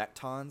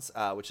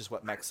Mektons, which is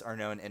what mechs are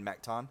known in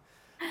Mekton.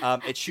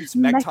 It shoots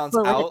Mektons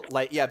out,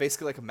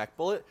 basically like a mech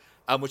bullet,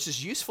 which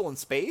is useful in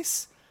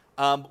space.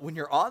 When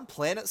you're on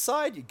planet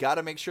side, you got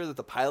to make sure that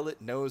the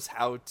pilot knows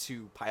how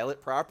to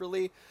pilot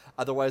properly.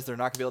 Otherwise, they're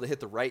not going to be able to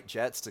hit the right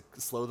jets to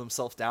slow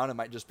themselves down. It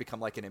might just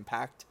become like an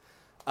impact.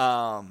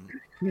 And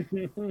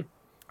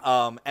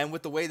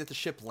with the way that the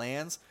ship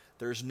lands,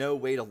 there's no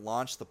way to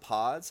launch the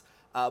pods.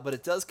 But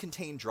it does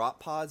contain drop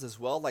pods as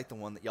well, like the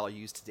one that y'all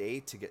used today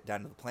to get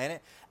down to the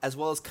planet, as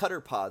well as cutter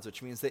pods,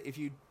 which means that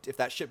if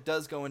that ship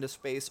does go into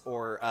space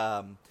or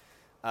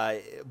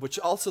which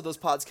also those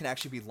pods can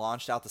actually be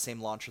launched out the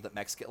same launcher that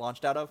mechs get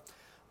launched out of.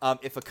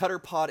 If a cutter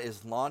pod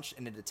is launched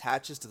and it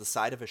attaches to the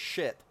side of a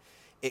ship,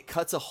 it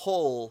cuts a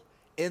hole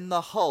in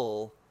the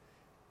hull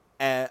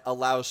and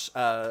allows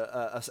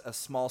a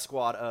small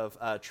squad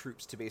of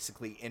troops to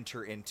basically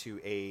enter into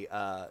a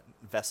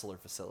vessel or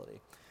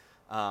facility.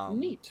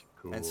 Neat.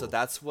 Cool. And so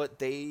that's what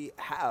they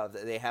have.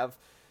 They have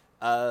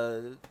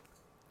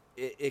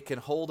it can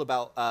hold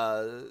about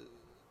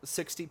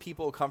 60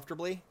 people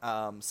comfortably.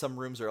 Some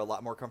rooms are a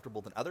lot more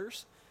comfortable than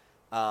others.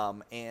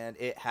 And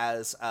it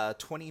has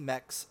 20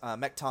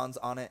 Mektons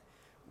on it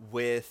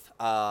with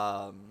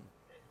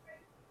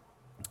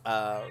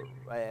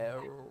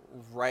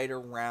right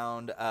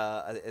around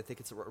I think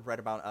it's right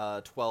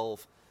about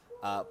 12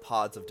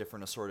 pods of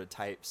different assorted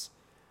types.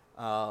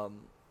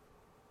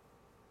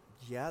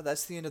 Yeah,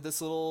 that's the end of this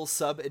little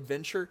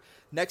sub-adventure.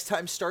 Next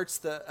time starts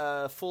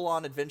the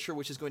full-on adventure,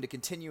 which is going to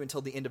continue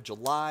until the end of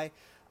July.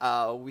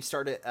 We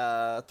start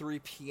at 3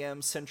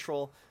 p.m.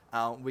 Central.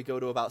 We go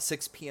to about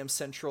 6 p.m.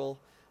 Central.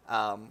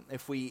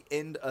 If we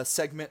end a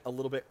segment a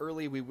little bit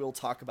early, we will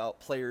talk about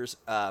players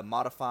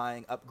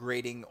modifying,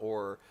 upgrading,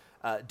 or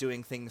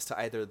doing things to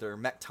either their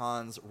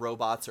Mektons,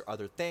 robots, or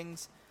other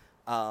things.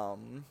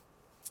 And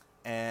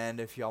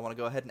if y'all want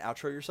to go ahead and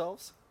outro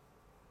yourselves.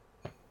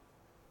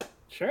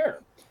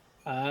 Sure.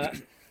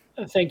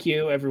 Thank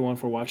you, everyone,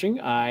 for watching.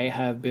 I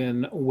have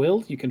been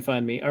Will. You can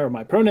find me, or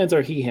my pronouns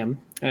are he, him.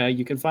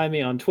 You can find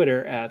me on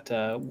Twitter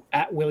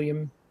at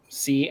William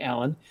C.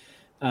 Allen.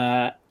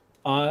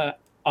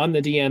 On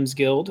the DMs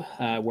Guild,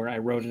 where I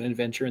wrote an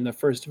adventure in the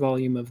first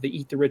volume of the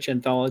Eat the Rich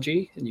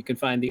anthology, and you can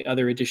find the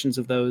other editions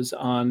of those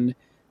on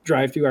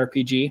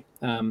Drive-Thru-RPG.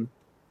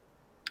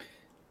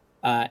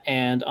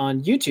 And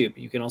on YouTube,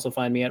 you can also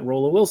find me at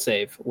Roll a Will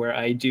Save, where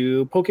I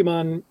do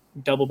Pokemon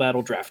Double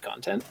Battle Draft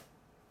content.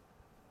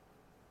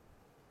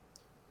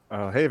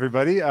 Hey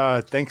everybody!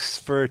 Thanks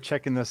for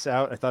checking this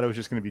out. I thought I was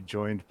just going to be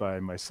joined by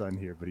my son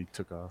here, but he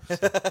took off. So,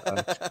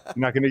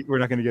 we're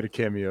not gonna get a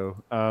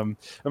cameo.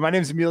 My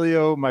name's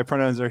Emilio. My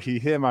pronouns are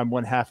he/him. I'm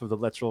one half of the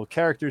Let's Roll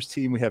Characters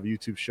team. We have a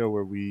YouTube show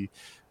where we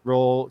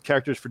roll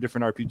characters for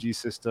different RPG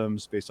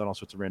systems based on all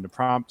sorts of random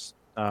prompts.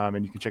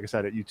 And you can check us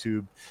out at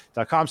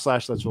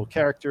youtube.com/Let's Roll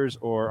Characters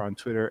or on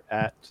Twitter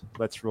at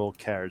Let's Roll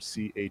Cars,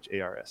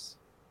 CHARS.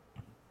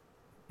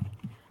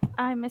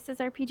 I'm Mrs.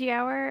 RPG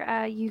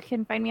Hour. You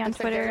can find me on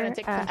Looks like they're Twitter gonna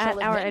take at control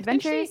of Our Mint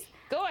Adventures,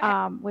 Go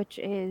ahead. which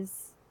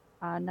is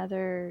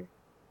another.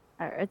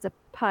 It's a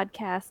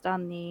podcast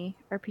on the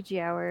RPG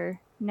Hour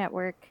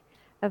network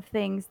of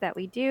things that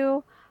we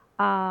do.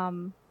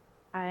 I'm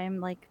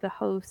like the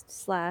host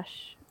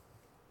slash,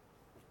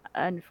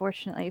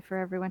 unfortunately for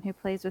everyone who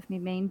plays with me,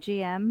 main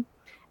GM,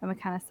 and we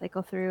kind of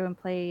cycle through and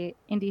play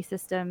indie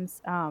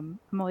systems. I'm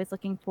always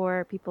looking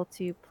for people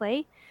to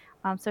play.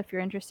 So if you're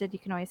interested, you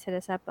can always hit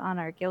us up on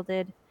our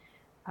Gilded,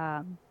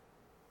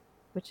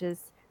 which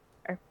is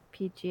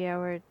RPG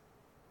Hour.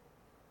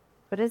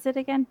 What is it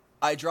again?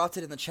 I dropped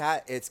it in the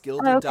chat. It's Oh,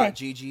 okay.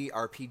 gilded.gg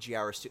RPG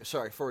Hour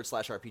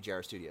 /RPG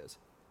Hour Studios.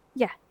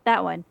 Yeah,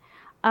 that one.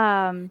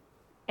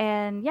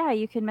 And yeah,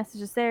 you can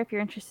message us there if you're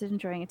interested in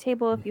joining a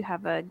table. If you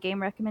have a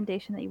game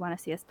recommendation that you want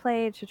to see us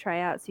play to try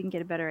out, so you can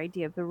get a better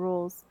idea of the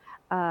rules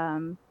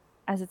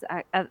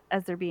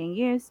as they're being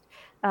used.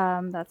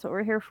 That's what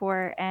we're here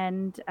for.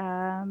 And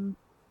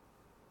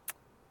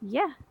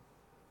yeah,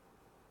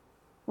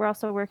 we're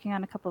also working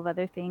on a couple of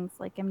other things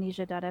like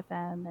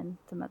Amnesia.fm and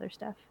some other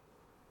stuff.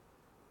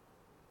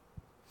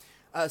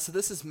 So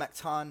this is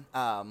Mekton.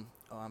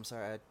 I'm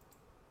sorry.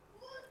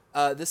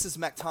 This is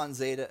Mekton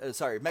Zeta.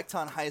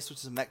 Mekton Heist, which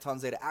is a Mekton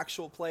Zeta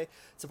actual play.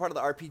 It's a part of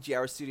the RPG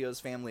Hour Studios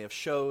family of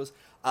shows.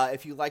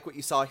 If you like what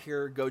you saw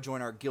here, go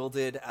join our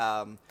Gilded.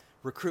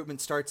 Recruitment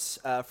starts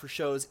for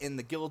shows in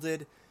the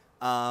Gilded,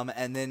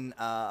 and then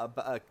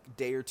a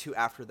day or two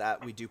after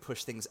that, we do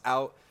push things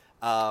out.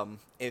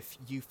 If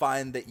you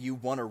find that you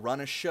want to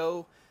run a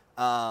show,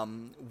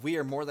 we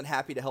are more than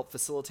happy to help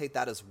facilitate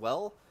that as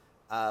well.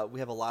 We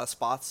have a lot of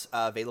spots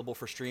available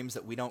for streams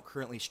that we don't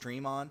currently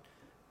stream on.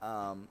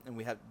 And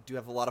we do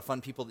have a lot of fun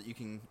people that you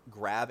can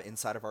grab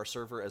inside of our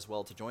server as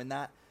well to join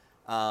that.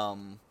 Yeah,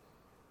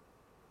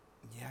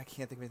 I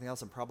can't think of anything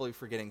else. I'm probably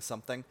forgetting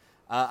something.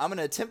 I'm going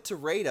to attempt to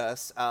raid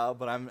us,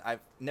 but I've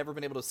never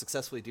been able to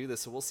successfully do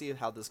this, so we'll see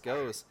how this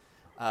goes.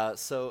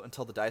 So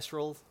until the dice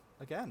roll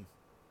again.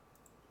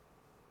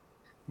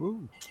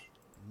 Woo.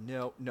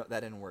 No, that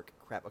didn't work.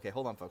 Crap. Okay,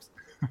 hold on, folks.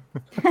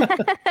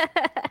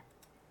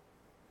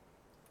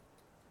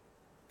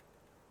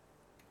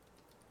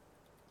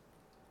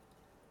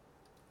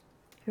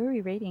 Who are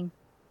we rating?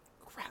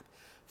 Crap.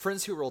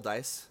 Friends who roll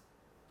dice.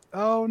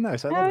 Oh,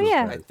 nice. I love Oh, those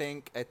yeah. guys.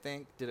 I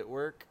think. Did it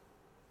work?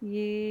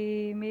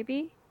 Yeah,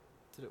 maybe.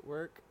 Did it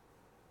work?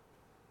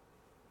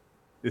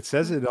 It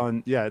says it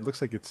on. Yeah, it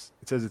looks like it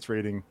says it's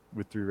rating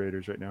with 3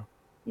 raiders right now.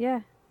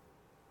 Yeah.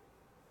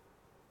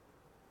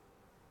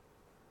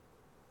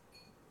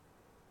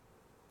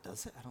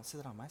 Does it? I don't see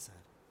that on my side.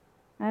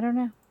 I don't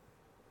know.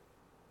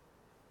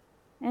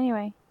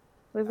 Anyway,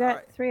 we've got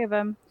Alright. 3 of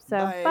them. So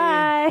Bye.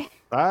 bye.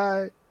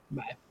 Bye.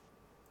 Bye.